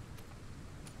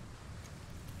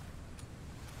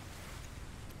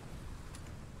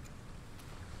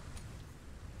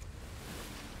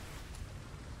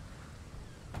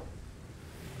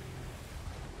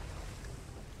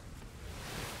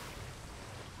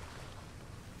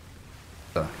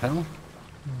 The hell?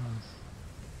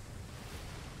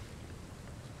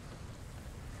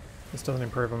 This doesn't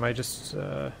improve, I may just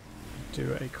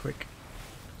do a quick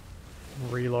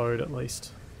reload at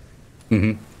least.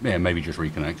 Yeah, maybe just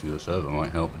reconnecting to the server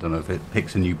might help. I don't know if it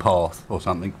picks a new path or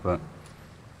something, but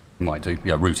it might do.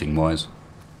 Yeah, routing wise.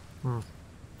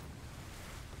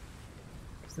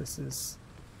 This is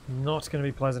not going to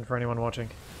be pleasant for anyone watching.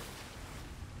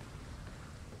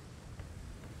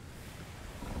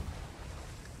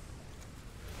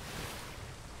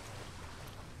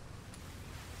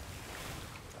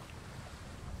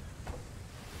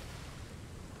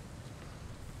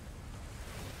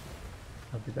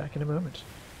 I'll be back in a moment.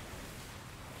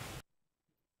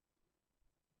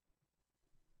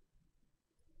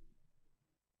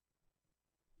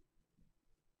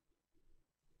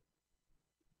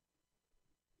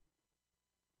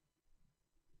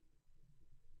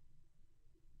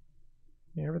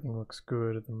 Yeah, everything looks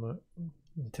good at the moment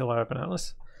until I open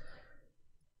Atlas.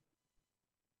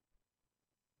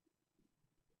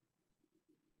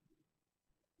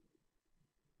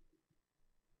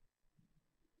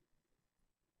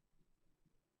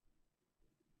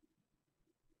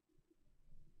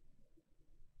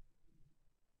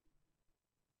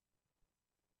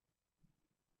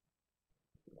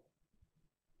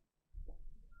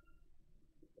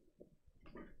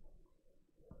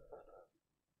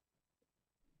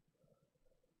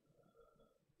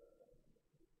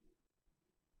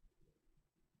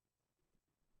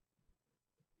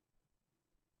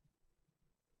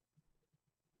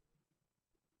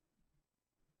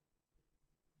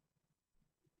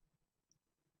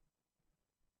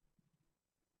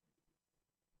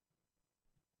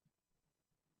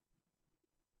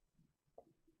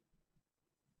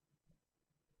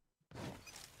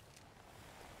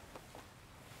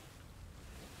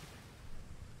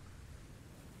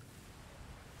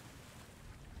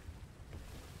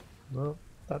 Well,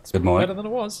 that's Good morning. better than it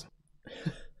was.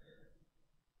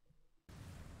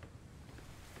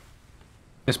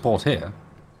 This port here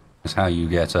is how you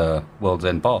get a World's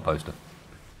End bar poster.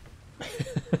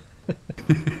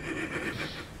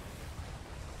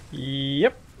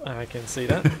 Yep, I can see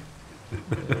that.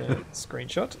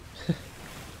 Screenshot.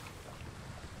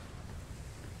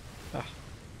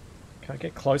 Can't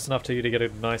get close enough to you to get a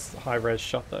nice high-res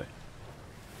shot, though.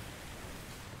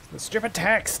 The stupid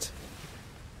text!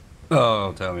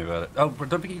 Oh, tell me about it. Oh,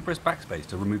 don't forget you press backspace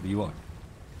to remove the UI.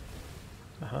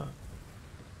 Uh-huh.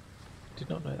 Did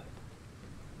not know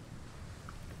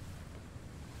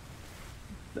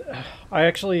that. I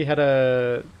actually had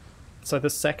a... So the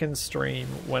second stream,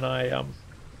 when I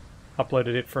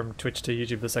uploaded it from Twitch to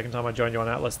YouTube the second time I joined you on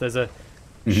Atlas, there's a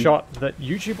shot that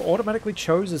YouTube automatically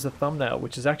chose as a thumbnail,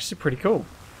 which is actually pretty cool.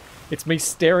 It's me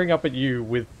staring up at you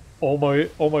with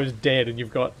almost dead, and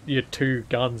you've got your two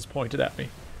guns pointed at me.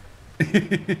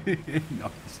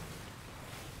 Nice.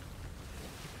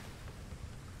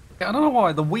 Yeah, I don't know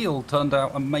why the wheel turned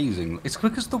out amazing. It's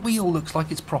because the wheel looks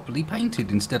like it's properly painted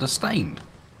instead of stained.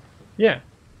 Yeah.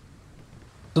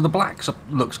 So the black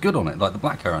looks good on it, like the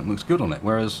black current looks good on it,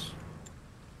 whereas...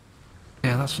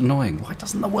 Yeah, that's annoying. Why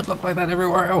doesn't the wood look like that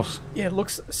everywhere else? Yeah, it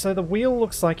looks... So the wheel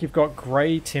looks like you've got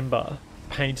grey timber,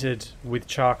 painted with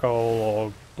charcoal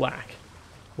or black,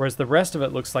 whereas the rest of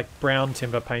it looks like brown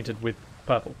timber painted with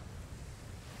purple.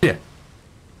 Yeah.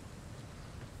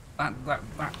 The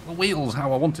wheel's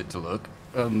how I want it to look,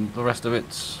 and the rest of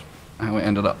it's how it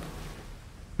ended up.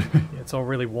 Yeah, it's all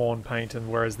really worn paint, and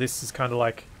whereas this is kind of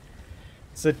like,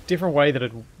 it's a different way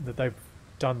that they've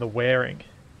done the wearing.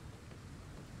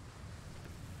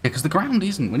 Yeah, because the ground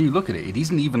isn't, when you look at it, it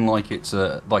isn't even like it's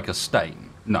like a stain.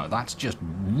 No, that's just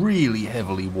really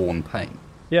heavily worn paint.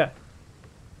 Yeah.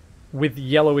 With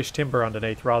yellowish timber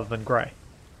underneath rather than grey.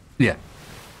 Yeah.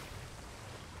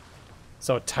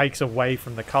 So it takes away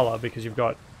from the colour because you've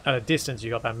got, at a distance,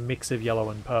 you've got that mix of yellow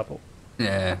and purple.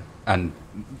 Yeah, and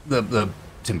the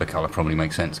timber colour probably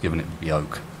makes sense given it would be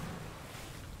oak.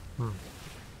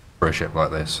 For a ship like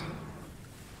this.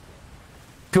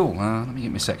 Cool, let me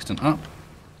get my sextant up.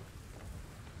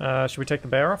 Should we take the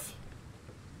bear off?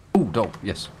 Oh, dog,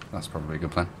 yes, that's probably a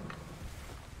good plan.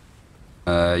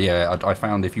 Yeah, I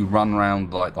found if you run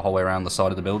around like the whole way around the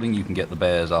side of the building, you can get the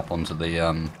bears up onto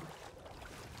the.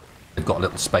 They've got a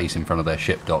little space in front of their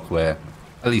ship dock where,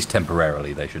 at least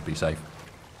temporarily, they should be safe.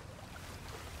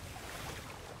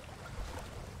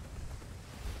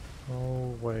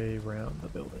 Whole way round the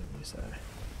building, you say?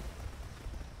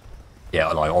 Yeah,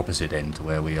 like opposite end to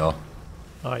where we are.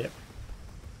 Oh, yep.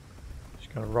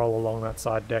 Just gonna roll along that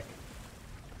side deck.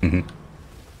 Mm-hmm.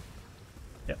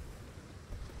 Yep.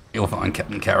 You'll find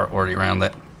Captain Carrot already around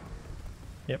there.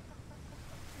 Yep.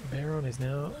 Baron is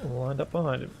now lined up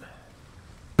behind him.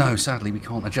 No, sadly we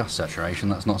can't adjust saturation.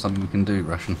 That's not something we can do,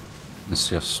 Russian. It's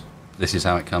just, this is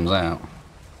how it comes out.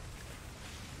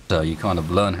 So you kind of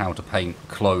learn how to paint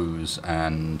clothes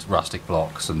and rustic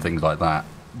blocks and things like that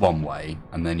one way,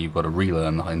 and then you've got to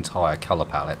relearn the entire colour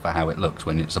palette for how it looks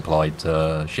when it's applied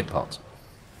to ship parts.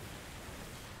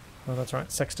 Oh, that's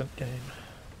right, sextant game.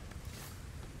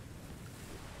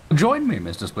 Join me,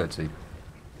 Mr. Splitsy.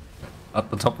 Up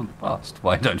the top of the past,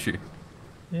 why don't you?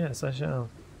 Yes, I shall.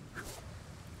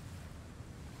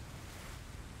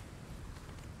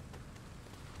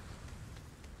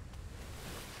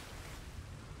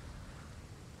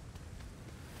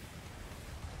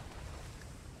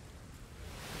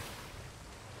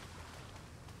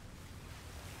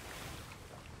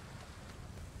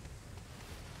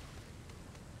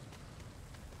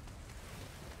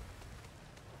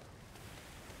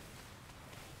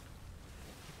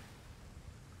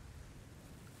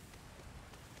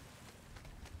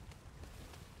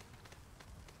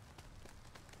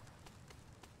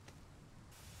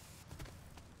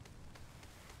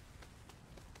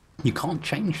 You can't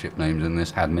change ship names in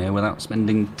this Hadmir without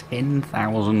spending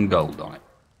 10,000 gold on it.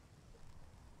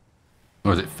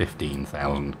 Or is it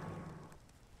 15,000?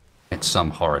 It's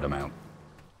some horrid amount.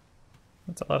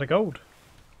 That's a lot of gold.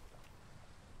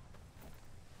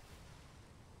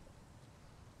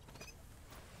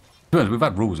 We've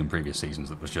had rules in previous seasons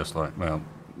that was just like, well,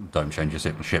 don't change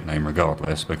your ship name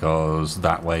regardless, because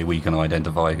that way we can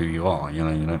identify who you are, you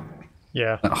know.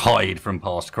 Yeah. Hide from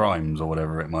past crimes or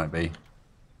whatever it might be.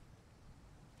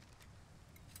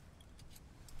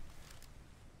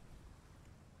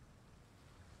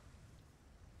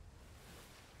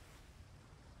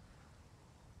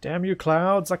 Damn you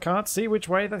clouds, I can't see which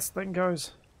way this thing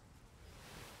goes.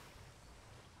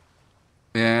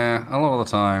 Yeah, a lot of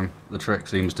the time, the trick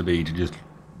seems to be to just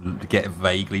get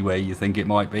vaguely where you think it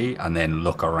might be, and then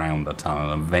look around a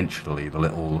ton, and eventually the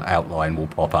little outline will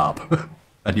pop up,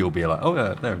 and you'll be like, oh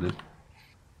yeah, there it is.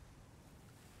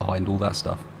 Behind all that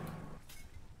stuff.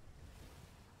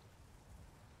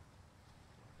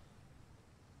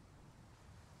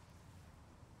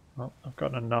 Well, I've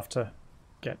gotten enough to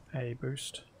get a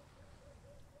boost.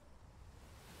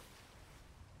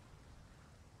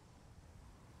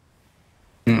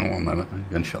 One moment, I'm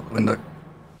going to shut the window.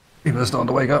 People are starting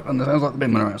to wake up, and it sounds like the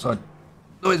binmen are outside.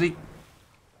 Noisy.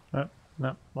 Oh,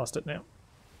 no, lost it now.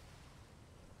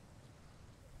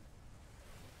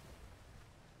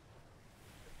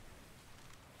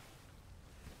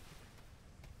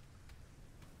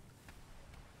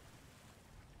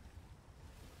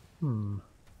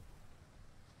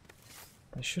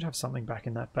 They should have something back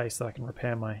in that base that I can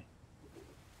repair my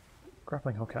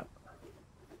grappling hook at.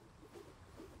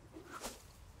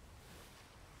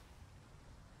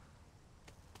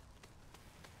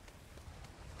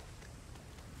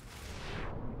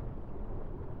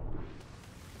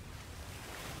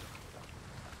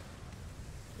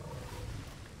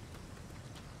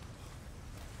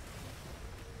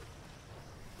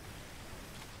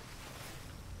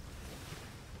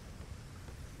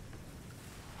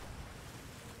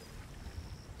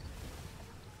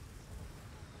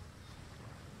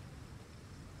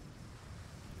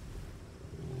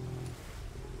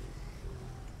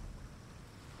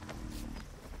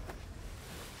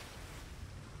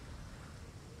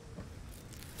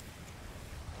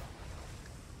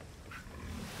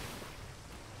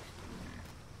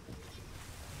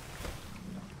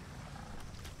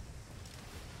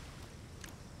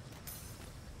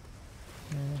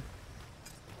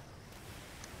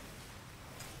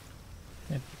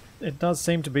 It does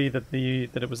seem to be that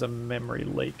it was a memory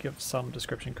leak of some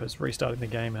description, because restarting the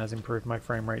game has improved my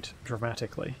frame rate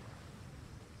dramatically.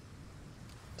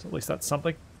 So at least that's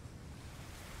something.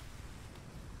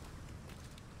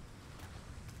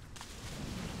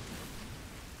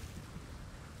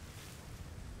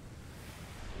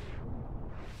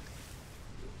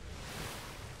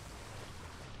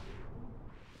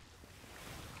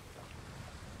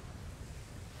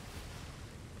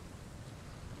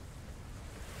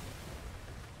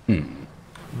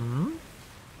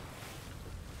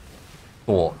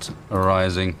 Thought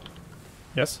arising.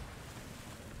 Yes.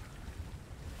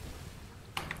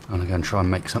 I'm gonna go and try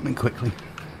and make something quickly.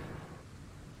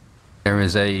 There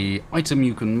is a item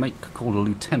you can make called a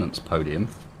lieutenant's podium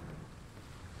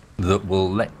that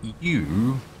will let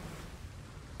you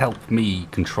help me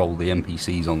control the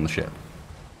NPCs on the ship.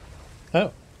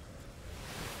 Oh.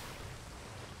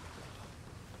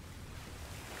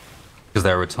 Because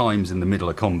there are times in the middle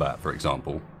of combat, for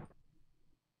example,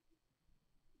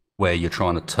 where you're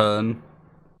trying to turn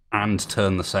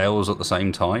the sails at the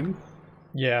same time.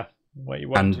 Yeah. Well, you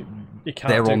can't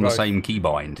they're do on the both. same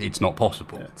keybind. It's not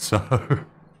possible. Yeah. So.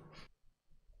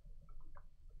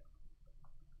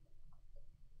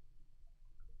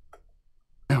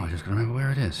 Now I just gotta remember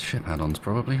where it is. Ship add-ons,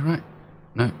 probably, right?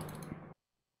 No.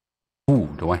 Ooh,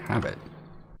 do I have it?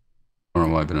 Or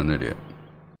have I been an idiot?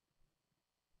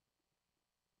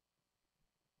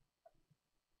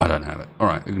 I don't have it.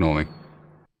 Alright, ignore me.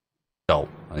 Dull.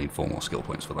 I need 4 more skill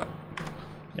points for that.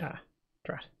 Yeah.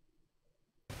 Try it.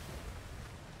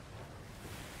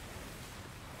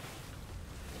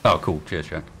 Oh, cool. Cheers,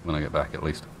 Jack. When I get back, at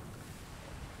least.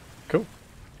 Cool.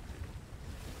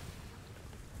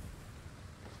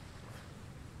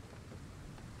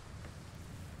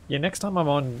 Yeah, next time I'm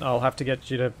on, I'll have to get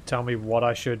you to tell me what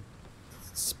I should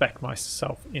spec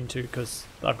myself into, because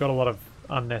I've got a lot of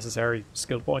unnecessary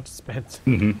skill points spent.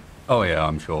 Oh, yeah,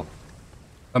 I'm sure.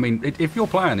 I mean, if your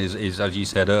plan is, as you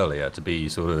said earlier, to be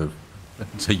sort of,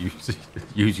 to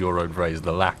use your own phrase,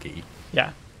 the lackey,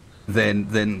 Yeah.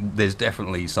 then there's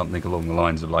definitely something along the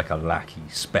lines of like a lackey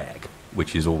spec,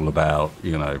 which is all about,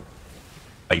 you know,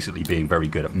 basically being very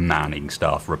good at manning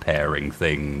stuff, repairing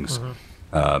things,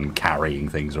 carrying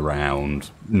things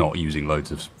around, not using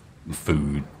loads of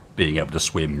food, being able to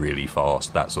swim really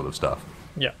fast, that sort of stuff.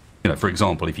 Yeah. You know, for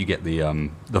example, if you get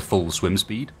the full swim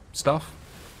speed stuff,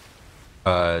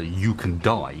 you can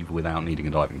dive without needing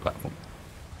a diving platform.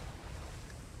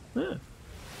 Yeah.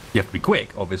 You have to be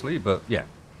quick, obviously, but yeah.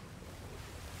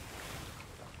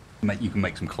 You can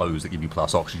make some clothes that give you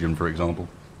plus oxygen, for example.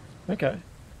 Okay.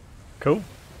 Cool.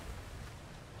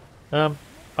 I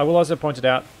will also point it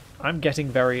out, I'm getting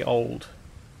very old.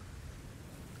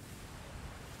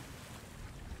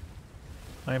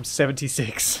 I am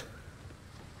 76.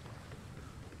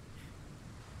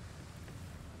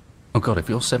 Oh god, if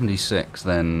you're 76,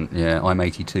 then yeah, I'm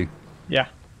 82. Yeah.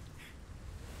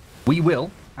 We will,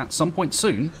 at some point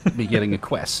soon, be getting a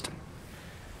quest.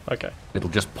 Okay. It'll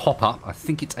just pop up. I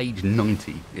think it's age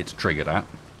 90 it's triggered at.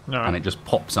 Alright. And it just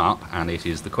pops up, and it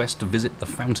is the quest to visit the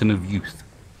Fountain of Youth.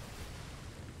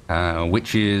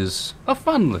 Which is a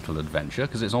fun little adventure,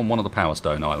 because it's on one of the Power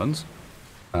Stone Islands.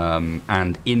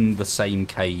 And in the same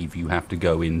cave you have to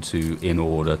go into in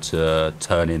order to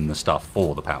turn in the stuff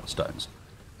for the Power Stones.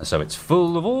 So it's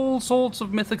full of all sorts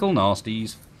of mythical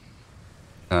nasties.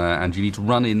 And you need to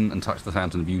run in and touch the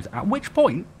Fountain of Youth, at which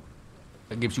point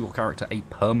it gives your character a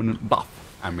permanent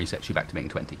buff and resets you back to being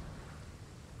 20.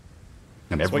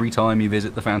 And every time you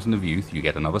visit the Fountain of Youth, you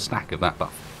get another stack of that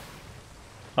buff.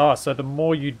 Oh, so the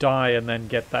more you die and then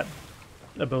get that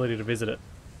ability to visit it,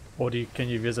 or can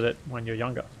you visit it when you're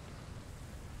younger?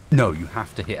 No, you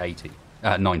have to hit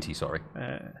 90, sorry.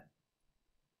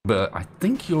 But I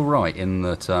think you're right in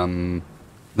that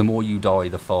the more you die,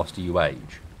 the faster you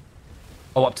age.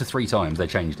 Oh, up to 3 times. They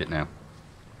changed it now.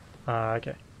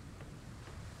 Okay.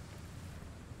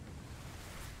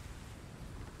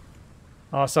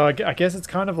 Oh, so I guess it's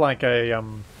kind of like a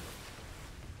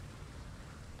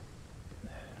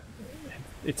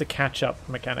it's a catch-up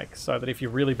mechanic, so that if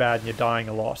you're really bad and you're dying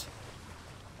a lot,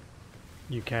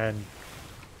 you can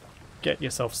get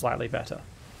yourself slightly better.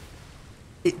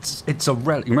 It's a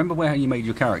relic. Remember where you made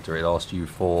your character? It asked you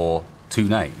for 2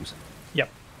 names. Yep.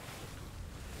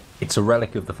 It's a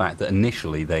relic of the fact that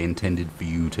initially they intended for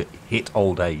you to hit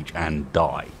old age and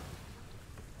die.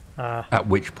 At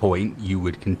which point you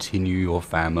would continue your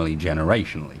family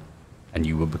generationally, and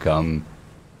you would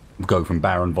go from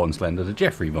Baron von Slender to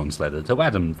Jeffrey von Slender to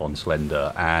Adam von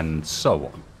Slender, and so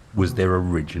on, was their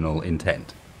original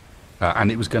intent.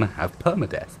 And it was going to have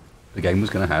permadeath. the game was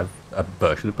going to have a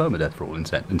version of permadeath for all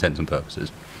intents and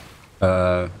purposes.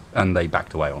 And they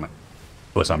backed away on it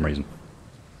for some reason.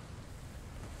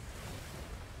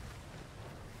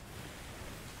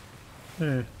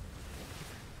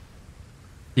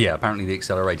 Yeah, apparently the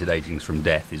accelerated agings from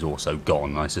death is also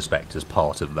gone, I suspect, as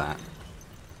part of that.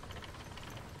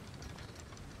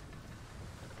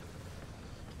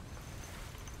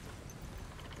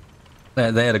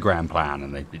 They had a grand plan,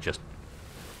 and it just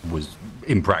was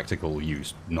impractical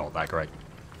use, not that great.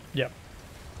 Yep.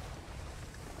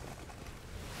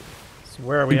 So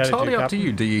where are we headed to, Entirely up to Captain?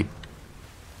 you, D.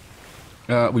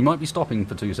 We might be stopping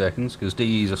for 2 seconds, because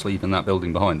D's asleep in that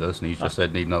building behind us, and he's just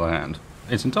said need another hand.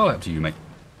 It's entirely up to you, mate.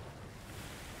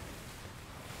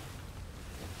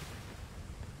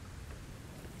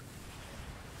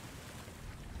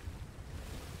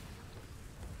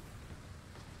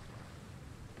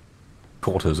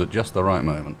 Caught us at just the right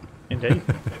moment. Indeed.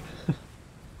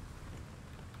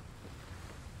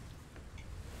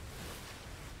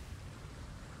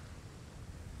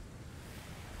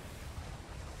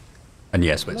 And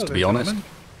yes, but Hello to there, be honest... gentlemen.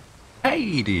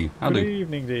 Hey, D! How Good do?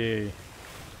 evening, D.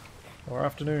 Or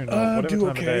afternoon, or Do whatever time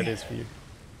of day okay. it is for you.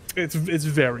 It's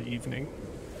very evening.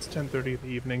 It's 10:30 in the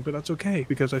evening, but that's okay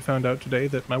because I found out today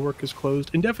that my work is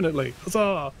closed indefinitely.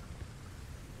 Huzzah!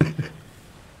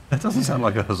 That doesn't sound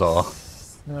like a huzzah.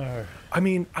 No. I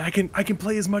mean, I can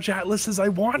play as much Atlas as I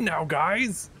want now,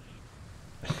 guys.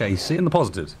 Okay, seeing the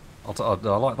positives. I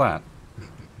like that.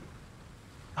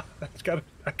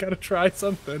 I gotta try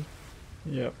something.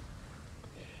 Yep.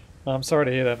 I'm sorry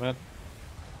to hear that, man.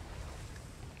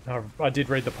 I did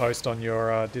read the post on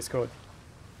your Discord.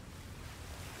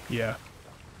 Yeah.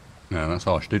 Yeah, that's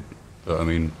harsh, dude. But I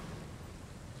mean,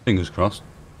 fingers crossed.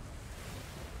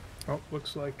 Oh,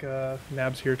 looks like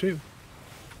Nab's here too.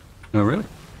 Oh, really?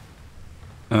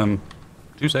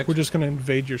 2 secs. We're just gonna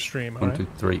invade your stream, 1, alright? 2,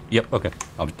 3. Yep, okay.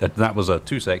 That was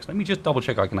 2 secs. Let me just double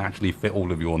check I can actually fit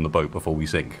all of you on the boat before we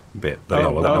sink. Bit. But yeah,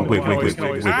 well, no, wait.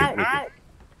 ow!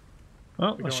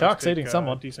 Oh, We a can shark's always take, eating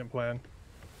someone. Decent plan.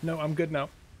 No, I'm good now.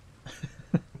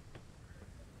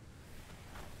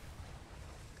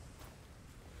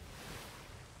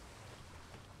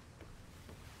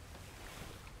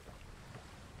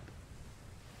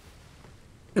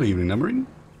 Good evening, Numbering.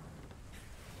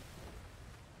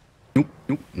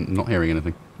 Nope, not hearing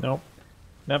anything. Nope.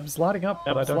 Nab's lighting up,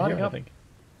 but I don't hear anything.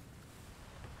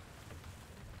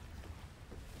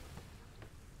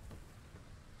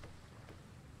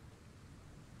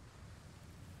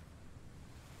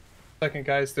 Second,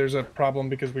 guys, there's a problem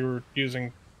because we were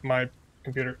using my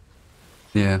computer.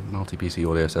 Yeah, multi-PC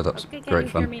audio setups. Okay, can Great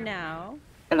you fun. hear me now?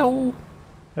 Hello.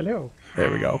 Hello.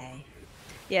 There we go. Hi.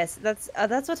 Yes, that's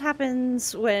what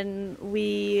happens when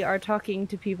we are talking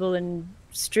to people and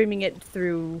streaming it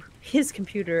through his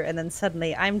computer, and then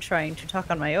suddenly I'm trying to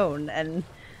talk on my own, and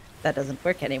that doesn't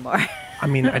work anymore. I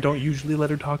mean, I don't usually let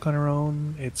her talk on her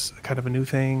own. It's kind of a new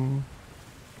thing.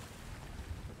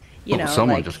 You Oh, know,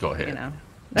 someone like, just got hit. You know.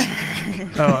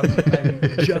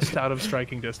 I'm just out of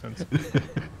striking distance.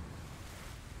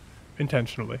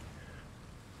 Intentionally.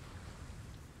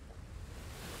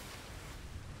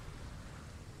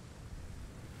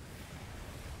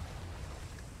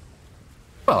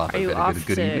 Well, I Are hope you you had a off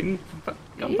good to- evening,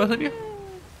 both of you.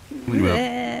 We were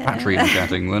patching and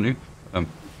chatting, weren't you?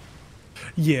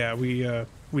 Yeah,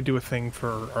 we do a thing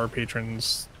for our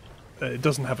patrons. It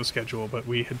doesn't have a schedule, but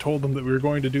we had told them that we were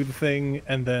going to do the thing,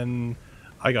 and then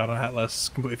I got on Atlas,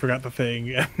 completely forgot the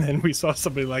thing, and then we saw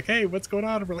somebody like, "Hey, what's going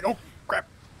on?" And we're like, "Oh, crap!"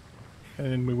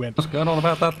 And then we went. What's going on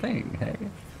about that thing? Hey.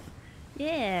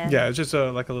 Yeah. Yeah, it's just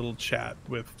like a little chat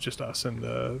with just us and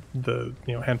the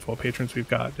handful of patrons we've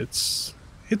got. It's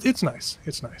nice.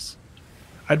 It's nice.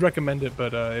 I'd recommend it,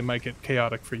 but it might get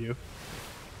chaotic for you.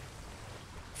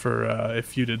 For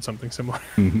if you did something similar.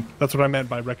 That's what I meant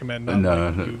by recommend.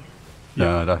 Not like you.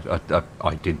 No,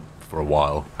 I did for a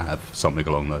while have something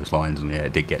along those lines, and yeah,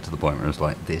 it did get to the point where it's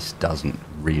like, this doesn't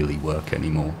really work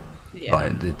anymore. Yeah.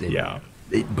 Like,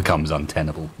 it becomes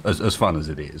untenable, as fun as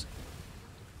it is.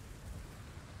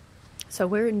 So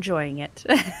we're enjoying it.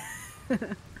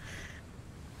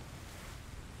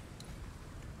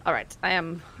 All right,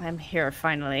 I'm here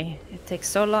finally. It takes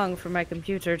so long for my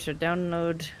computer to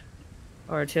download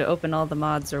or to open all the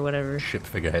mods or whatever. Ship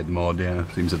figurehead mod, yeah,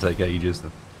 seems to take ages.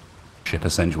 The ship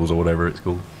essentials or whatever it's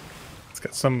called. It's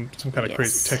got some kind of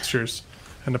crazy textures,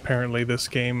 and apparently this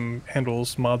game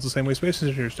handles mods the same way Space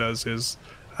Invaders does.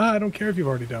 I don't care if you've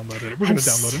already downloaded it. We're going to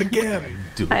download it again.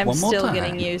 Do it I'm one more still time.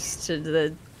 getting used to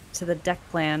the deck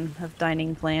plan of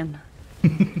dining plan.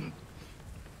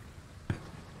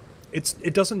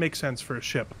 It doesn't make sense for a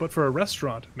ship, but for a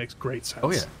restaurant, it makes great sense.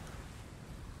 Oh yeah,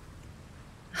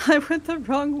 I went the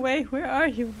wrong way. Where are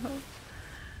you?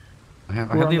 I have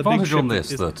We're the on the big advantage on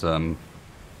ship this that,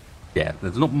 yeah,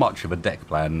 there's not much of a deck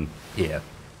plan here.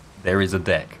 There is a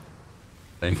deck.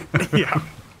 Yeah.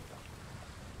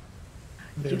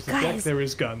 There's a deck, guys. there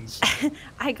is guns.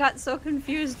 I got so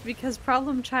confused because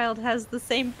Problem Child has the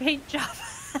same paint job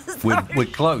as We're our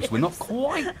close. We're not ships.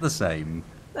 quite the same.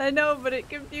 I know, but it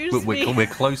confused But me. we're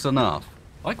close enough.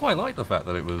 I quite like the fact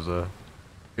that it was,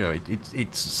 you know,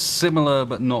 it's similar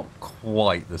but not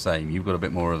quite the same. You've got a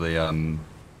bit more of the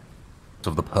sort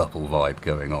of the purple vibe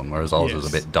going on, whereas ours is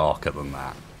a Yes. bit darker than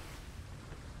that.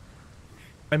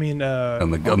 I mean,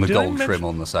 And the did I gold mention- trim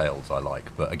on the sails I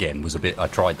like, but again, was a bit. I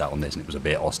tried that on this, and it was a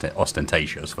bit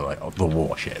ostentatious for like the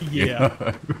warship. you Yeah.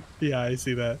 know? Yeah, I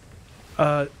see that.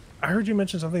 I heard you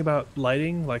mention something about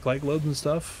lighting, like light globes and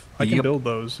stuff. I can Yep. build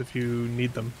those if you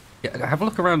need them. Yeah, have a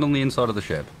look around on the inside of the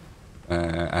ship,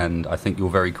 and I think you'll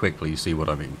very quickly see what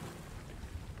I mean.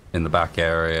 In the back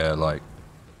area, like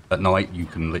at night, you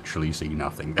can literally see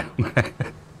nothing down there.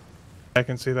 I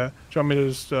can see that. Do you want me to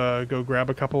just go grab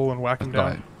a couple and whack them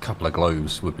Like, down? a couple of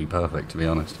globes would be perfect, to be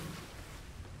honest.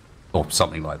 Or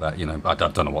something like that, you know. I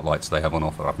don't know what lights they have on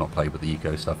offer. I've not played with the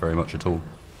eco stuff very much at all.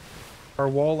 Our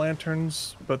wall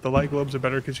lanterns, but the light globes are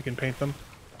better because you can paint them.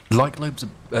 Light globes,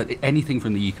 anything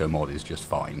from the eco mod is just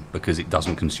fine because it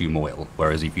doesn't consume oil.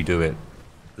 Whereas if you do it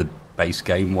the base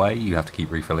game way, you have to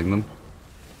keep refilling them.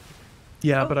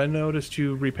 Yeah, but I noticed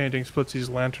you repainting Splitsy's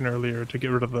lantern earlier to get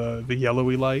rid of the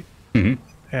yellowy light. Mm-hmm.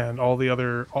 And all the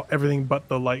other, everything but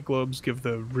the light globes give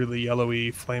the really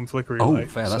yellowy flame flickery Oh, light.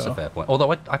 fair. That's so- a fair point.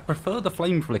 Although I prefer the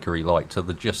flame flickery light to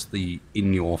just the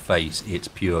in your face. It's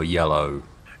pure yellow.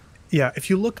 Yeah, if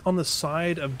you look on the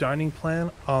side of dining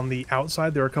plan, on the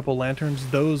outside, there are a couple lanterns.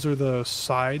 Those are the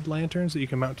side lanterns that you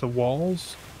can mount to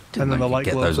walls. Didn't and then know the you light could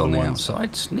get globes those are on the the ones.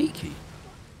 outside. Sneaky.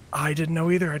 I didn't know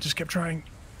either. I just kept trying.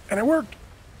 And it worked.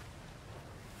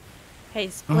 Hey,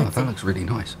 Oh, that Splitsy, looks really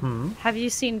nice. have you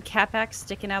seen Capac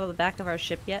sticking out of the back of our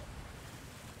ship yet?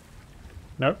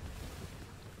 Nope.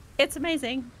 It's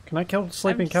amazing. Can I kill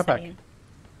Sleeping I'm just Capac?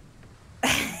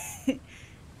 saying.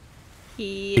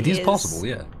 He It is possible,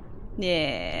 yeah.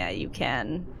 Yeah, you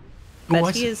can. Oh, I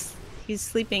But see. he's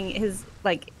sleeping. His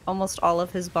like almost all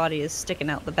of his body is sticking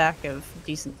out the back of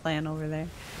Decent Plan over there.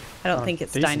 I don't Oh, think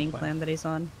it's Decent Dining Plan. Plan that he's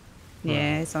on.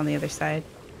 Yeah, it's on the other side.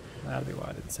 That'd be why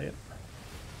I didn't see it.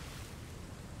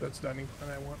 That's dining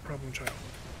plan. I want problem child.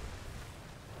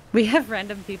 We have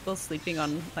random people sleeping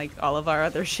on like all of our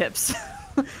other ships.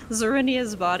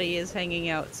 Zorinia's body is hanging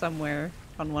out somewhere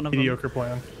on one of them. Mediocre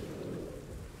plan.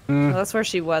 Well, that's where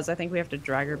she was. I think we have to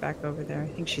drag her back over there. I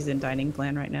think she's in Dining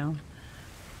Plan right now.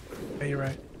 Yeah, you're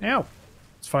right. Ow!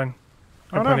 It's fine.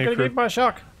 Oh no, I'm plenty of gonna crew. get by a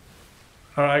shark.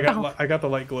 All right, I got the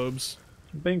light globes.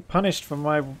 I'm being punished for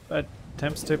my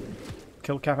attempts to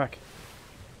kill Capac.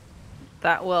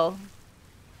 That will.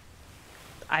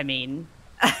 I mean,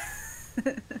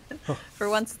 for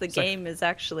once the game is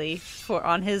actually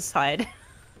on his side.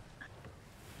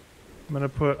 I'm gonna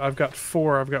put. I've got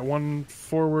 4. I've got 1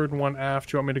 forward, 1 aft.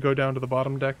 Do you want me to go down to the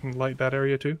bottom deck and light that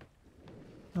area too?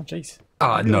 Oh jeez.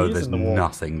 No, Really there's using the wall.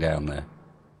 nothing down there.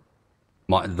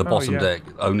 The bottom yeah. deck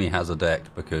only has a deck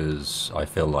because I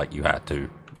feel like you had to,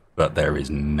 but there is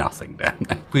nothing down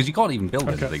there. Because you can't even build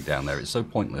Okay. anything down there. It's so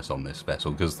pointless on this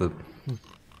vessel because the...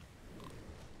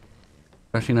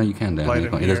 Actually, no, you can down Light here.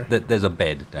 in can't you? here. There's a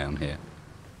bed down here.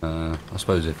 I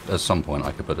suppose if at some point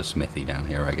I could put a smithy down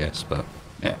here, I guess, but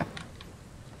yeah.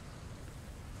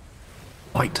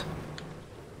 Light.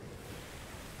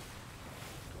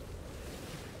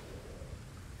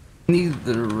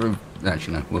 Neither of...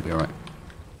 Actually, no, we'll be alright.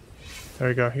 There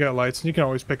you go. You got lights, and you can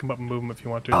always pick them up and move them if you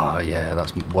want to. Oh, yeah,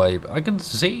 that's way... I can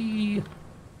see...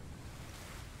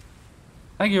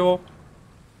 Thank you all.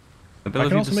 I Ability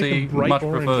can also to make see, them bright much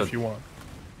orange preferred. if you want.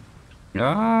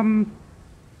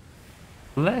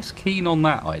 Less keen on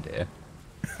that idea.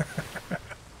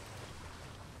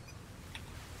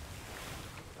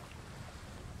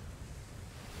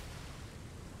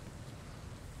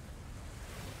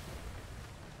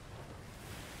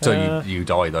 So you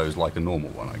dye those like a normal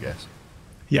one, I guess.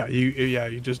 Yeah,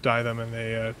 you just dye them and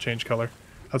they change color.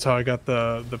 That's how I got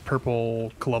the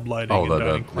purple club lighting. Oh, in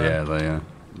Dining Plan.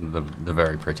 the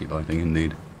very pretty lighting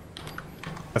indeed.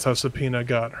 That's how Sabina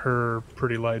got her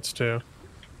pretty lights too.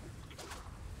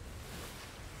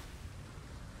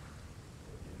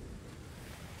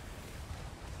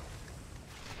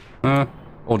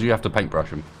 Or do you have to paintbrush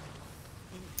them?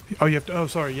 Oh, you have to. Oh,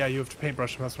 sorry. Yeah, you have to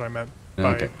paintbrush them. That's what I meant.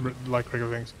 By Okay. like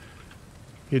regular things.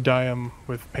 You dye them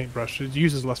with paintbrush. It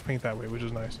uses less paint that way, which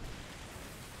is nice.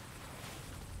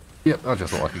 Yep, I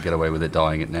just thought I could get away with it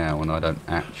dyeing it now when I don't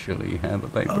actually have a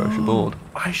paintbrush aboard.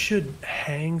 I should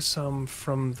hang some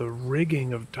from the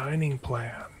rigging of dining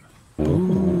plan.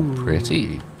 Ooh,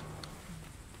 pretty.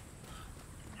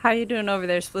 How you doing over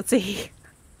there, Splitsy?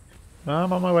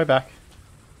 I'm on my way back.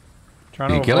 Trying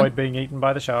Did to you kill avoid him? being eaten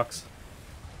by the sharks.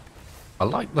 I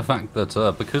like the fact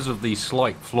that because of the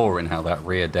slight flaw in how that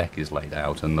rear deck is laid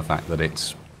out and the fact that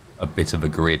it's a bit of a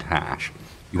grid hash,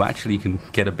 you actually can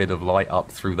get a bit of light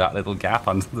up through that little gap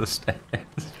under the stairs.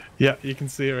 Yeah, you can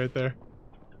see it right there.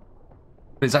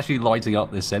 It's actually lighting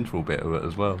up this central bit of it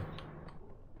as well.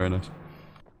 Very nice.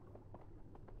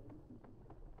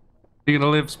 You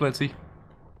gonna live, Splitsy?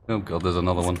 Oh god, there's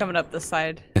another one. Coming up the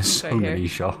side. There's He's so right many here.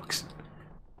 sharks.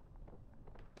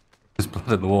 There's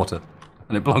blood in the water,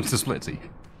 and it belongs to Splitsy.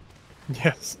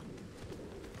 Yes.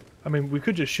 I mean, we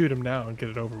could just shoot him now and get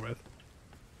it over with.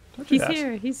 Don't do He's that.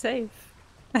 here. He's safe.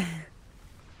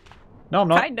 No, I'm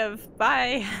not. Kind of.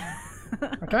 Bye.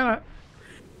 I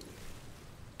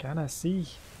kinda see.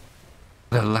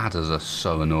 The ladders are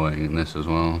so annoying in this as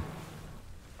well.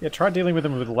 Yeah, try dealing with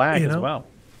them with lag You as know? well.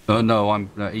 No, I'm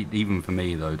even for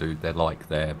me though, dude.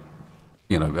 They're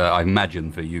you know, I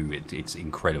imagine for you it's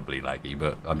incredibly laggy,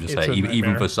 but I'm just It's saying, a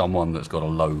even nightmare. for someone that's got a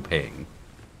low ping,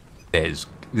 there's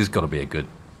got to be a good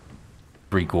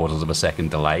 3/4 of a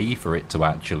second delay for it to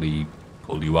actually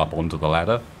pull you up onto the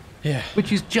ladder. Yeah.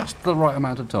 Which is just the right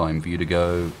amount of time for you to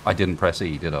go, I didn't press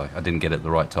E, did I? I didn't get it the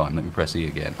right time. Let me press E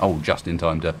again. Oh, just in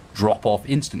time to drop off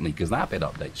instantly, because that bit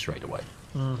updates straight away.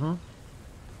 Mm-hmm.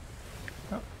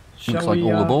 Looks like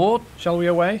all aboard. Shall we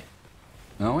away?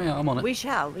 Oh, yeah, I'm on it. We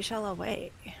shall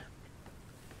away.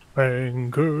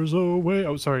 Anchors away.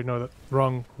 Oh, sorry, no, that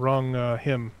wrong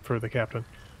hymn for the captain.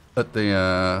 At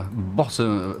the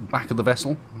back of the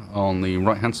vessel, on the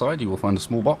right-hand side, you will find a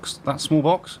small box. That small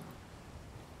box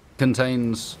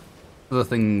contains the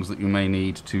things that you may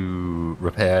need to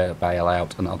repair, bail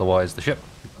out, and otherwise the ship.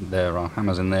 There are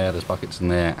hammers in there, there's buckets in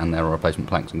there, and there are replacement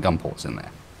planks and gun ports in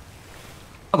there.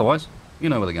 Otherwise, you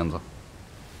know where the guns are.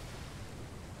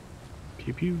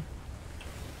 Pew pew.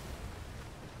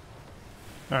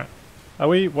 Alright.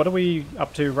 What are we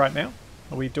up to right now?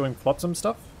 Are we doing flotsam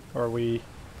stuff? Or are we...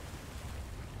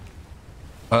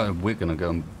 We're going to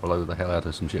go and blow the hell out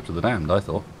of some ships of the damned, I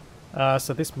thought.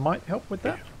 So this might help with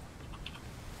that?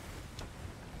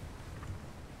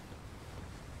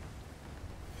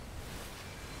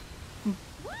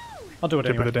 I'll do it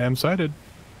Tip anyway. of the damn sighted.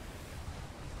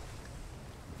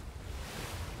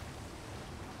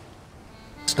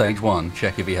 Stage 1,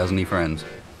 check if he has any friends.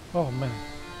 Oh man.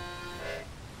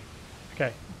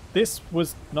 Okay. This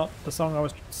was not the song I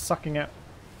was sucking at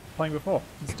playing before.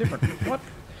 It's different. What?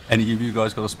 Any of you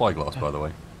guys got a spyglass, by the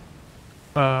way?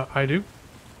 I do.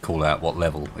 Call out what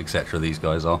level, etc. these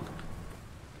guys are.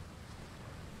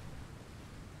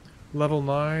 Level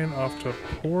 9 off to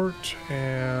port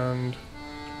and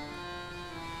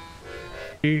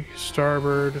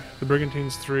starboard. The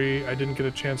Brigantine's 3. I didn't get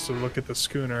a chance to look at the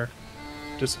schooner.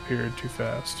 Disappeared too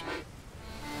fast.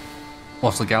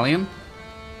 What's the galleon?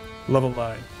 Level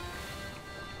 9.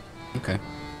 Okay.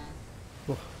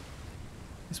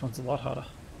 This one's a lot harder.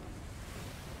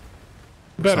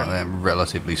 Better. So they're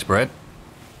relatively spread.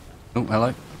 Oh,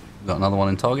 hello. Got another one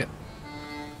in target.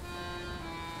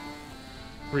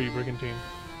 3 Brigantine.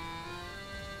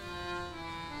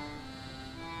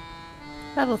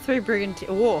 Level 3 brigantine.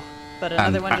 Whoa, but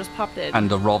another And- one just popped in. And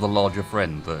a rather larger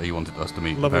friend that he wanted us to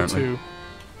meet, Level apparently. 2.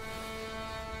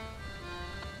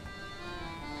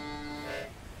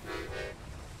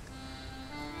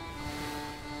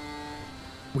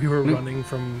 We were running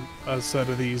from a set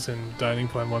of these in dining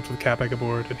plan once with Capac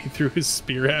aboard, and he threw his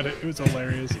spear at it. It was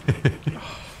hilarious.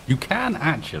 You can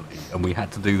actually, and we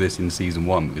had to do this in Season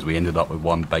 1 because we ended up with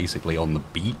one basically on the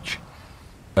beach.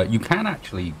 You can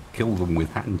actually kill them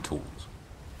with hand tools.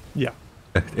 Yeah.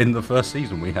 In the first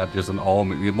season, we had just an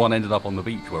army. One ended up on the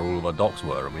beach where all of our docks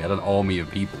were, and we had an army of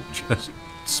people just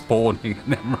spawning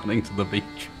and then running to the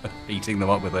beach, beating them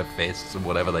up with their fists and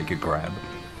whatever they could grab.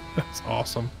 That's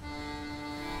awesome.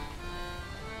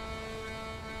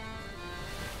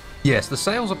 Yes, the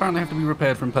sails apparently have to be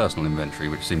repaired from personal inventory,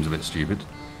 which seems a bit stupid.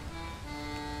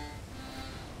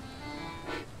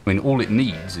 I mean, all it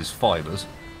needs is fibres.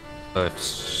 So if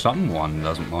someone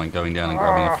doesn't mind going down and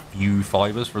grabbing a few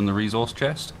fibres from the resource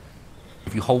chest,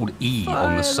 if you hold E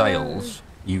on the sails,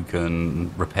 you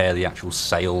can repair the actual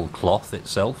sail cloth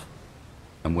itself.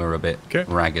 And we're a bit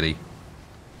raggedy.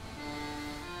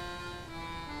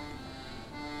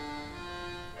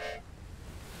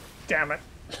 Damn it.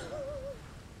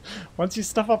 Once you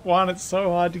stuff up one, it's so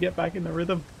hard to get back in the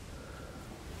rhythm.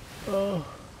 Oh.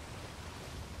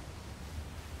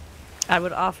 I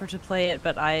would offer to play it,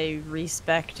 but I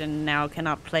respect and now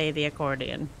cannot play the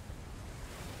accordion.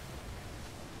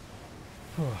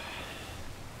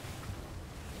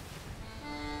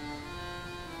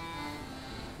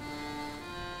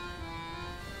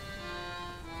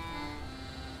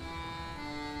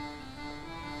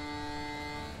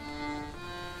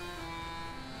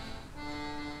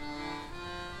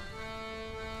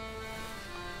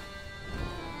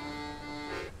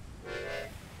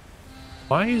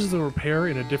 Why is the repair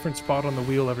in a different spot on the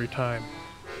wheel every time?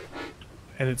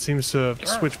 And it seems to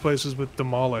switch places with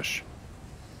demolish,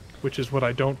 which is what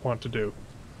I don't want to do.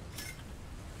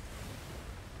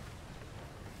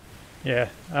 Yeah.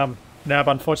 Now, but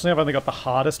unfortunately, I've only got the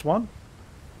hardest one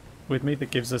with me that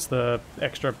gives us the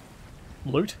extra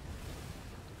loot.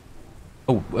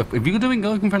 Oh, if you're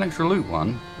looking for an extra loot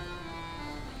one,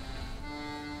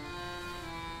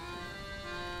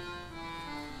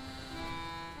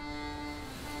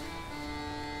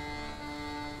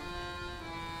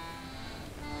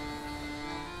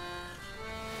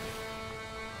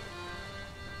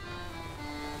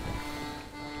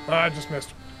 I just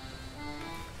missed.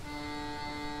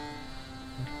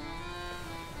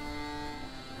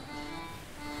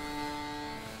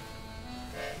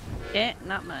 Yeah,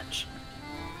 not much.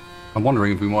 I'm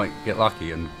wondering if we might get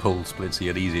lucky and pull Splitsy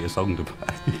an easier song to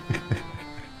play.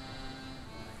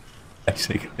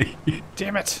 Basically.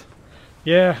 Damn it.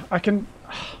 Yeah, I can...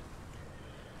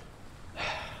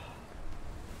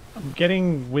 I'm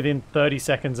getting within 30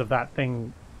 seconds of that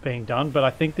thing being done, but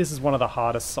I think this is one of the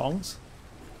hardest songs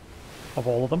of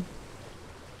all of them.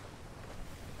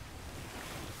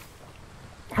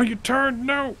 Oh, you turned?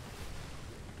 No!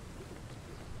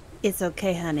 It's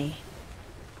okay, honey.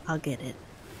 I'll get it.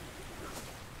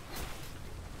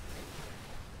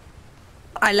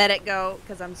 I let it go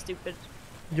because I'm stupid.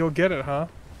 You'll get it, huh?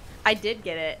 I did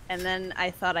get it, and then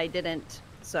I thought I didn't,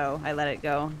 so I let it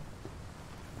go.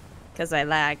 Because I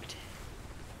lagged.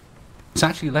 It's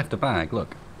actually left a bag,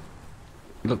 look.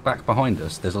 You look back behind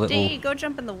us, there's a little... D, go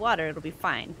jump in the water, it'll be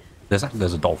fine. There's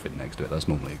a dolphin next to it, that's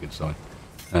normally a good sign.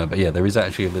 But yeah, there is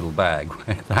actually a little bag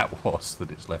where that was, that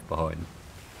it's left behind.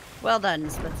 Well done,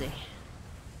 Splitsy.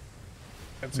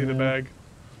 Can't see the bag.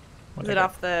 Is it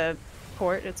off the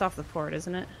port? It's off the port,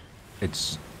 isn't it?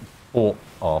 It's port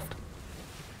aft.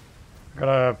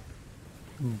 I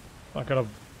got a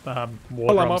war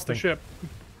Well, I'm drums off the thing. ship.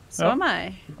 So am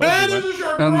I.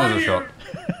 Another shot.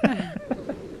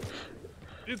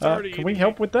 It's already Can we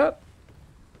help with that?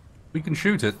 We can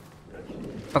shoot it.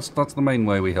 That's the main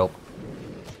way we help.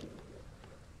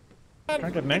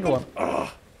 Can't get an angle on.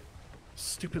 Oh,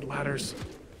 stupid ladders.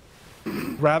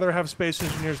 Rather have Space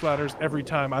Engineers ladders every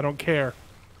time. I don't care.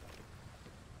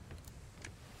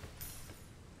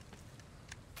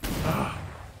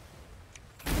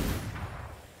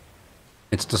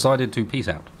 It's decided to peace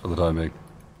out for the time being.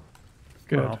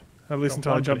 Good. Well, At least don't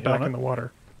until I mind jump putting it back on in the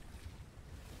water.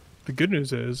 The good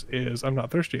news is I'm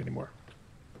not thirsty anymore.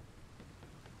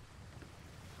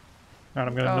 And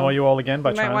I'm going to Oh, annoy you all again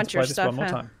by you might trying want to play your this stuff, one more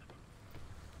huh? time.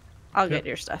 I'll Yep. get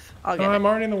your stuff. I'll Oh, get I'm it.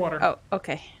 already in the water. Oh,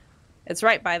 okay. It's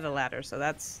right by the ladder, so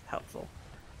that's helpful.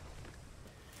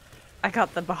 I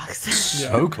got the box.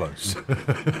 So close.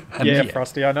 Yeah,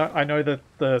 Frosty, I know that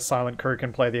the silent crew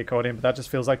can play the accordion, but that just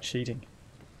feels like cheating.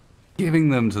 Giving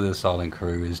them to the silent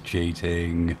crew is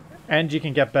cheating. And you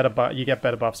can get better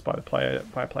buffs by a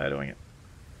player doing it.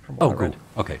 From what Oh, I read.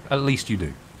 cool. Okay, at least you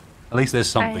do. At least there's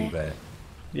something I- there.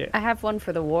 Yeah. I have one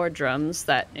for the war drums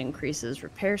that increases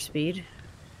repair speed.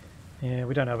 Yeah,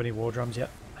 we don't have any war drums yet.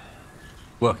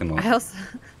 Working on it. I also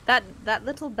that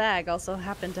little bag also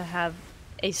happened to have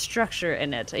a structure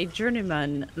in it, a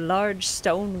journeyman large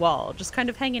stone wall, just kind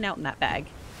of hanging out in that bag.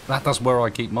 That's where I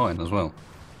keep mine as well.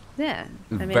 Yeah,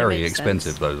 I mean, it Very makes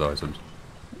expensive, sense. those items.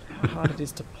 How hard it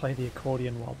is to play the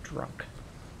accordion while drunk.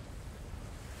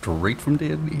 Straight from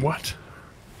D&D. What?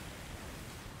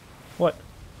 What?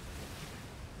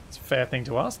 It's a fair thing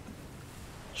to ask.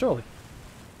 Surely.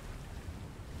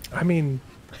 I mean,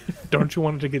 don't you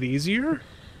want it to get easier?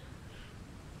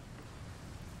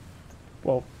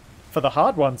 Well, for the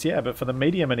hard ones, yeah, but for the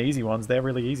medium and easy ones, they're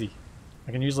really easy.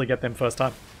 I can usually get them first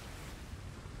time.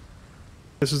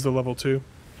 This is the level 2.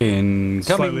 Incoming.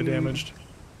 Slightly damaged.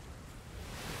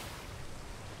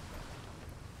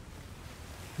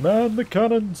 Man the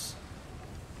cannons!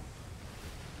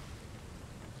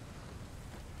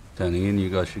 Turning in, you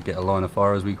guys should get a line of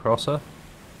fire as we cross her.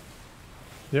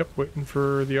 Yep, waiting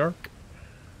for the arc.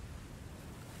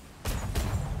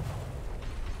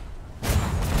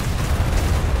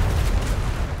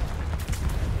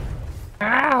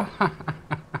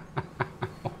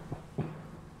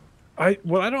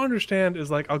 What I don't understand is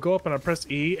like I'll go up and I press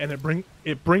E and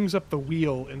it brings up the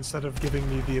wheel instead of giving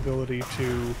me the ability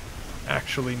to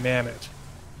actually man it.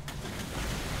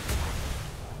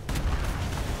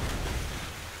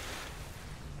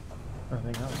 I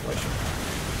think that was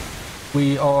wishing.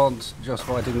 We aren't just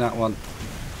fighting that one.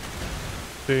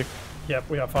 See, Yep,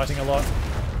 we are fighting a lot.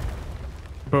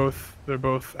 they're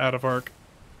both out of arc.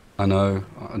 I know.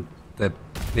 They're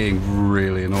being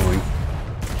really annoying.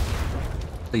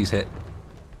 Please hit.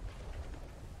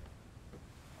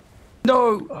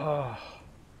 No! Oh,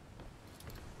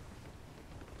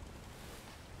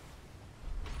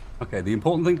 Okay, the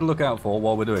important thing to look out for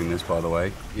while we're doing this, by the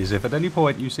way, is if at any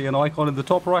point you see an icon in the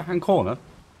top right-hand corner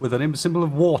with an symbol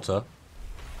of water,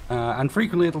 and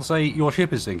frequently it'll say your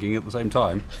ship is sinking at the same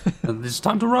time, and it's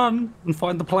time to run and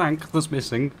find the plank that's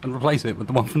missing and replace it with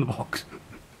the one from the box.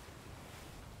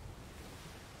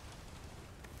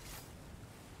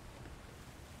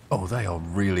 Oh, they are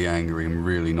really angry and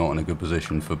really not in a good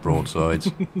position for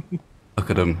broadsides. Look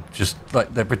at them, just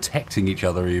like they're protecting each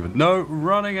other even. No,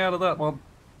 running out of that one.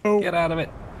 Oh. Get out of it.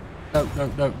 No, no,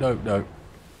 no, no, no.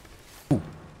 Ooh.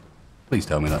 Please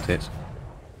tell me that hits.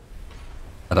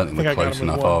 I don't think we're close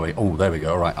enough, are we? Oh, there we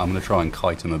go. All right, I'm going to try and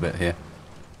kite him a bit here.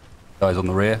 Guys on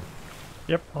the rear.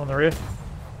 yep, on the rear.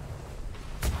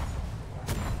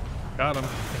 Got him. I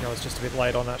think I was just a bit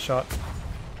late on that shot.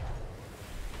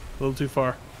 A little too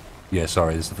far. Yeah,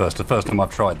 sorry, this is the first time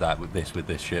I've tried that with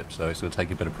this ship, so it's going to take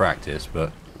a bit of practice,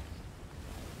 but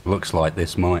looks like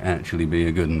this might actually be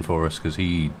a good one for us because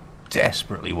he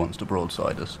desperately wants to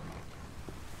broadside us.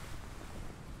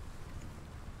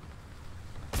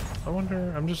 I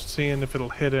wonder. I'm just seeing if it'll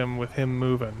hit him with him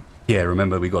moving. Yeah,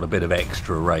 remember we got a bit of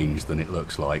extra range than it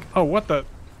looks like. Oh, what the?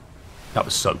 That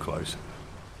was so close.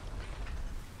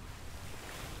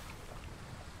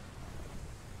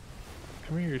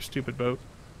 Come here, you stupid boat.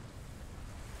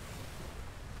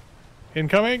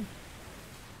 Incoming.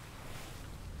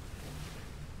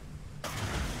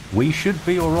 We should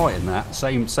be alright in that.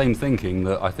 Same thinking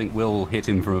that I think we'll hit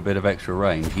him from a bit of extra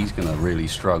range. He's going to really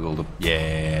struggle to...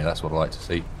 Yeah, that's what I like to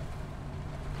see.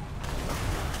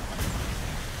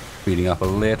 Speeding up a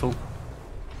little.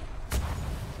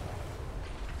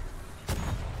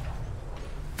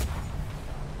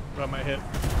 Got my hit.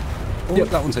 Yep,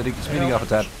 that one's hitting. Speeding up a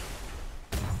tad.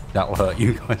 That'll hurt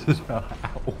you guys as well.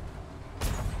 Ow.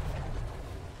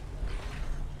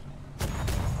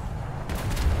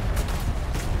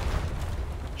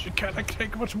 She can't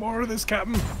take much more of this,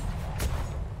 Captain.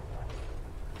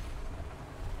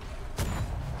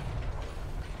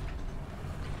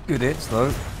 Good hits,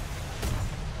 though.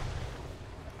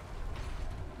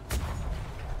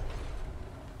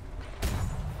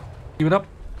 Keep it up.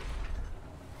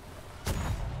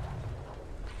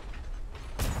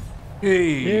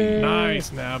 Hey.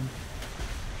 Nice, Nab.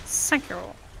 Sink it.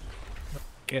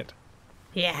 Get.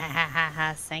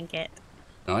 Yeah, sink it.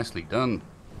 Nicely done.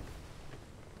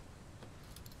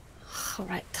 All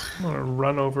right. I'm gonna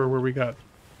run over where we got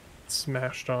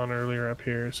smashed on earlier up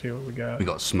here. See what we got. We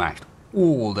got smashed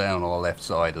all down our left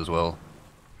side as well.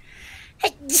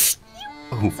 Oh,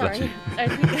 bless Sorry. you.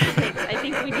 I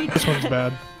think we need. This one's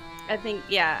bad. I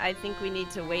think we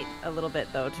need to wait a little bit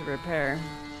though to repair.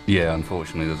 Yeah,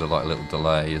 unfortunately, there's a little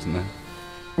delay, isn't there?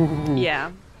 Ooh.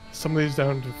 Yeah. Some of these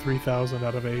down to 3,000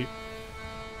 out of 8.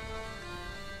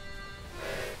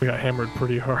 We got hammered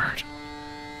pretty hard.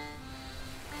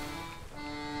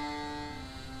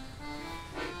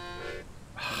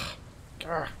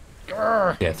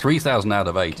 Yeah, 3,000 out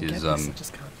of 8 is I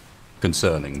just can't.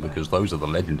 concerning because those are the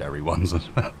legendary ones as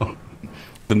well.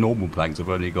 The normal planks have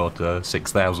only got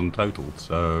 6,000 total,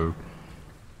 so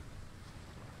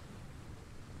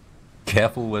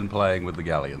careful when playing with the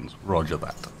galleons. Roger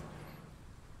that.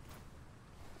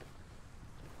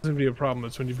 Doesn't be a problem.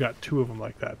 It's when you've got two of them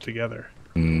like that together.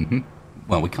 Mm-hmm.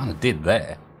 Well, we kind of did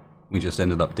there. We just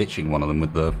ended up ditching one of them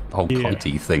with the whole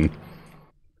kitey thing.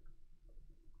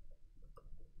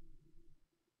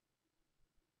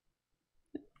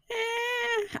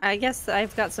 I guess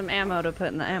I've got some ammo to put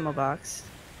in the ammo box,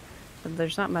 but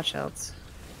there's not much else.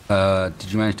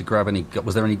 Did you manage to grab any...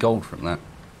 Was there any gold from that?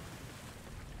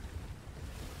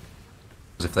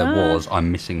 Because if there was,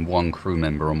 I'm missing one crew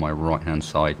member on my right-hand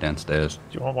side downstairs.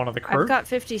 Do you want one of the crew? I've got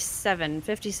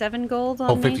 57 gold on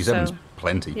Oh, me. 57's so,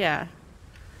 plenty. yeah.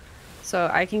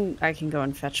 So I can go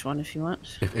and fetch one if you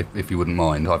want. If you wouldn't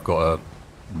mind, I've got a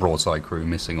broadside crew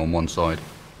missing on one side. Do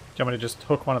you want me to just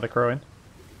hook one of the crew in?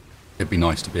 It'd be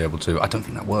nice to be able to. I don't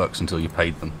think that works until you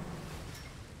paid them.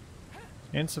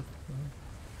 I'm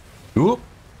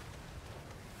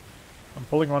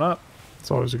pulling one up. It's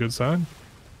always a good sign.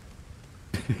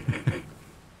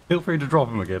 Feel free to drop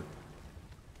him again.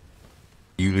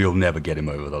 You'll never get him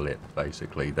over the lip,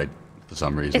 basically. For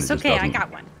some reason, It's it just okay, I doesn't. got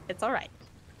one. It's all right.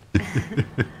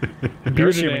 You're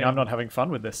assuming I'm not having fun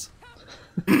with this.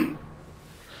 Did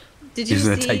you He's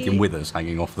going to see... take him with us,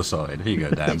 hanging off the side. Here you go,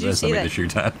 Dan. Did you There's see something that- to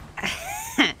shoot at.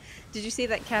 Did you see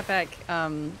that Capac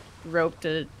roped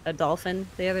a dolphin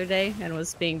the other day and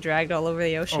was being dragged all over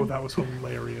the ocean? Oh, that was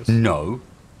hilarious. No,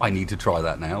 I need to try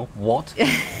that now. What?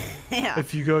 Yeah.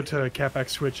 If you go to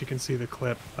Capac's Switch, you can see the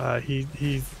clip.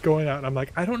 He's going out, and I'm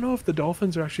like, I don't know if the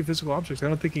dolphins are actually physical objects. I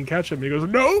don't think you can catch them. And he goes,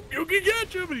 nope, you can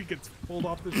catch them. And he gets pulled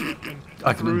off the ship. And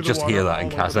I through can the just water hear that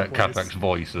in all over the place. Capac's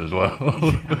voice as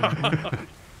well.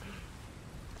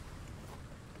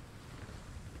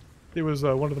 It was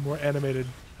one of the more animated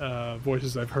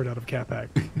voices I've heard out of Capac,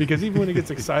 because even when he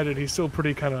gets excited, he's still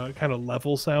pretty kind of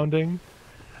level sounding,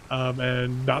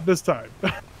 and not this time.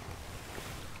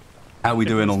 How are we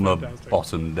doing was on the fantastic.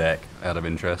 bottom deck, out of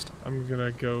interest? I'm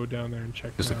gonna go down there and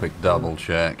check. Just a now. quick double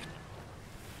check.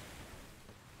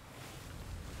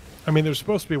 I mean, there's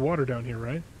supposed to be water down here,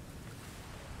 right?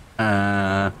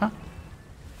 I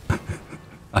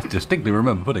distinctly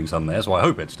remember putting some there, so I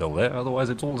hope it's still there. Otherwise,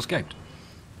 it's all escaped.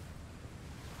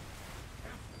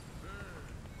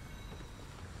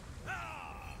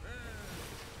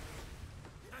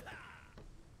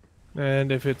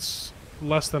 And if it's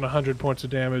less than 100 points of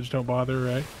damage, don't bother,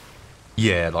 right?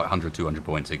 Yeah, like 100, 200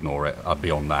 points, ignore it.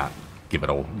 Beyond that, give it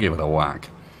a whack.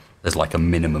 There's like a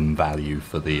minimum value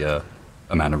for the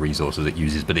amount of resources it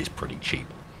uses, but it's pretty cheap,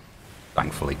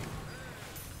 thankfully.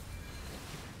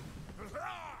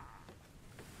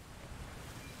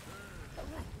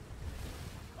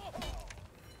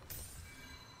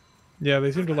 Yeah,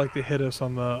 they seem to like to hit us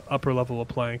on the upper level of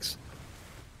planks.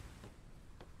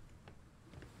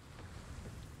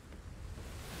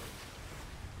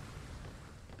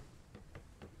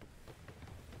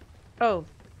 Oh,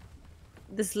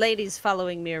 this lady's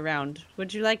following me around.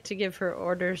 Would you like to give her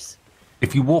orders?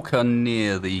 If you walk her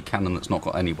near the cannon that's not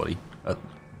got anybody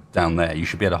down there, you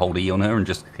should be able to hold E on her and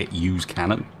just hit use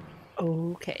cannon.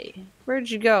 Okay. Where'd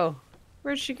you go?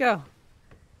 Where'd she go?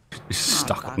 She's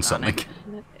stuck on doggone something.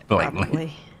 it.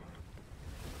 Blatantly.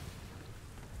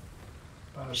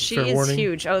 Probably. She fair is warning,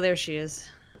 huge. Oh, there she is.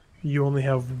 You only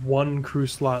have one crew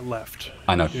slot left.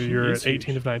 I know. You're is at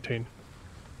 18 of 19.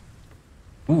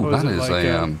 Ooh, Oh, is that it is like,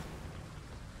 a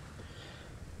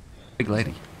big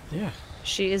lady. Yeah.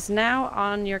 She is now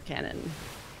on your cannon.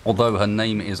 Although her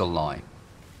name is a lie.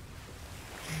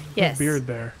 Yes. Beard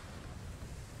there.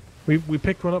 We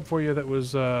picked one up for you that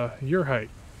was your height,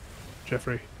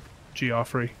 Jeffrey.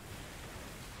 Geoffrey.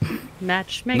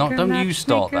 Matchmaker, No, don't you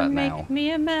start matchmaker, that make now.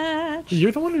 me a match.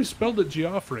 You're the one who spelled it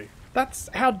Geoffrey. That's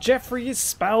how Jeffrey is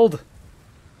spelled.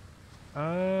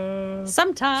 Sometimes.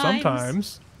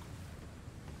 Sometimes.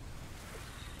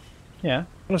 Yeah.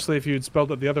 Honestly, if you'd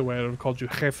spelled it the other way, I would have called you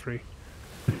Jeffrey.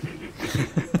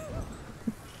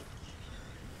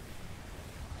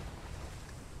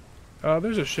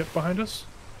 There's a ship behind us.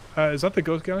 Is that the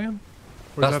Ghost Galleon?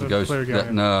 Or That's is that the a Ghost. player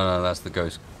galleon? No, that's the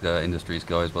Ghost Industries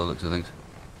guys by the looks of things.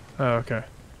 Oh, okay.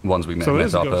 Ones we met, So it met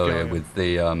is a up Ghost earlier Galleon. with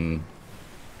the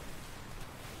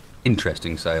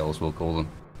interesting sales, we'll call them.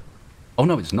 Oh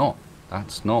no, it's not.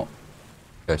 That's not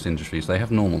Ghost Industries. They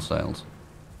have normal sales.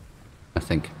 I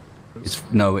think.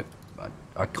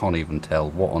 I can't even tell.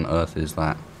 What on earth is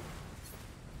that?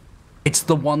 It's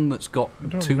the one that's got I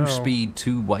don't 2 know. speed,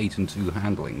 2 weight, and 2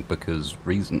 handling because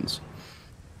reasons.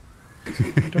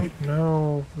 I don't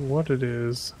know what it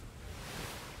is.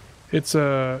 It's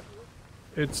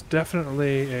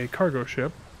definitely a cargo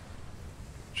ship.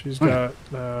 She's got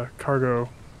cargo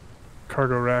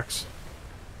racks.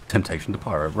 Temptation to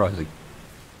Pirate Rising.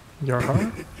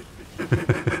 Yarhar?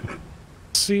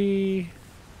 See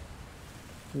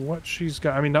what she's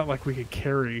got. I mean, not like we could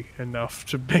carry enough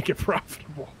to make it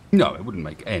profitable. No, it wouldn't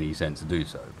make any sense to do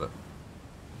so, but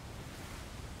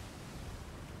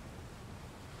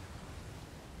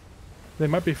They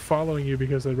might be following you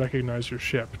because they recognize your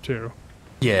ship, too.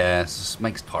 yeah, it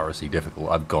makes piracy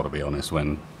difficult. I've got to be honest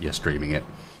when you're streaming it.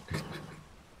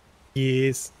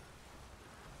 Yes.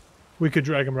 We could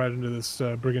drag them right into this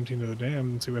Brigantine of the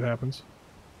Dam and see what happens.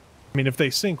 I mean, if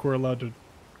they sink, we're allowed to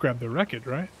grab their wreckage,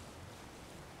 right?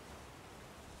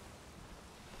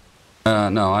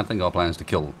 No, I think our plan is to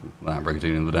kill that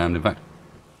Brigantine of the Damned, in fact.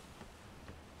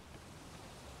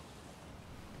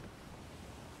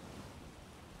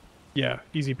 Yeah,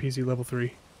 easy peasy, level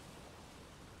 3.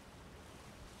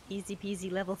 Easy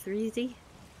peasy level 3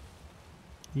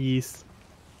 Yes.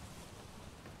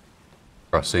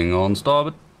 Pressing on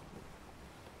starboard.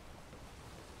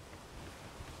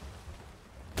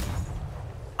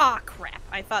 Aw, crap.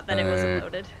 I thought that it wasn't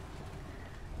loaded.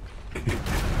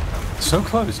 So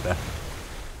close there.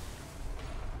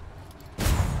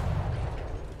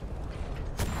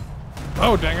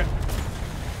 Oh, dang it.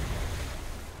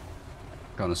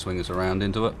 Trying to swing us around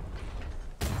into it.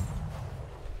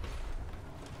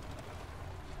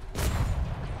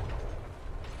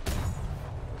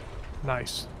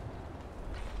 Nice.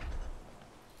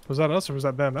 Was that us or was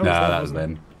that them? That Nah, was them, that was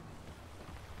wasn't it? them.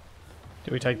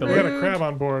 Do we take the We got loot? a crab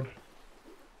on board.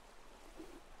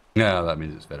 Yeah, that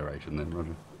means it's Federation then,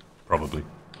 Roger. Probably.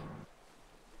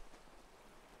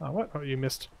 Oh, what? Oh, you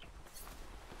missed.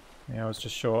 Yeah, I was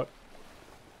just short.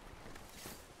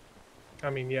 I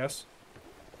mean, yes.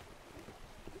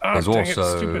 Ah, There's dang it,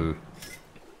 also stupid.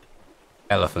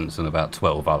 elephants and about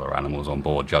 12 other animals on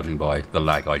board, judging by the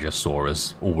lag I just saw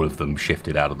as all of them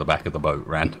shifted out of the back of the boat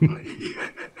randomly.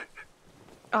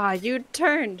 Ah, you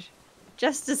turned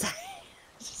just as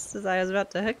I was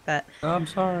about to hook that. I'm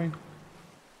sorry.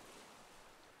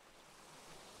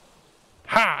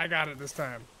 Ha! I got it this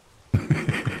time.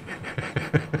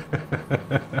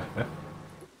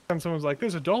 And someone's like,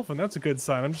 "There's a dolphin. That's a good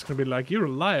sign." I'm just gonna be like, "You're a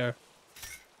liar."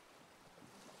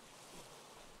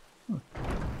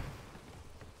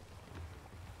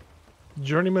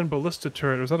 Journeyman ballista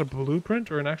turret. Was that a blueprint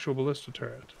or an actual ballista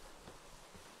turret?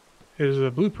 It is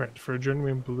a blueprint for a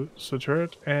journeyman ballista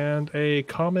turret and a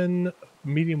common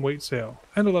medium weight sail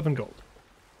and 11 gold.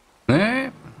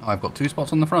 I've got 2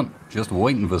 spots on the front, just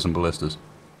waiting for some ballistas.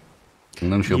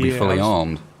 And then she'll be fully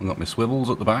armed. I've got my swivels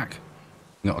at the back,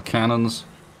 got our cannons,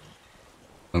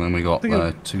 and then we got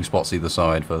 2 spots either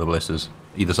side for the ballistas.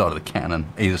 Either side of the cannon,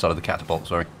 either side of the catapult,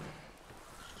 sorry.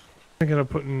 Thinking of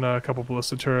putting a couple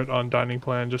ballista turret on dining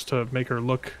plan just to make her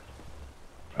look,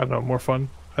 I don't know, more fun.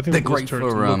 I think They're the ballista great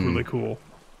turrets for, look really cool.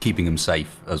 Keeping them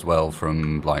safe as well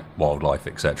from like wildlife,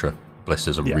 etc.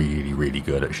 Blisters are really, really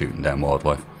good at shooting down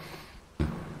wildlife.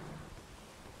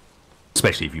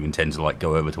 Especially if you intend to like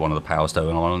go over to one of the Power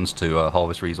Stone Islands to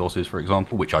harvest resources, for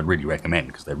example, which I'd really recommend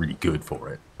because they're really good for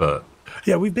it. But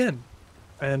yeah, we've been,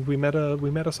 and we met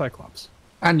a Cyclops.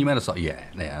 And you met a yeah,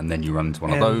 and then you run into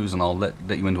one of those, and I'll let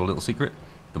you into a little secret.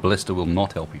 The ballista will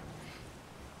not help you.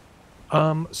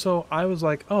 So I was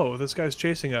like, "Oh, this guy's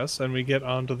chasing us," and we get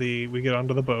onto the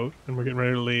boat, and we're getting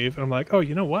ready to leave. And I'm like, "Oh,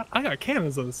 you know what? I got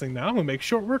cannons on this thing now. I'm gonna make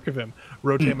short work of him.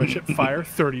 Rotate my ship, fire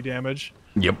 30 damage."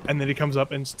 Yep. And then he comes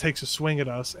up and takes a swing at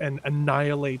us and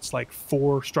annihilates like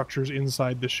 4 structures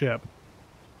inside the ship.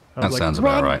 That sounds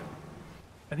about right.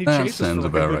 And he chases sounds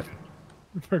about right.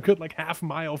 For a good like half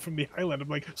mile from the island. I'm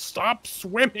like, "Stop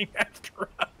swimming after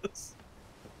us."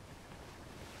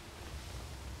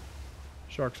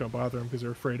 Sharks don't bother him because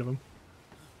they're afraid of him.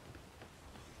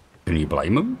 Can you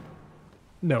blame them?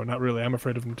 No, not really. I'm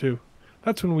afraid of him too.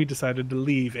 That's when we decided to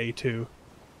leave A2.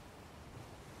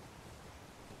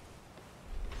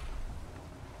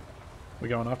 We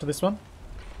going after this one?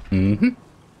 Mm-hmm. I'm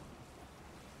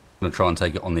going to try and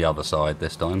take it on the other side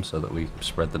this time so that we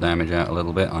spread the damage out a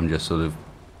little bit. I'm just sort of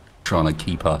trying to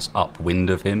keep us upwind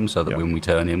of him so that when we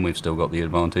turn in, we've still got the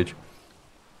advantage.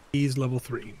 He's level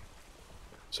 3.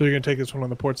 So you're going to take this one on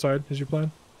the port side, is your plan?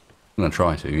 I'm going to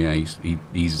try to, yeah.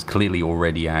 He's clearly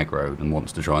already aggroed and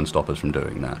wants to try and stop us from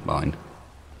doing that, mind.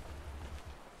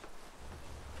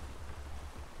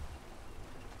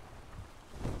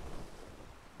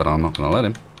 But I'm not going to let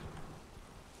him.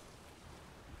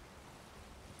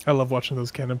 I love watching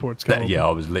those cannon ports come Yeah,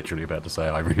 I was literally about to say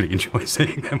I really enjoy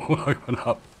seeing them all open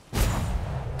up.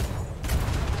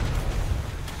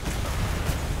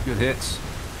 Good hits.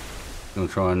 Going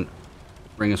to try and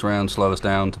bring us round, slow us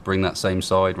down to bring that same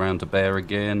side round to bear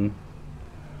again.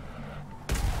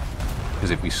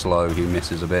 Because if we slow, he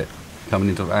misses a bit. Coming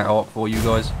into that arc for you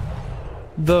guys.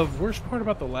 The worst part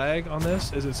about the lag on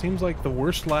this is it seems like the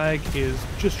worst lag is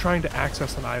just trying to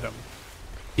access an item.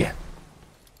 Yeah.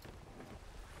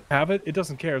 Have it, it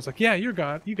doesn't care. It's like, yeah, you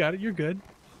got it, you're good.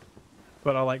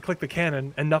 But I'll like click the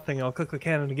cannon and nothing, I'll click the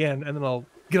cannon again, and then I'll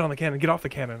get on the cannon, get off the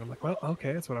cannon. I'm like, well,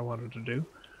 okay, that's what I wanted to do.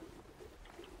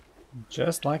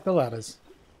 Just like the ladders.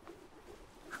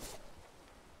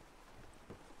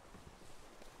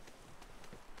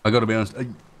 I gotta be honest,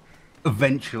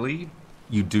 eventually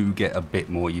you do get a bit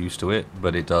more used to it,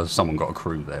 but it does, someone got a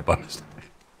crew there by mistake.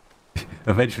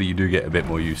 Eventually you do get a bit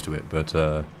more used to it, but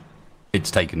it's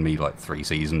taken me like 3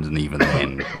 seasons, and even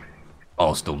then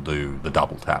I'll still do the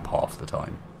double tap half the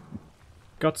time.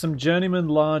 Got some journeyman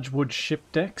large wood ship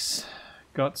decks.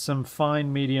 Got some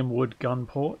fine medium wood gun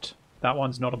port. That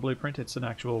one's not a blueprint, it's an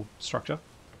actual structure.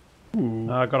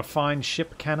 Got a fine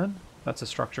ship cannon. That's a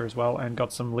structure as well. And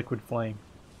got some liquid flame.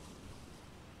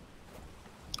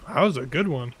 That was a good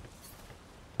one.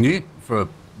 Yeah, for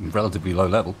relatively low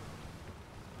level.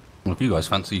 Well, if you guys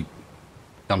fancy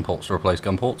gun ports to replace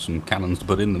gun ports and cannons to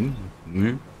put in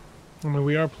them, I mean,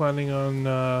 we are planning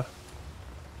on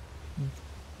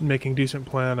making decent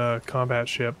plan a combat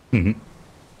ship. Mhm.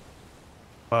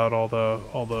 About all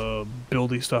the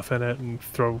buildy stuff in it, and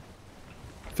throw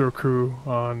crew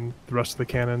on the rest of the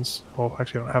cannons. Well,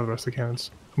 actually, I don't have the rest of the cannons.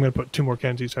 I'm gonna put 2 more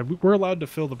cannons each side. We're allowed to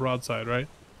fill the broadside, right?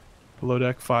 Below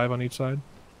deck, 5 on each side.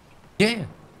 Yeah,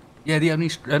 yeah. The only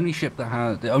ship that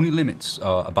has the only limits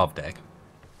are above deck.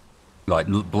 Like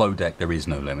below deck, there is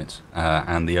no limits,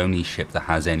 and the only ship that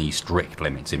has any strict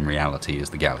limits in reality is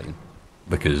the galleon,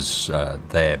 because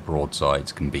their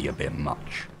broadsides can be a bit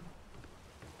much.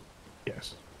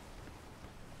 Yes.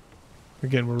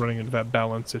 Again, we're running into that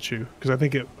balance issue because I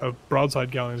think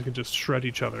broadside galleons can just shred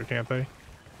each other, can't they?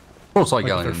 Broadside Like if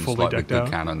they're galleons, fully like with decked good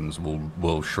out? cannons,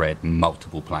 will shred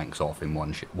multiple planks off in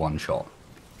one shot.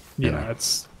 You Yeah, know?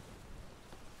 it's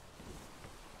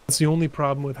the only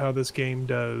problem with how this game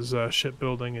does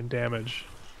shipbuilding and damage.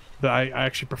 I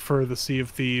actually prefer the Sea of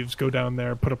Thieves. Go down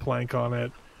there, put a plank on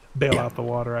it, bail out the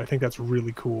water. I think that's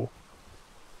really cool.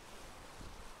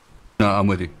 No, I'm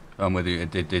with you.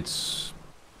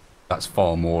 That's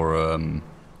far more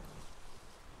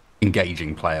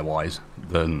engaging player-wise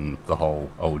than the whole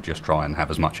just try and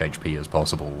have as much HP as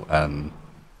possible and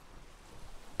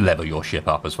level your ship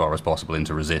up as far as possible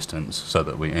into resistance, so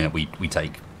that we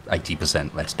take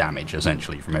 80% less damage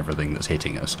essentially from everything that's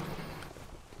hitting us.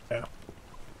 Yeah.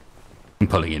 I'm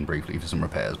pulling in briefly for some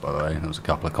repairs, by the way. There was a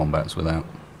couple of combats without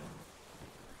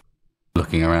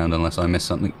looking around unless I missed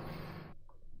something.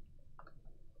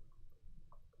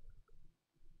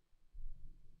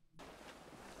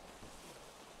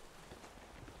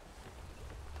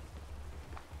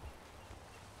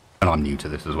 And I'm new to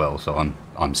this as well, so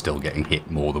I'm still getting hit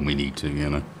more than we need to,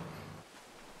 you know.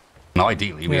 And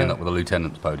ideally, we end up with a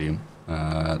lieutenant's podium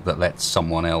that lets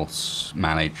someone else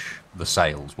manage the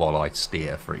sails while I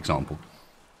steer, for example.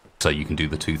 So you can do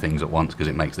the 2 things at once, because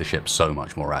it makes the ship so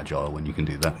much more agile when you can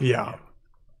do that. Yeah.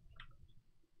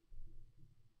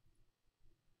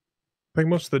 I think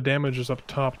most of the damage is up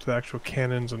top to the actual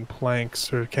cannons and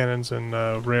planks, or cannons and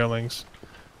railings.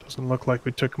 Doesn't look like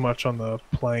we took much on the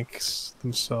planks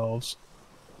themselves.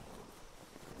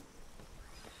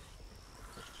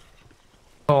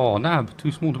 Oh, Nab,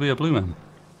 too small to be a blue man.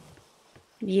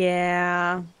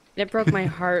 Yeah, it broke my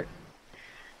heart.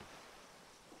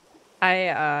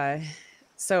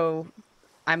 So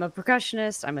I'm a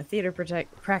percussionist, I'm a theater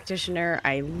practitioner,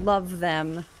 I love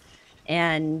them,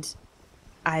 and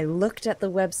I looked at the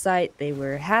website, they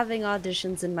were having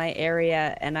auditions in my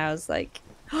area, and I was like,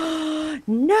 oh,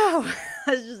 no!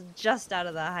 I was just out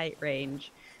of the height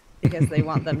range, because they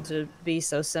want them to be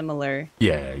so similar.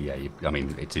 Yeah. I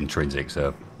mean, it's intrinsic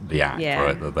to the act, Yeah.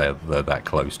 right? That they're that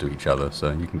close to each other,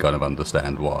 so you can kind of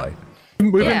understand why.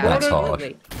 Yeah, That's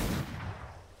absolutely.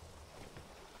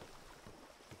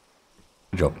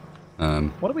 Good job.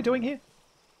 What are we doing here?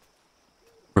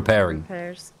 Repairing.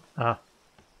 Repairs. Ah.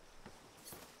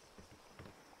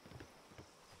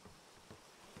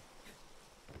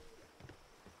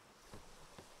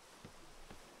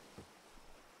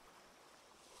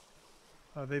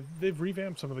 They've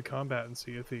revamped some of the combat in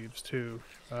Sea of Thieves too.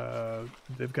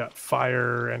 They've got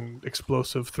fire and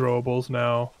explosive throwables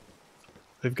now.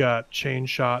 They've got chain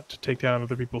shot to take down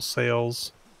other people's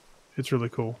sails. It's really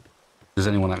cool. Does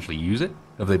anyone actually use it?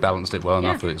 Have they balanced it well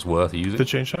enough that it's worth using? The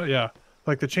chain shot, yeah.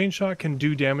 Like the chain shot can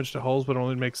do damage to hulls, but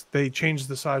only makes they change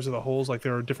the size of the holes. Like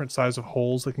there are different size of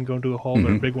holes that can go into the hull.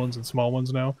 There are big ones and small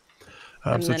ones now.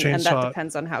 And so chain that shot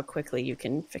depends on how quickly you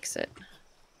can fix it.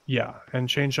 Yeah, and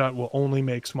chain shot will only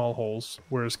make small holes,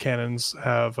 whereas cannons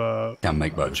have Can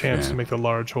make both, a chance to make the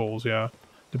large holes, yeah,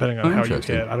 depending on Oh, how you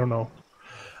interesting. hit. I don't know.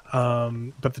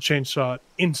 But the chain shot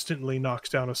instantly knocks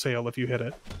down a sail if you hit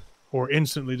it, or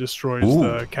instantly destroys Ooh.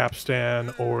 the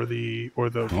capstan or the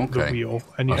Okay. wheel,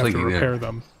 and you I was have to thinking, repair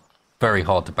them. Very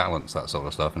hard to balance that sort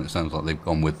of stuff, and it sounds like they've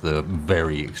gone with the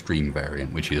very extreme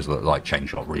variant, which is that like chain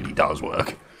shot really does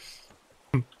work.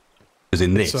 Because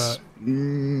in It's, this,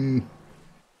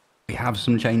 we have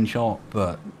some chain shot,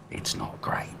 but it's not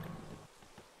great.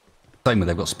 Same with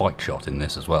they've got spike shot in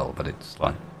this as well, but it's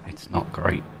like it's not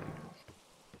great.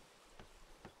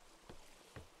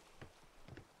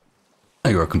 Oh,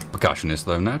 you're a percussionist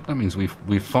though, Nat. That means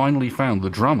we've finally found the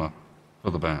drummer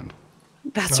for the band.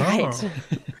 That's Oh. right.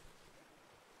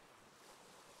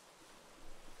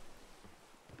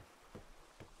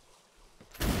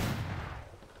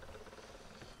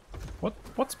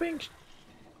 What's being...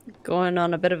 Going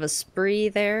on a bit of a spree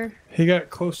there. He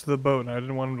got close to the boat, and I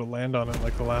didn't want him to land on it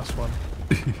like the last one.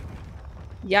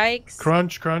 Yikes.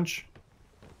 Crunch, crunch.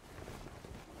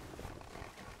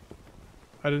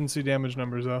 I didn't see damage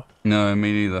numbers though. No,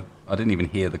 me neither. I didn't even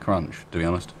hear the crunch, to be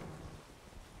honest.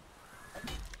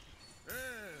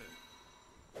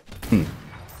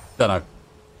 Don't know.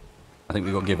 I think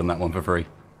we got given that one for free.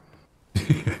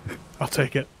 I'll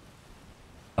take it.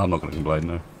 I'm not going to complain,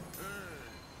 no.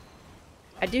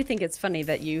 I do think it's funny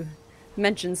that you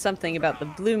mentioned something about the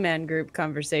Blue Man Group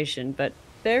conversation, but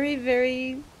very,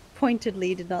 very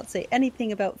pointedly did not say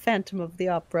anything about Phantom of the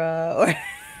Opera or,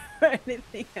 or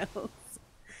anything else.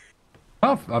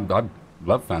 I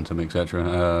love Phantom,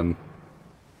 etc.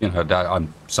 You know,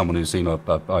 I'm someone who's seen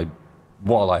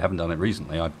while I haven't done it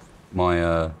recently,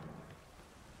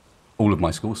 all of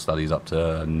my school studies up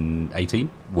to 18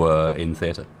 were in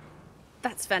theatre.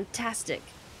 That's fantastic.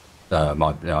 To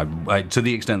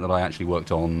the extent that I actually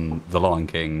worked on The Lion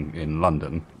King in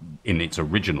London in its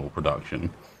original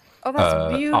production. Oh,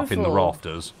 that's beautiful. Up in the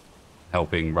rafters,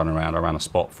 helping run around. I ran a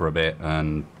spot for a bit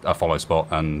and a follow spot,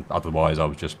 and otherwise I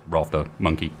was just rafter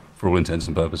monkey for all intents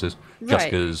and purposes. Just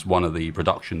because one of the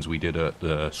productions we did at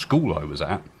the school I was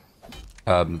at,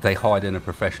 they hired in a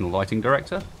professional lighting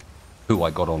director who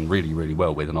I got on really, really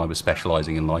well with, and I was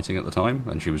specialising in lighting at the time,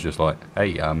 and she was just like,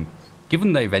 hey,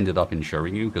 given they've ended up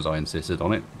insuring you, because I insisted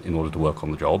on it in order to work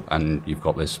on the job, and you've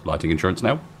got this lighting insurance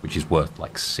now, which is worth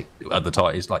like at the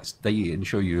time, it's like they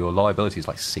insure you, your liability is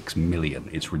like 6 million.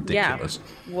 It's ridiculous.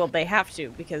 Yeah. Well, they have to,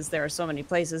 because there are so many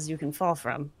places you can fall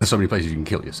from. There's so many places you can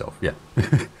kill yourself, yeah.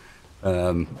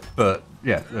 But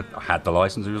yeah, I had the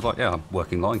license. It was like, yeah, I'm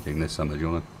working Lion King this summer. Do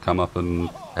you want to come up and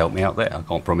help me out there? I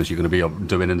can't promise you're going to be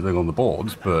doing anything on the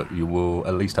boards, but you will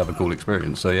at least have a cool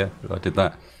experience. So yeah, I did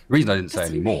that. The reason I didn't say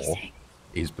any more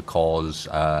is because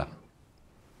I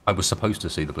was supposed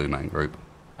to see the Blue Man Group.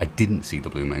 I didn't see the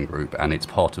Blue Man Group, and it's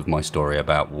part of my story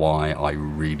about why I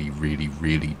really, really,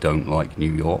 really don't like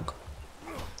New York.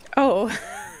 Oh.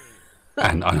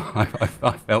 And I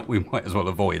felt we might as well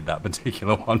avoid that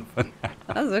particular one for now.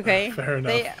 That's okay. Fair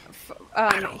enough.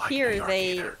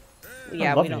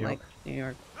 Yeah, we don't like New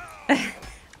York.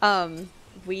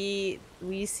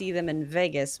 We see them in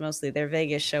Vegas mostly. Their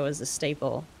Vegas show is a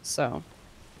staple, so.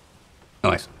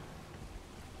 Nice.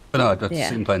 But no, I've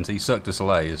seen plenty. Cirque du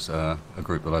Soleil is a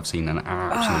group that I've seen an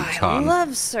absolute ton. I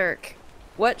love Cirque.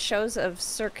 What shows of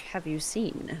Cirque have you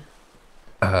seen?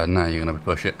 No, you're going to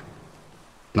push it.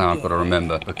 No, I've got to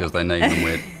remember because they name them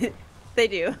weird. They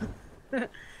do.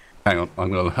 Hang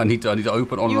on, I need to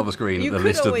open on another screen the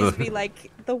list of the. You could always be like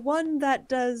the one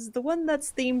that's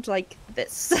themed like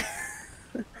this.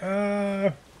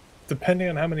 Depending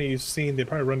on how many you've seen, they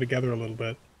probably run together a little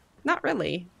bit. Not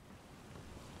really.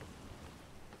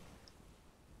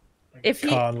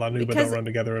 Ka and La Nuba don't run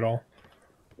together at all.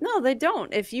 No, they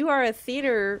don't. If you are a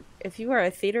theater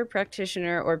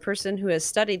practitioner or person who has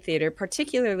studied theater,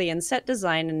 particularly in set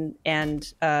design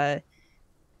and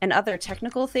other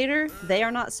technical theater, they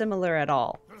are not similar at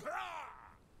all.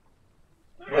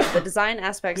 The design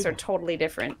aspects are totally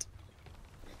different.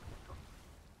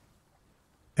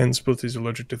 And Splitsy's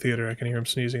allergic to theater. I can hear him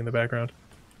sneezing in the background.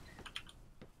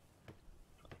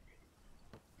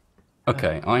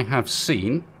 Okay, I have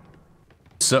seen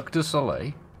Cirque du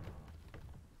Soleil,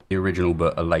 the original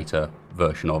but a later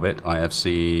version of it. I have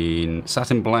seen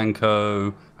Satin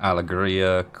Blanco,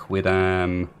 Alegria,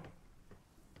 Quidam.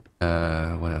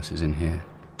 What else is in here?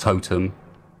 Totem.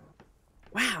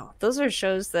 Wow, those are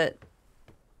shows that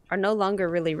are no longer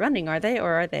really running, are they?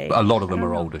 Or are they? A lot of them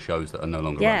are older shows that are no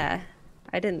longer running. Yeah,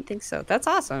 I didn't think so. That's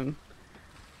awesome.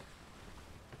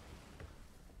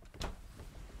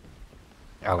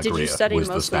 Alegria Did you study was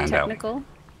the mostly standout. technical?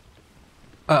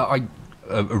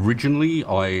 Originally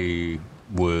I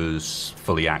was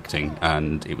fully acting,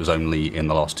 and it was only in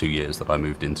the last 2 years that I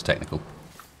moved into technical.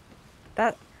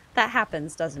 That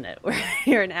happens, doesn't it? Where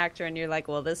you're an actor and you're like,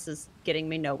 well, this is getting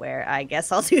me nowhere. I guess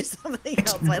I'll do something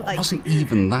else I like. It wasn't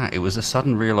even that. It was a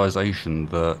sudden realization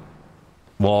that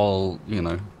while,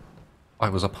 I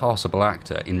was a passable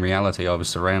actor, in reality I was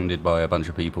surrounded by a bunch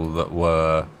of people that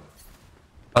were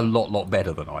a lot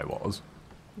better than I was.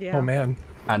 Yeah. Oh, man.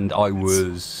 And I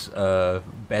was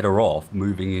better off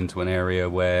moving into an area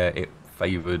where it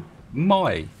favoured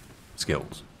my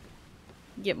skills.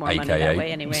 Get more AKA money that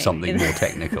way anyway. Something more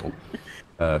technical.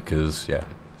 Because,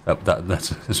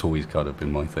 that's always kind of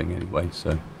been my thing anyway,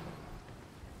 so.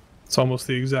 It's almost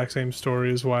the exact same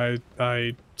story as why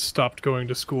I stopped going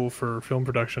to school for film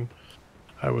production.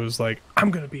 I was like, I'm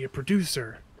going to be a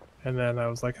producer. And then I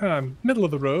was like, I'm middle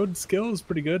of the road. Skill is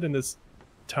pretty good in this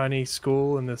tiny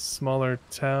school in this smaller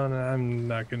town. And I'm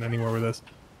not getting anywhere with this.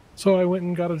 So I went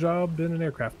and got a job in an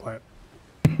aircraft plant.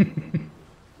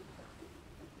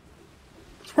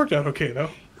 It's worked out okay, though.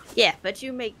 Yeah, but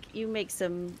you make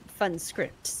some fun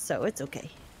scripts, so it's okay.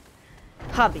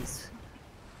 Hobbies.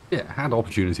 Yeah, had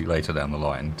opportunity later down the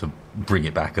line to bring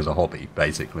it back as a hobby,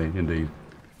 basically, indeed.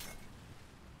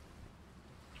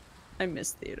 I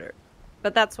miss theater.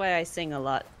 But that's why I sing a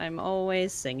lot. I'm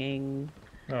always singing.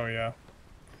 Oh yeah.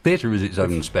 Theatre is its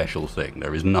own special thing.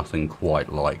 There is nothing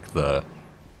quite like the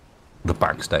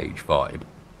backstage vibe,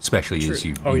 especially as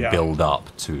you build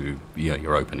up to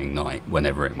your opening night,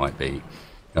 whenever it might be.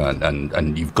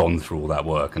 And you've gone through all that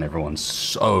work, and everyone's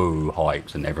so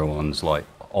hyped, and everyone's like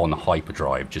on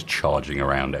hyperdrive, just charging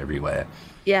around everywhere.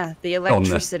 Yeah, the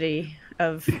electricity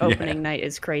of opening night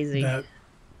is crazy.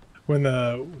 When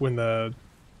the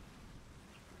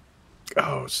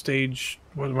stage.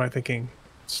 What am I thinking?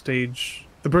 Stage.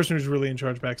 The person who's really in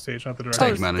charge backstage, not the director.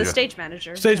 Stage manager. The stage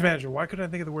manager. Stage manager. Why couldn't I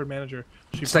think of the word manager?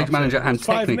 Stage manager, and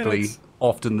technically minutes.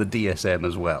 often the DSM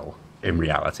as well. In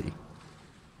reality.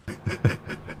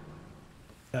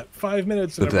 At 5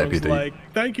 minutes, and everyone's like,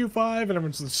 "Thank you, 5," and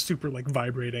everyone's just super like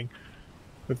vibrating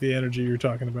with the energy you're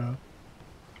talking about.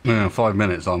 Yeah, 5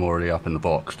 minutes. I'm already up in the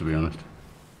box, to be honest.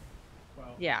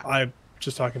 Well, yeah. I'm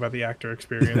just talking about the actor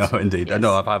experience. No, indeed. Yes.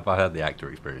 No, I've had the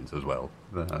actor experience as well.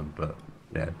 But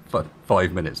yeah,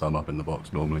 5 minutes. I'm up in the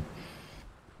box normally.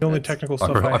 The only technical stuff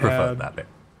I prefer had that bit.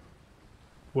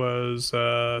 was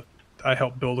I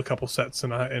helped build a couple sets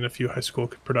in a few high school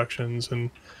productions and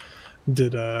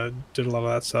did a lot of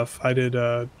that stuff. I did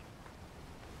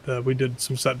we did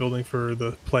some set building for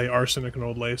the play Arsenic and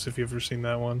Old Lace, if you've ever seen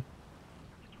that one.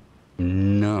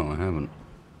 No, I haven't.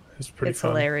 It's pretty It's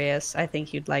fun. hilarious. I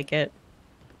think you'd like it.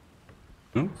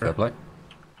 Oh, fair play.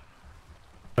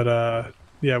 But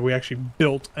yeah, we actually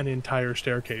built an entire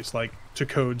staircase, like to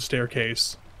code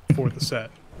staircase for the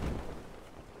set.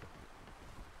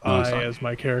 I, as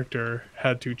my character,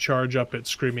 had to charge up it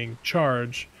screaming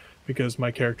 "charge" because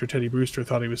my character Teddy Brewster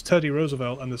thought he was Teddy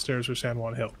Roosevelt and the stairs were San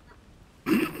Juan Hill.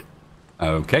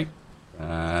 Okay.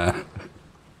 Yeah,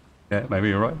 maybe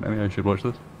you're right. Maybe I should watch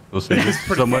this. We'll see this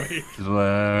somewhere.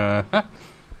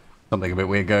 Something a bit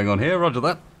weird going on here. Roger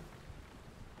that.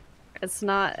 It's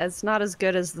not as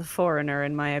good as The Foreigner,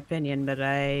 in my opinion, but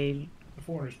The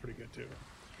Foreigner's pretty good too.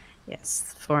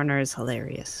 yes, The Foreigner is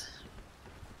hilarious.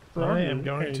 I am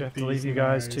going to have to leave you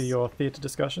guys to your theatre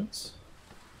discussions.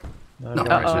 I'm No,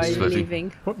 going Are to you Swifty. leaving?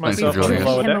 put Thanks for myself on joining the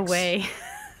us. lower Him decks.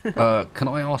 away. Can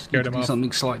I ask you Scared to him do off.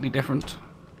 something slightly different?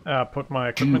 Put my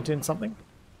equipment in something.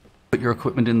 Put your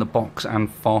equipment in the box and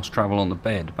fast travel on the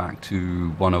bed back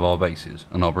to one of our bases,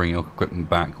 and I'll bring your equipment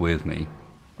back with me.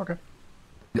 Okay.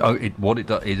 Oh,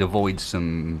 it avoids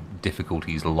some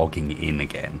difficulties logging in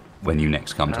again when you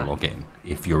next come to log in,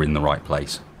 if you're in the right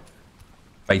place.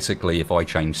 Basically, if I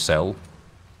change cell,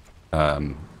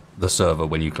 the server,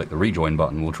 when you click the rejoin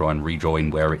button, will try and rejoin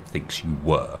where it thinks you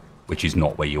were, which is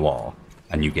not where you are,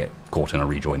 and you get caught in a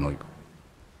rejoin loop.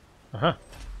 Uh-huh.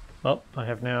 Well, I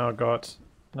have now got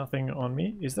nothing on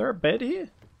me. Is there a bed here?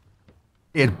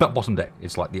 Yeah, but bottom deck.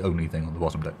 It's like the only thing on the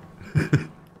bottom deck.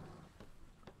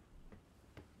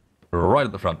 Right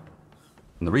at the front.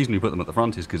 And the reason you put them at the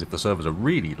front is because if the servers are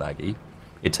really laggy,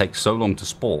 it takes so long to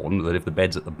spawn that if the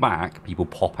bed's at the back, people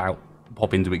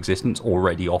pop into existence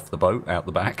already off the boat, out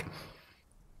the back.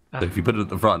 So if you put it at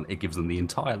the front, it gives them the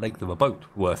entire length of a boat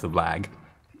worth of lag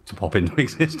to pop into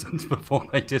existence before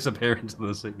they disappear into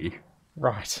the sea.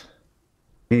 Right.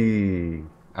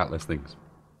 Atlas things.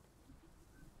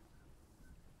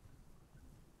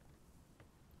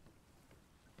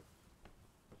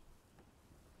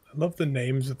 I love the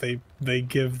names that they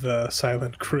give the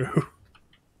silent crew.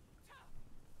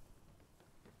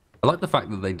 I like the fact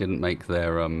that they didn't make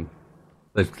their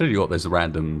they've clearly got this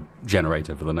random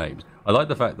generator for the names. I like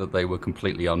the fact that they were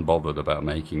completely unbothered about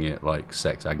making it like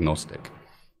sex agnostic.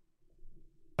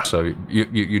 So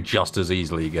you just as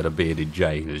easily get a bearded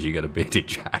Jane as you get a bearded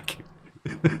Jack.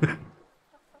 To be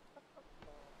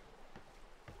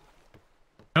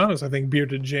honest, I think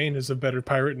Bearded Jane is a better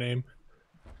pirate name.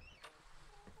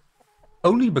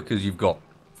 Only because you've got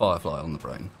Firefly on the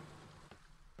brain.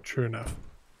 True enough.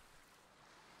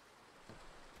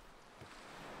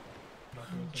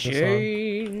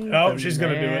 Jane. Oh, the she's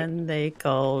gonna do it. man they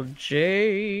call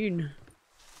Jane.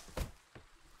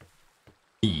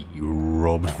 He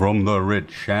robbed from the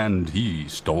rich and he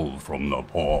stole from the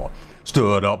poor.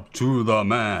 Stood up to the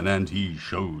man and he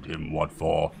showed him what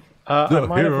for. I The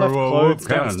might have left hero clothes of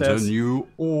Canton, downstairs. you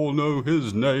all know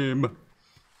his name.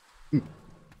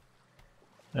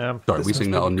 Sorry, we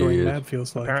sing that on New Going Year's. mad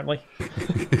feels like. Apparently.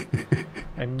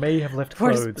 I may have left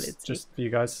Poor clothes Splitsy. just for you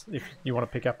guys if you want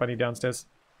to pick up any downstairs.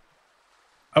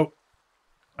 Oh,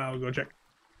 I'll go check.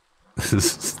 This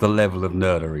is the level of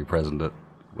nerdery present at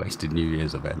wasted New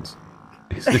Year's events.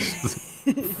 It's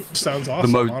just Sounds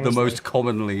awesome. the honestly. most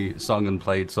commonly sung and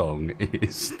played song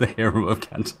is the Hero of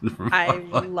Canton from I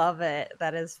Firefly. love it.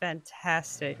 That is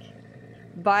fantastic.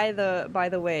 By the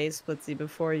way, Splitsy,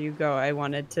 before you go, I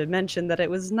wanted to mention that it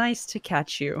was nice to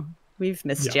catch you. We've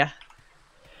missed Yeah. ya.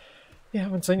 Yeah, I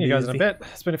haven't seen you guys in a bit.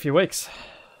 It's been a few weeks.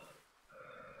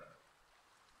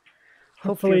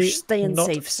 Hope you're Hopefully staying not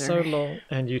safe, so sir. long.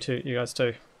 And you too, you guys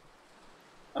too.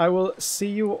 I will see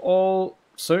you all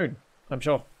soon, I'm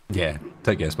sure. Yeah,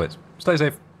 take care, Splits. Stay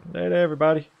safe. Later,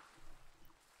 everybody.